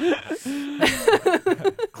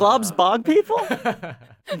 Glob's bog people?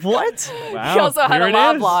 What? Wow. He also had Here a it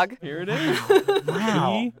law is. blog. Here it is.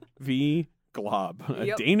 Wow. P.V. Glob, a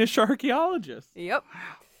Yep. Danish archaeologist. Yep.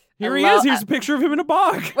 Here I he love- is. Here's a picture of him in a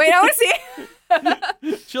bog. Wait, I want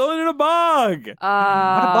to see. Chilling in a bog.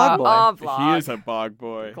 bog boy. Oh, He vlog. is a bog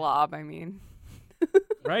boy. Glob, I mean.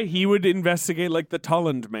 Right? He would investigate like the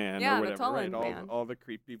Tulland man Yeah, or the whatever, right? Tulland man. All the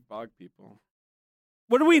creepy bog people.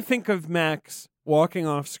 What do we think of Max walking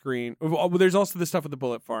off screen? Well, there's also the stuff with the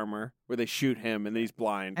bullet farmer where they shoot him and then he's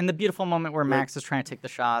blind. And the beautiful moment where Max is trying to take the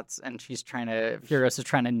shots and Furios is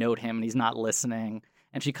trying to note him and he's not listening.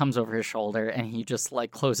 And she comes over his shoulder and he just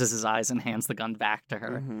like closes his eyes and hands the gun back to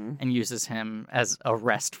her and uses him as a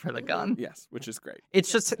rest for the gun. Yes, which is great.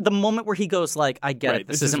 It's just the moment where he goes like, I get Right, it.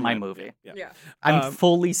 This this isn't my isn't movie. Yeah. I'm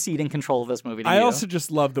fully ceding control of this movie to I you. also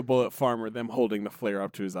just love the bullet farmer, them holding the flare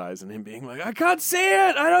up to his eyes and him being like, I can't see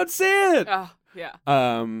it. I don't see it. Oh, yeah.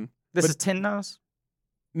 This but- is Tin Nose?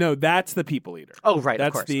 No, that's the people eater. Oh, right. That's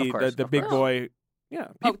of course, the of course, the of big course. boy. Yeah.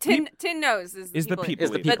 Oh, Tin Nose is is the people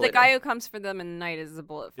Is the eater. people But the eater. guy who comes for them in the night is the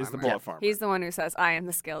bullet farmer. Is the bullet farmer. He's the one who says, I am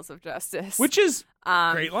the scales of justice. Which is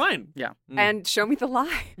um, great line. Yeah. And show me the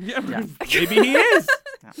lie. Yeah, Yeah. maybe he is.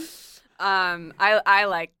 I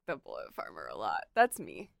like the bullet farmer a lot. That's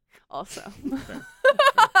me also.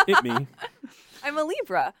 It me. I'm a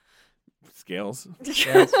Libra. Scales.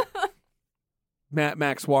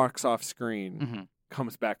 Max walks off screen,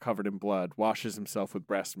 comes back covered in blood, washes himself with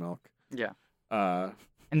breast milk. Yeah. Uh,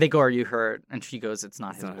 And they go, are you hurt? And she goes, it's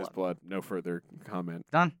not it's his not blood. his blood. No further comment.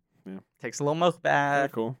 Done. Yeah. Takes a little milk Very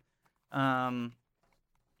bath. cool.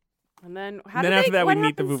 And then And then after that, we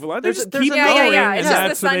meet the Vuvulan. They There's- just there's keep a- going, yeah, yeah, and it's just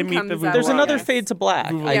that's the when they sun meet the comes out. Vuvulan. There's another Okay. fade to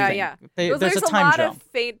black. Vuvulan. I Yeah, think. yeah. There's There's a a time lot jump. of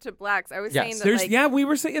fade to blacks. I was Yes. saying that There's like, we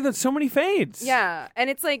were saying there's so many fades. yeah, and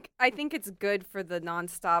it's like I think it's good for the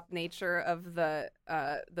nonstop nature of the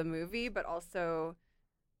movie, but also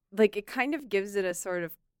like it kind of gives it a sort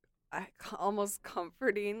of almost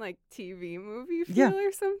comforting like TV movie feel Yeah.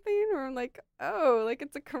 or something, or like like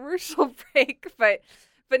it's a commercial break, but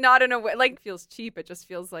not in a way like it feels cheap. It just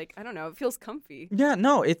feels like I don't know. It feels comfy. Yeah,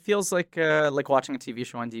 no, it feels like watching a TV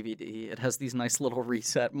show on DVD. It has these nice little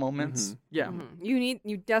reset moments. Yeah,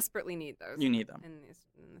 You desperately need those. you need them.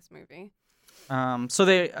 in this movie. So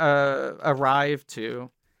they arrive to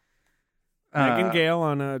Meg and Gale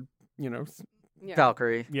on a Yeah.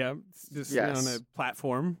 Valkyrie just Yes. on a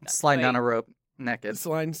platform. sliding down Right. a rope naked. It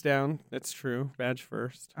slides down. That's true. Badge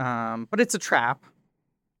first. But it's a trap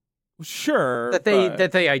Sure. that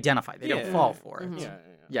they identify. They Yeah. don't fall for it. Mhm. Yeah.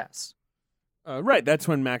 Yes. Right. That's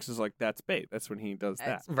when Max is like, "That's bait." That's when he does that.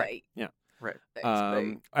 That's right. Yeah. Right. That's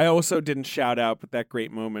right. I also didn't shout out, but that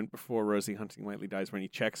great moment before Rosie Huntington-Whiteley dies when he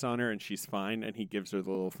checks on her and she's fine and he gives her the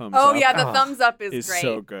little thumbs up. Oh yeah, the Oh. thumbs up is is great.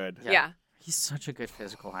 so good. Yeah. He's such a good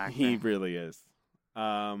physical actor. He really is.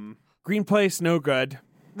 Green Place, no good.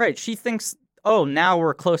 Right. She thinks, oh, now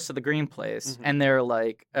we're close to the green place. And they're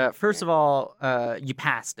like, first of all, you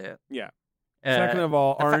passed it. Yeah. Uh, Second of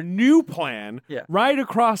all, our new plan, Yeah. right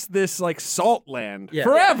across this like salt land Yeah.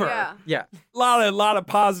 forever. Yeah. yeah. Lot of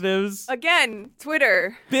positives. Again,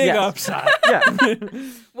 Twitter. Big Yes. upside. Yeah.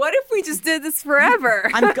 What if we just did this forever?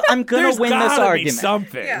 I'm going to There's win this gotta be argument.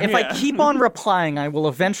 something. Yeah. If I keep on replying, I will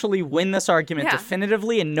eventually win this argument Yeah.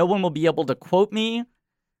 definitively, and no one will be able to quote me.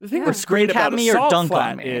 The thing Yeah. that's Or screen great cap about me a or salt dunk on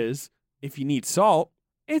flat me. is if you need salt,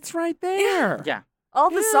 it's right there. Yeah.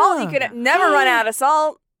 All the salt, you could never run out of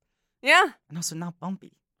salt. Yeah. And also not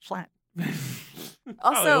bumpy. Flat. Probably a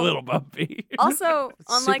Also, little bumpy. also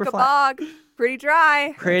It's unlike super a flat. bog, pretty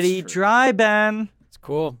dry. Pretty dry, Ben. It's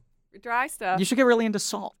cool. Dry stuff. You should get really into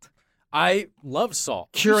salt. I love salt.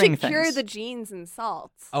 You Curing should cure things. the genes in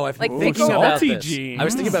salt. Oh, I've Like been pickle- thinking about Salty this. genes. I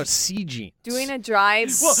was thinking about sea jeans. Doing a dry.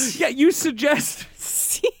 Well, yeah, you suggest.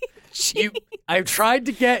 You, I tried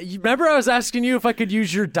to get. You remember, I was asking you if I could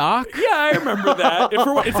use your dock. Yeah, I remember that.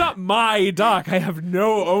 It's not my dock. I have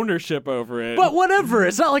no ownership over it. But whatever.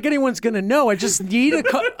 It's not like anyone's gonna know. I just need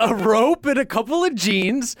a rope and a couple of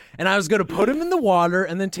jeans, and I was gonna put them in the water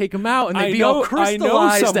and then take them out, and they'd be all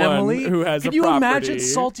crystallized. I know someone Emily, who has can a you property imagine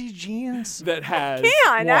salty jeans? that has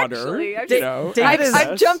can, water. actually. I've You just- know,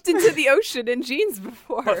 I've jumped into the ocean in jeans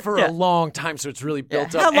before. But for a long time, so it's really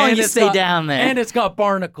built up. How long and you it's stay down there? And it's got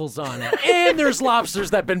barnacles on it, and there's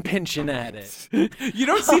lobsters that've been pinching at it. You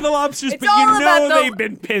don't see the lobsters, It's but you all about know the- they've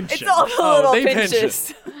been pinching. It's all the little they pinch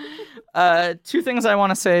pinches. Two things I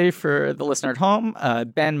want to say for the listener at home.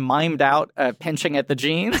 Ben mimed out pinching at the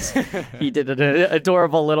jeans. He did an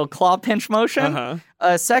adorable little claw pinch motion.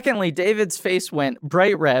 Secondly, David's face went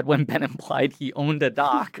bright red when Ben implied he owned a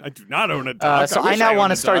dock. I do not own a dock. So I wish now owned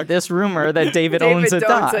want a to start dock. this rumor that David David owns a owns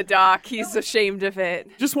dock. a dock. He's ashamed of it.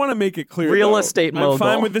 Just want to make it clear. Real though, estate I'm mogul.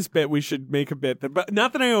 fine with this bit. We should make a bit, but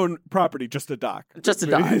not that I own property, just a dock. Just a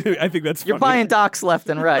dock. I think that's You're funny. buying docks left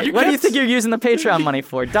and right. What do you think you're using the Patreon money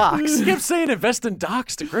for? Docks. You kept saying invest in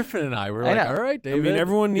docks to Griffin and I. We're like, know. all right, I David. mean,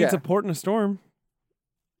 everyone needs Yeah. a port and a storm.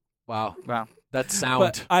 Wow, Wow. that sound.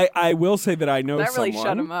 But I will say that I know That really someone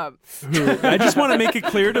shut him up. who I just want to make it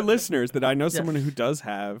clear to listeners that I know someone who does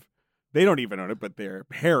have. They don't even own it, but their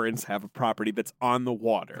parents have a property that's on the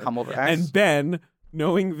water. Humble brags. And Ben,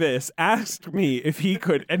 knowing this, asked me if he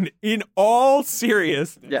could, and in all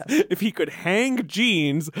seriousness, Yes. if he could hang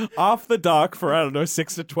jeans off the dock for, I don't know,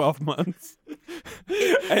 6 to 12 months.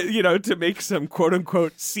 To make some quote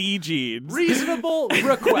unquote sea jeans. reasonable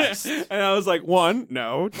request. And I was like, one,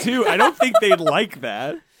 no. Two, I don't think they'd like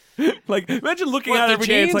that. Like, imagine looking What, at the a jeans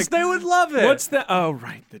jeans? like, They would love it. what's the? Oh,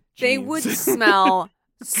 right, the jeans. They would smell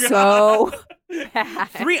so bad.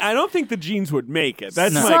 Three. I don't think the jeans would make it.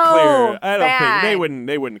 That's No. my So clear. I don't think bad.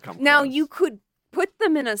 they wouldn't come. Now close. you could put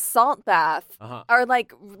them in a salt bath, Uh-huh.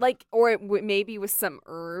 or maybe with some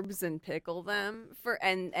herbs and pickle them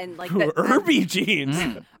and like that herby jeans,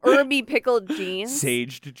 herby pickled jeans.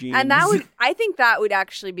 saged jeans, And I think that would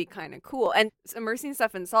actually be kind of cool. And immersing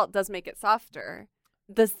stuff in salt does make it softer.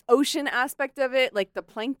 The ocean aspect of it, like the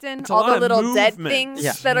plankton, It's a all lot the of little dead movement. things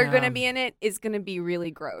Yeah. that are Yeah. going to be in it, is going to be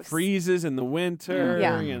really gross. freezes in the winter.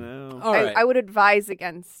 Yeah. You know. All right. I would advise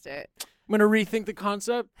against it. I'm going to rethink the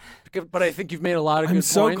concept, but I think you've made a lot of good I'm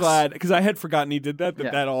so points. glad because I had forgotten he did that. Yeah.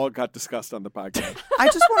 That all got discussed on the podcast. I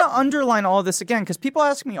just want to underline all this again because people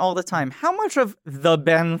ask me all the time, how much of the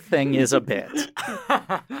Ben thing is a bit?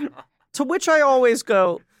 To which I always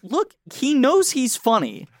go, look, he knows he's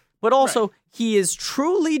funny, but also he is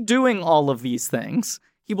truly doing all of these things.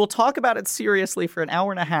 He will talk about it seriously for an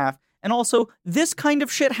hour and a half. And also, this kind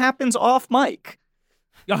of shit happens off mic.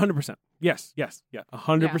 100%. Yes. Yeah.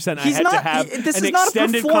 100%. I He's had not- to have this an is not a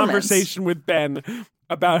extended performance. conversation with Ben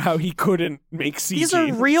about how he couldn't make CG. These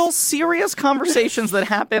are real serious conversations that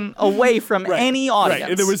happen away from any audience.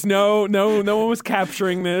 Right. There was no one was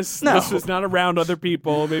capturing this. No. This was not around other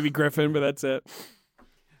people, maybe Griffin, but that's it.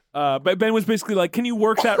 But Ben was basically like, can you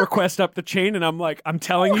work that request up the chain? And I'm like, I'm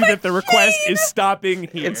telling you that the request is stopping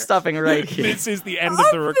here. It's stopping right here. This is the end of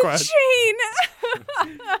the request.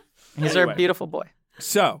 chain. He's Anyway. our beautiful boy.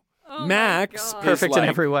 So, Oh Max my is God. Perfect in like-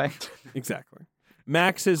 every way. Exactly.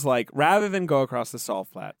 Max is like, rather than go across the salt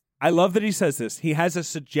flat, I love that he says this. He has a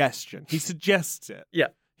suggestion. He suggests it. Yeah.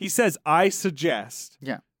 He says, I suggest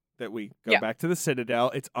Yeah. that we go Yeah. back to the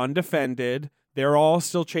Citadel. It's undefended. They're all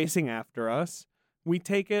still chasing after us. We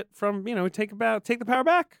take it from, we take the power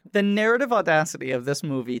back. The narrative audacity of this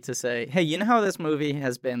movie to say, hey, you know how this movie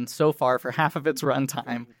has been so far for half of its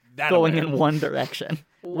runtime going in one direction?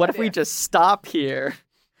 What if we just stop here?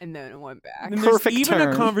 And then it went back. And there's Perfect even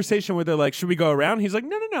turn. a conversation where they're like, should we go around? He's like,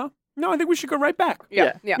 no, I think we should go right back.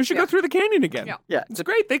 Yeah. We should go through the canyon again. Yeah. Yeah, It's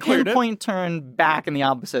great. They cleared it. pinpoint turn back in the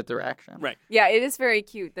opposite direction. Right. Yeah, it is very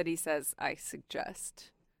cute that he says, I suggest.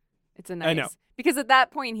 It's a nice. I know. Because at that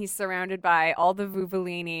point, he's surrounded by all the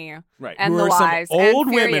Vuvellini Right. and who the are some wives and old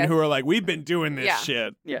women Furious. who are like, we've been doing this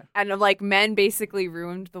Yeah. shit. and like men basically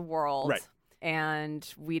ruined the world. Right.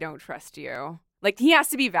 And we don't trust you. Like he has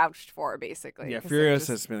to be vouched for, basically. Yeah, 'cause they're Furious just-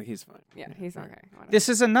 has been, he's fine. Yeah, he's okay. Whatever. This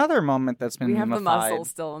is another moment that's been we have the memified. muscle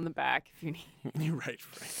still in the back if you need. You're right.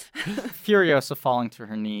 Furiosa falling to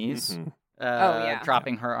her knees, Mhm. yeah.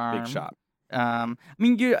 dropping her arm. Big shot. I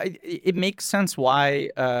mean, it makes sense why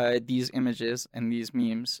these images and these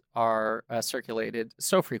memes are circulated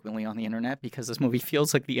so frequently on the internet because this movie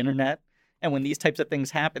feels like the internet. And when these types of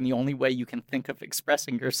things happen, the only way you can think of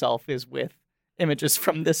expressing yourself is with images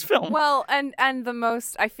from this film. Well, and the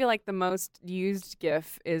most, I feel like the most used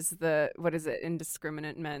GIF is the, what is it,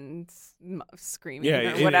 indiscriminate men screaming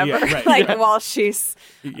or whatever, right. like Yeah. while she's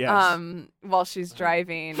Yes.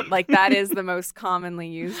 driving. Like that is the most commonly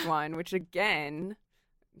used one, which again,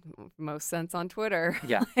 most sense on Twitter.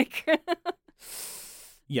 Yeah. Like,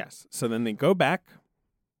 Yes. So then they go back.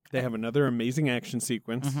 They have another amazing action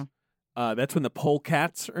sequence. That's when the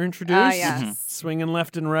polecats are introduced, yes. swinging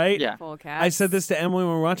left and right. Yeah. full cast. I said this to Emily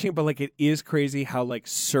when we were watching it, but like it is crazy how like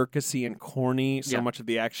circusy and corny so much of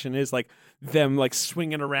the action is. Like them like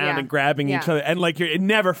swinging around Yeah. and grabbing each Yeah. other, and like it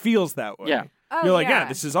never feels that way. Yeah. Oh, You're like, yeah,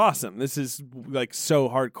 this is awesome. This is like so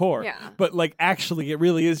hardcore. Yeah. But like actually, it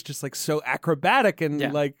really is just like so acrobatic and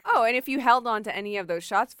Yeah. like Oh, and if you held on to any of those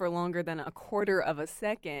shots for longer than a quarter of a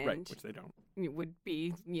second, right, which they don't. it would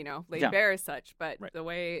be, laid Yeah. bare as such. But Right. the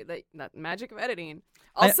way that magic of editing.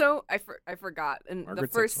 Also, I forgot in Margaret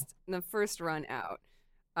the first run out,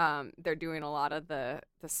 they're doing a lot of the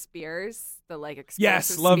spears, the like explosive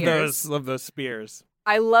Yes, love spears. those spears.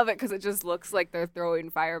 I love it because it just looks like they're throwing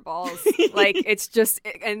fireballs. Like it's just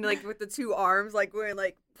and like with the two arms, like we're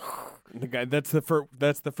like. The guy that's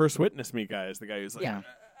the first witness me guy is the guy who's like,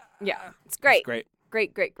 Yeah, it's great.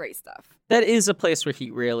 It's great. Great stuff. That is a place where he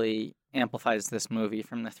really amplifies this movie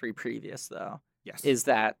from the three previous, though. Yes, Is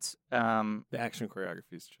that the action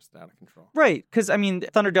choreography is just out of control. right? Because I mean,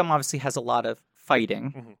 Thunderdome obviously has a lot of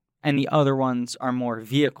fighting, Mhm. and the other ones are more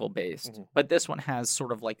vehicle based. Mhm. But this one has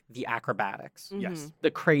sort of like the acrobatics, Yes, the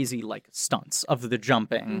crazy like stunts of the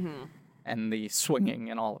jumping Mm-hmm. and the swinging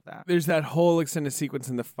and all of that. there's that whole extended sequence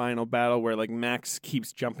in the final battle where like Max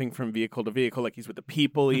keeps jumping from vehicle to vehicle, like he's with the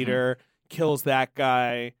people eater, kills that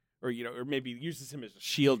guy. Or or maybe uses him as a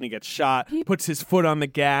shield and he gets shot. Puts his foot on the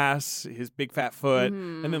gas, his big fat foot,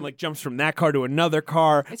 and then like jumps from that car to another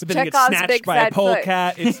car. It's but then he gets Chekhov's snatched big by a fat foot.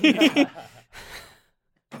 polecat.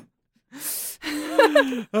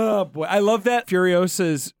 Oh boy, I love that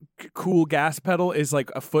Furiosa's cool gas pedal is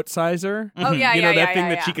like a foot sizer. Oh yeah, You know yeah, that yeah, thing yeah,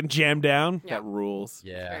 that yeah. she can jam down. Yeah. That rules.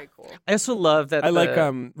 Yeah. Very cool. I also love that I like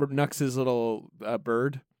Nux's little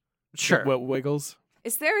bird. Sure. What wiggles.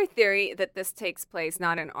 Is there a theory that this takes place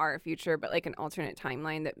not in our future, but like an alternate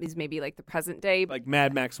timeline that is maybe like the present day? Like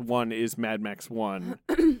Mad Max 1 is Mad Max 1.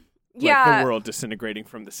 yeah, Like the world disintegrating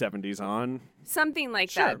from the 70s on. something like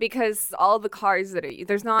Sure. that. Because all the cars that are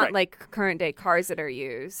there's not Right. like current day cars that are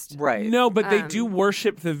used. right. No, but they do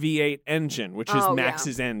worship the V8 engine, which is Oh, yeah.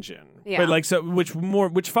 Max's engine. Yeah. But like so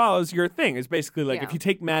which follows your thing is basically like Yeah. if you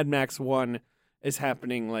take Mad Max 1 is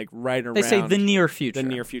happening like right around They say the near future. the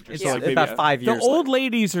near future. It's So like maybe about 5 years. the old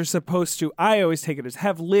ladies are supposed to, I always take it as,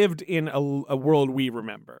 have lived in a world we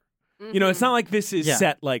remember. Mm-hmm. You know, it's not like this is Yeah.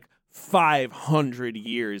 set like 500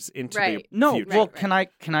 years into Right. the No, future. well, right.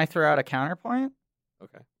 can I throw out a counterpoint?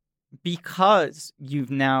 Okay. Because you've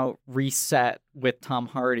now reset with Tom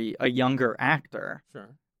Hardy, a younger actor.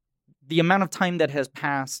 Sure. The amount of time that has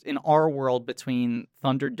passed in our world between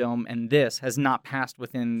Thunderdome and this has not passed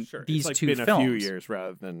within Sure. these it's like two been films. a few years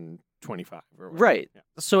rather than 25 or whatever. Right. Yeah.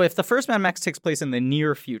 So if the first Mad Max takes place in the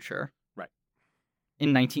near future, Right.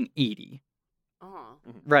 in 1980,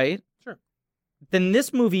 Uh-huh. right? Sure. Then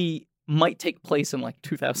this movie might take place in like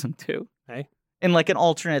 2002. Hey. In like an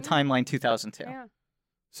alternate timeline 2002. Yeah.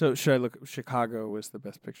 So should I look? Chicago was the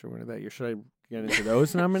best picture winner that year. Should I get into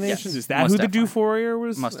those nominations? Yes, Is that most who the definitely. Duforier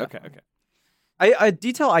was? Most okay. definitely. Okay. I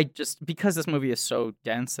detail I just because this movie is so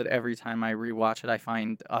dense that every time I rewatch it I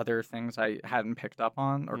find other things I hadn't picked up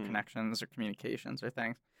on or connections or communications or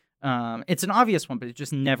things. It's an obvious one, but it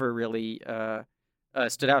just never really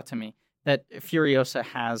stood out to me that Furiosa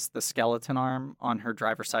has the skeleton arm on her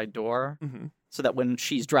driver's side door, Mm-hmm. so that when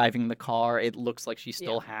she's driving the car, it looks like she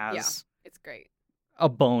still has It's great. a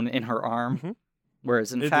bone in her arm, Mhm.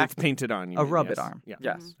 whereas in It's fact painted on you. a mean, rubbit yes. arm. Yeah.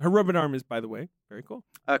 Yes, Her rubbit arm is, by the way, very cool.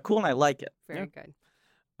 cool, and I like it. Very Yeah.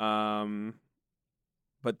 good.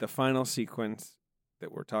 But the final sequence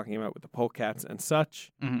that we're talking about with the polecats and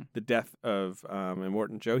such, Mhm. the death of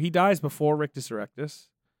Immortan Joe, he dies before Rictus Erectus.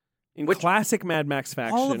 In Which- classic Mad Max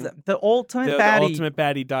faction, All of the ultimate the baddie. ultimate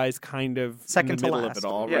baddie dies kind of Second in to the middle last. of it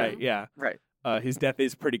all, Yeah. right? Yeah. Right, His death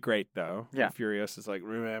is pretty great, though. Yeah. Furious is like,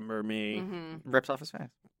 remember me. Mm-hmm. rips off his face.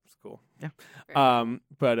 It's cool. Yeah.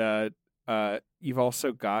 But you've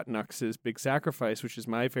also got Nux's Big Sacrifice, which is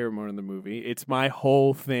my favorite moment in the movie. It's my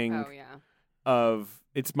whole thing. Oh yeah.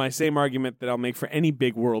 it's my same argument that I'll make for any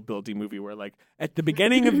big world building movie where like at the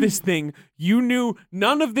beginning of this thing, you knew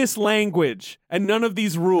none of this language and none of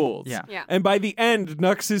these rules. Yeah. Yeah. And by the end,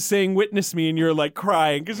 Nux is saying, "Witness me," and you're like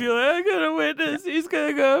crying because you're like, "I'm gonna witness. He's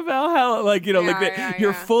gonna go to Valhalla." Like, you know,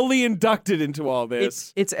 you're fully inducted into all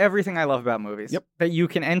this. It's everything I love about movies. Yep. That you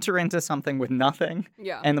can enter into something with nothing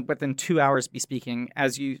and within 2 hours be speaking,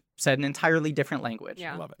 as you said, an entirely different language.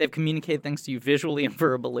 Yeah. I love it. They've communicated things to you visually and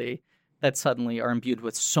verbally that suddenly are imbued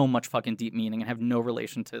with so much fucking deep meaning and have no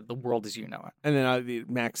relation to the world as you know it. And then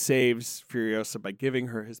Max saves Furiosa by giving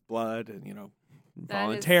her his blood and, you know, That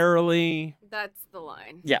voluntarily. That's the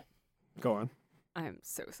line. Yeah. Go on. I'm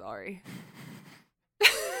so sorry.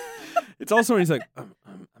 It's also when he's like, I'm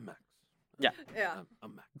Max. Yeah. Yeah.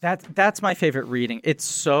 I'm Max. That's my favorite reading. He's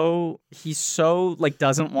so like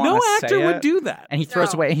doesn't want No to say actor would it, do that. and he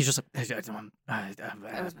throws No. away and he's just like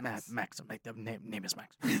Max. Name is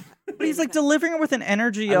Max. But he's like delivering it with an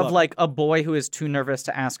energy I of love like a boy who is too nervous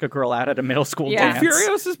to ask a girl out at a middle school Yeah. dance.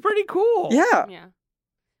 Furiosa's pretty cool. Yeah. Yeah.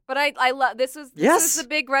 But I love this was Yes. the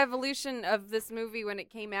big revolution of this movie when it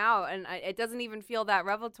came out, and it doesn't even feel that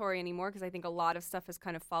revelatory anymore because I think a lot of stuff has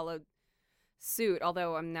kind of followed suit.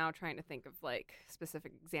 Although I'm now trying to think of like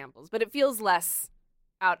specific examples, but it feels less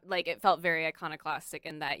out. Like it felt very iconoclastic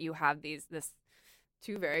in that you have this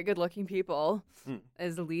two very good looking people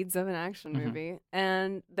as the leads of an action movie,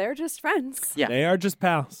 and they're just friends. Yeah. They are just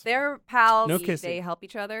pals. They're pals. No kissing. They help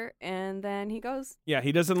each other, and then he goes. Yeah,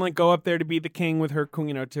 he doesn't like go up there to be the king with her,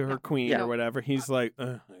 you know, to her queen Yeah. or whatever. He's like,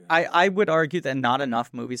 I would argue that not enough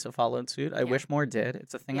movies have followed suit. I Yeah. wish more did.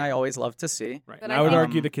 It's a thing Yeah. I always love to see. right. But And I I would think-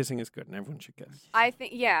 argue the kissing is good and everyone should kiss. I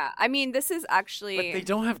think, yeah. I mean, this is actually. But they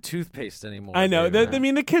don't have toothpaste anymore. I know. David. I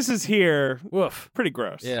mean, the kisses here, Woof. pretty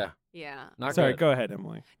gross. Yeah. Yeah. Not Sorry, good. go ahead,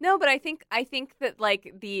 Emily. No, but I think that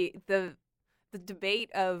like the debate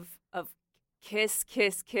of kiss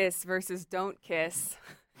versus don't kiss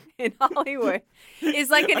in Hollywood is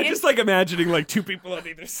like an I'm just like imagining like two people on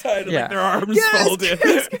either side of Yeah. like their arms Yes, folded.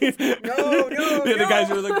 No, The guys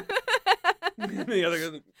are like, the other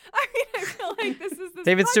guys. I mean, I feel like this is this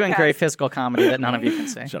David's doing podcast. great physical comedy that none of you can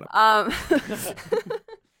see. Shut up.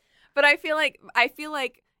 But I feel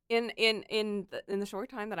like in the short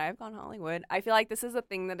time that I've gone Hollywood, I feel like this is a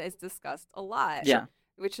thing that is discussed a lot. Yeah.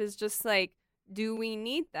 Which is just like, do we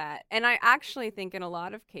need that? And I actually think in a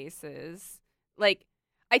lot of cases, like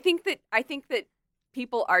I think that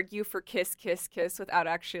people argue for kiss without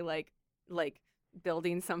actually like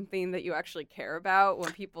building something that you actually care about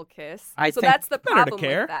when people kiss. I So think that's the better to problem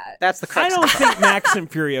care. with that. That's the I crux. don't of the think Max and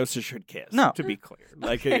Furiosa should kiss. No. To be clear.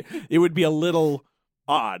 Like, it would be a little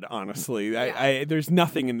odd, honestly. Yeah. There's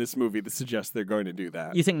nothing in this movie that suggests they're going to do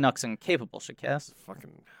that. You think Nux and Capable should kiss?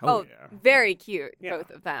 Fucking Oh, hell yeah. very cute, Yeah. both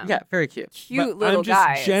of them. Yeah, very cute. Cute But little I'm just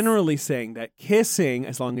guys. generally saying that kissing,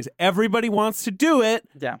 as long as everybody wants to do it,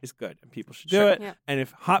 Yeah. is good. And people should do Sure. it. Yeah. And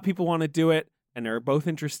if hot people want to do it and they're both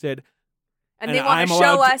interested, and they want I'm to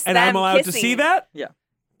allowed show us and them I'm allowed kissing. to see that,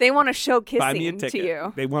 They want to show buy me a kissing ticket. to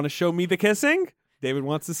you. They want to show me the kissing. David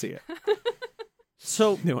wants to see it.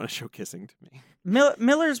 So They want to show kissing to me.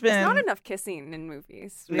 Miller's been There's not enough kissing in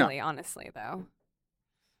movies, No. really, honestly, though.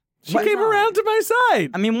 She Why came not? around to my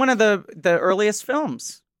side. I mean, one of the earliest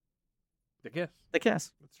films, The kiss. The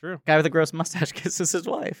Kiss. That's true. Guy with a gross mustache kisses his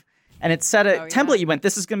wife. And it set a Oh, yeah. template. You went,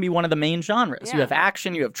 this is going to be one of the main genres. You Yeah. have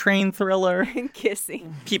action, you have train thriller, And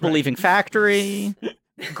kissing. people leaving factory,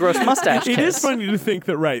 gross mustache It kiss. is funny to think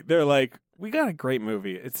that, right, they're like, we got a great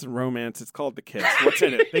movie. It's romance. It's called The Kiss. What's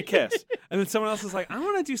in it? They kiss. And then someone else is like, I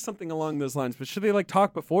want to do something along those lines, but should they like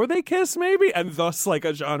talk before they kiss maybe? And thus like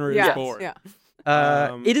a genre Yeah. is born. Yeah.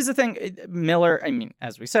 It is a thing. Miller, I mean,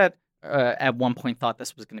 as we said, at one point thought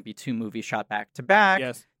this was going to be 2 movies shot back to back.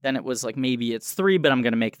 Yes. Then it was like, maybe it's 3, but I'm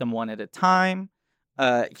going to make them one at a time.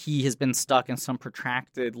 He has been stuck in some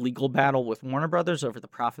protracted legal battle with Warner Brothers over the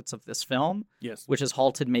profits of this film, Yes. which has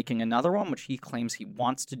halted making another one, which he claims he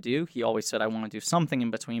wants to do. He always said, I want to do something in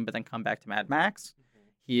between, but then come back to Mad Max.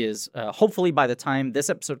 He is, hopefully by the time this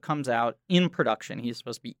episode comes out, in production. He's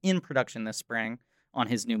supposed to be in production this spring on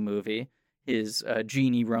his new movie, his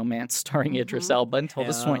genie romance starring Idris Elba and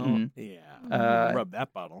Tilda Swinton, Yeah. Rub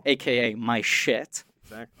that bottle. a.k.a. my shit.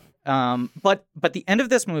 Exactly. But the end of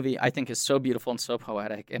this movie, I think, is so beautiful and so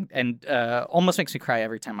poetic, and almost makes me cry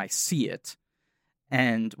every time I see it.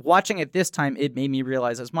 And watching it this time, it made me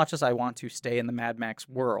realize, as much as I want to stay in the Mad Max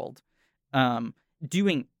world,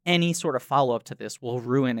 doing any sort of follow up to this will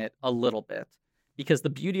ruin it a little bit, because the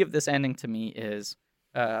beauty of this ending to me is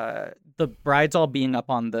the brides all being up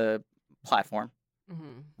on the platform,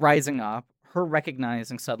 Mm-hmm. rising up, her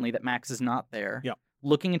recognizing suddenly that Max is not there. Yep.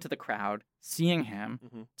 looking into the crowd, seeing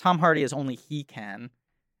him, Tom Hardy as only he can,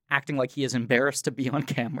 acting like he is embarrassed to be on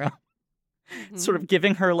camera, sort of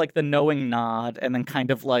giving her like the knowing nod and then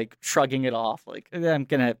kind of like shrugging it off, like, I'm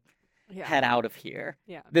going to head out of here.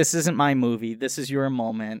 Yeah. This isn't my movie. This is your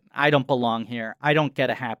moment. I don't belong here. I don't get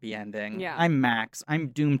a happy ending. Yeah. I'm Max. I'm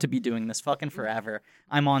doomed to be doing this fucking forever.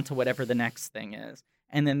 I'm on to whatever the next thing is.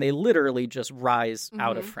 And then they literally just rise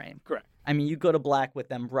out of frame. Correct. I mean, you go to black with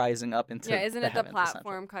them rising up into Yeah, isn't the it the heavens, essentially.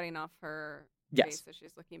 platform cutting off her Yes. face so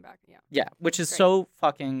she's looking back? Yeah. Yeah, which is Great. so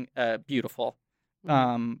fucking beautiful.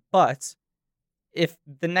 But if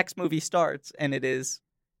the next movie starts and it is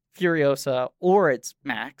Furiosa or it's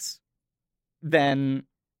Max, then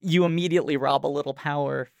you immediately rob a little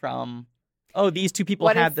power from, oh, these two people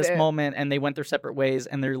What had if this it- moment and they went their separate ways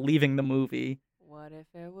and they're leaving the movie. What if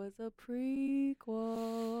it was a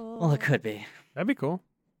prequel? Well, it could be. That'd be cool.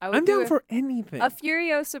 I would I'm do down for anything. a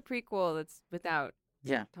Furiosa prequel that's without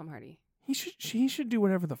Yeah, Tom Hardy. He should do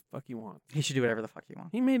whatever the fuck he wants. he should do whatever the fuck he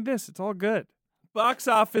wants. He made this. It's all good. Box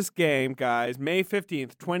office game, guys. May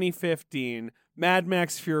 15th, 2015. Mad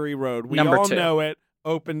Max Fury Road. We Number all 2. know it.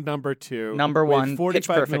 Opened number 2. Number with 1, Pitch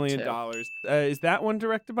 $45 Perfect million. 2. Is that one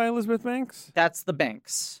directed by Elizabeth Banks? That's the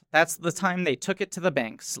banks. That's the time they took it to the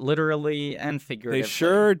banks, literally and figuratively. They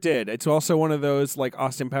sure did. It's also one of those like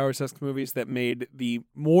Austin Powers-esque movies that made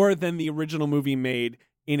more than the original movie made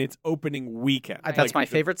in its opening weekend. That's Like, my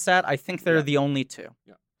favorite stat. I think they're the only two.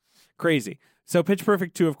 Crazy. So Pitch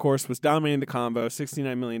Perfect 2, of course, was dominating the combo,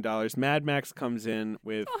 $69 million. Mad Max comes in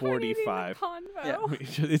with 45. Yeah.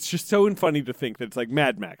 It's just so funny to think that it's like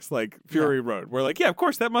Mad Max, like Fury Road. We're like, yeah, of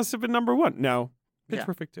course, that must have been number 1. No, Pitch Yeah.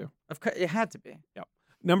 Perfect 2. Of course, it had to be.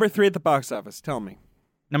 Number 3 at the box office. Tell me.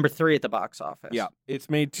 Number 3 at the box office. Yeah, it's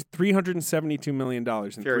made $372 million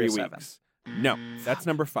in Furious 3 7. weeks. No, that's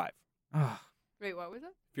number 5. Oh, Wait, what was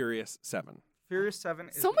it? Furious 7. Furious 7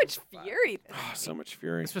 is So much number 5. fury. Oh, so much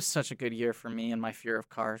fury. This was such a good year for me and my fear of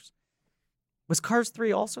cars. Was Cars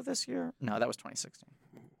 3 also this year? No, that was 2016.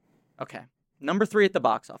 Okay. Number 3 at the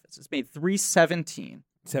box office. It's made 317.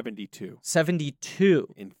 72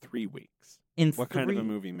 72 in 3 weeks. in What kind of a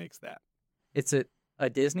movie makes that? It's a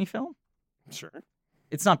Disney film? Sure.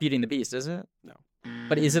 It's not Beauty and the Beast, is it? No.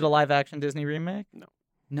 But is it a live-action Disney remake? No.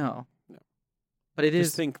 No. No. But it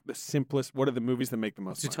Just is think the simplest. What are the movies that make the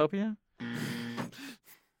most money? Zootopia?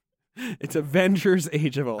 It's Avengers: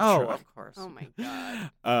 Age of Oh, Ultron. of course. Oh my god.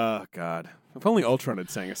 Oh, God. If only Ultron had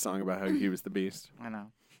sang a song about how he was the Beast. I know.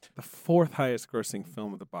 The 4th highest grossing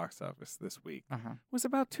film at the box office this week Uh-huh. was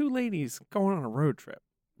about 2 ladies going on a road trip.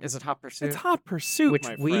 Is it Hot Pursuit? It's Hot Pursuit, Which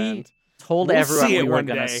my we friend. told We'll everyone see it we were one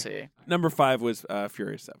going to day. see. Number 5 was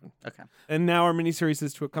Furious 7. Okay. And now our miniseries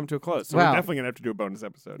is to come to a close. So Wow. we're definitely going to have to do a bonus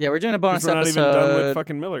episode. Yeah, we're doing a bonus 'Cause we're not episode. even done with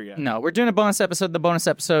fucking Miller yet. No, we're doing a bonus episode. The bonus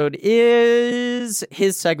episode is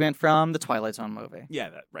his segment from the Twilight Zone movie. Yeah,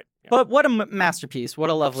 right. Yeah. But what a masterpiece. What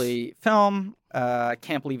a lovely film. I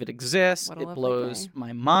can't believe it exists. What a It lovely blows guy.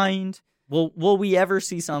 my mind. Will we ever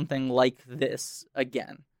see something like this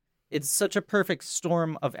again? It's such a perfect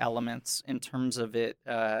storm of elements in terms of it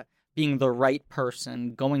being the right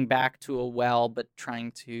person, going back to a well, but trying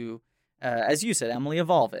to, as you said, Emily,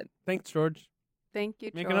 evolve it. Thanks, George. Thank you,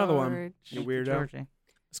 Make another one. George. You Thank weirdo. Georgie.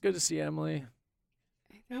 It's good to see Emily.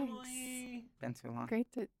 Thanks. Been too long. Great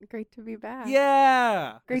to be back.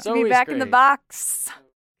 Yeah. Great It's to be always back in the great. box.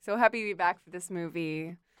 So happy to be back for this movie.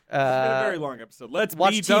 It's been a very long episode. Let's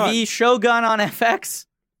Watch be TV, Shogun on FX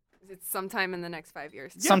It's sometime in the next 5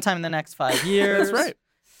 years. sometime in the next 5 done. years. That's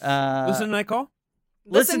right. Listen to Night Call.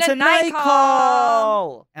 Listen to Night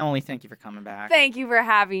Call. Emily, thank you for coming back. Thank you for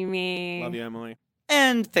having me. Love you, Emily.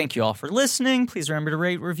 And thank you all for listening. Please remember to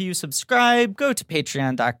rate, review, subscribe. Go to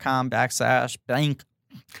patreon.com/blank.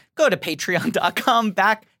 Go to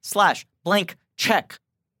patreon.com/blank check.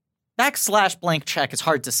 /blank check is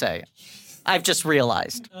hard to say. I've just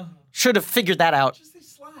realized. Should have figured that out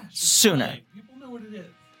sooner. People know what it is.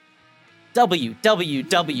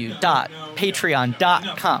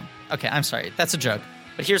 www.patreon.com. Okay, I'm sorry. That's a joke.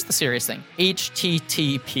 But here's the serious thing.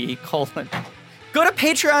 http:/. Go to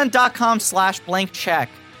patreon.com/blank check.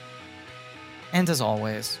 And as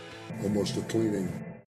always, Almost a cleaning.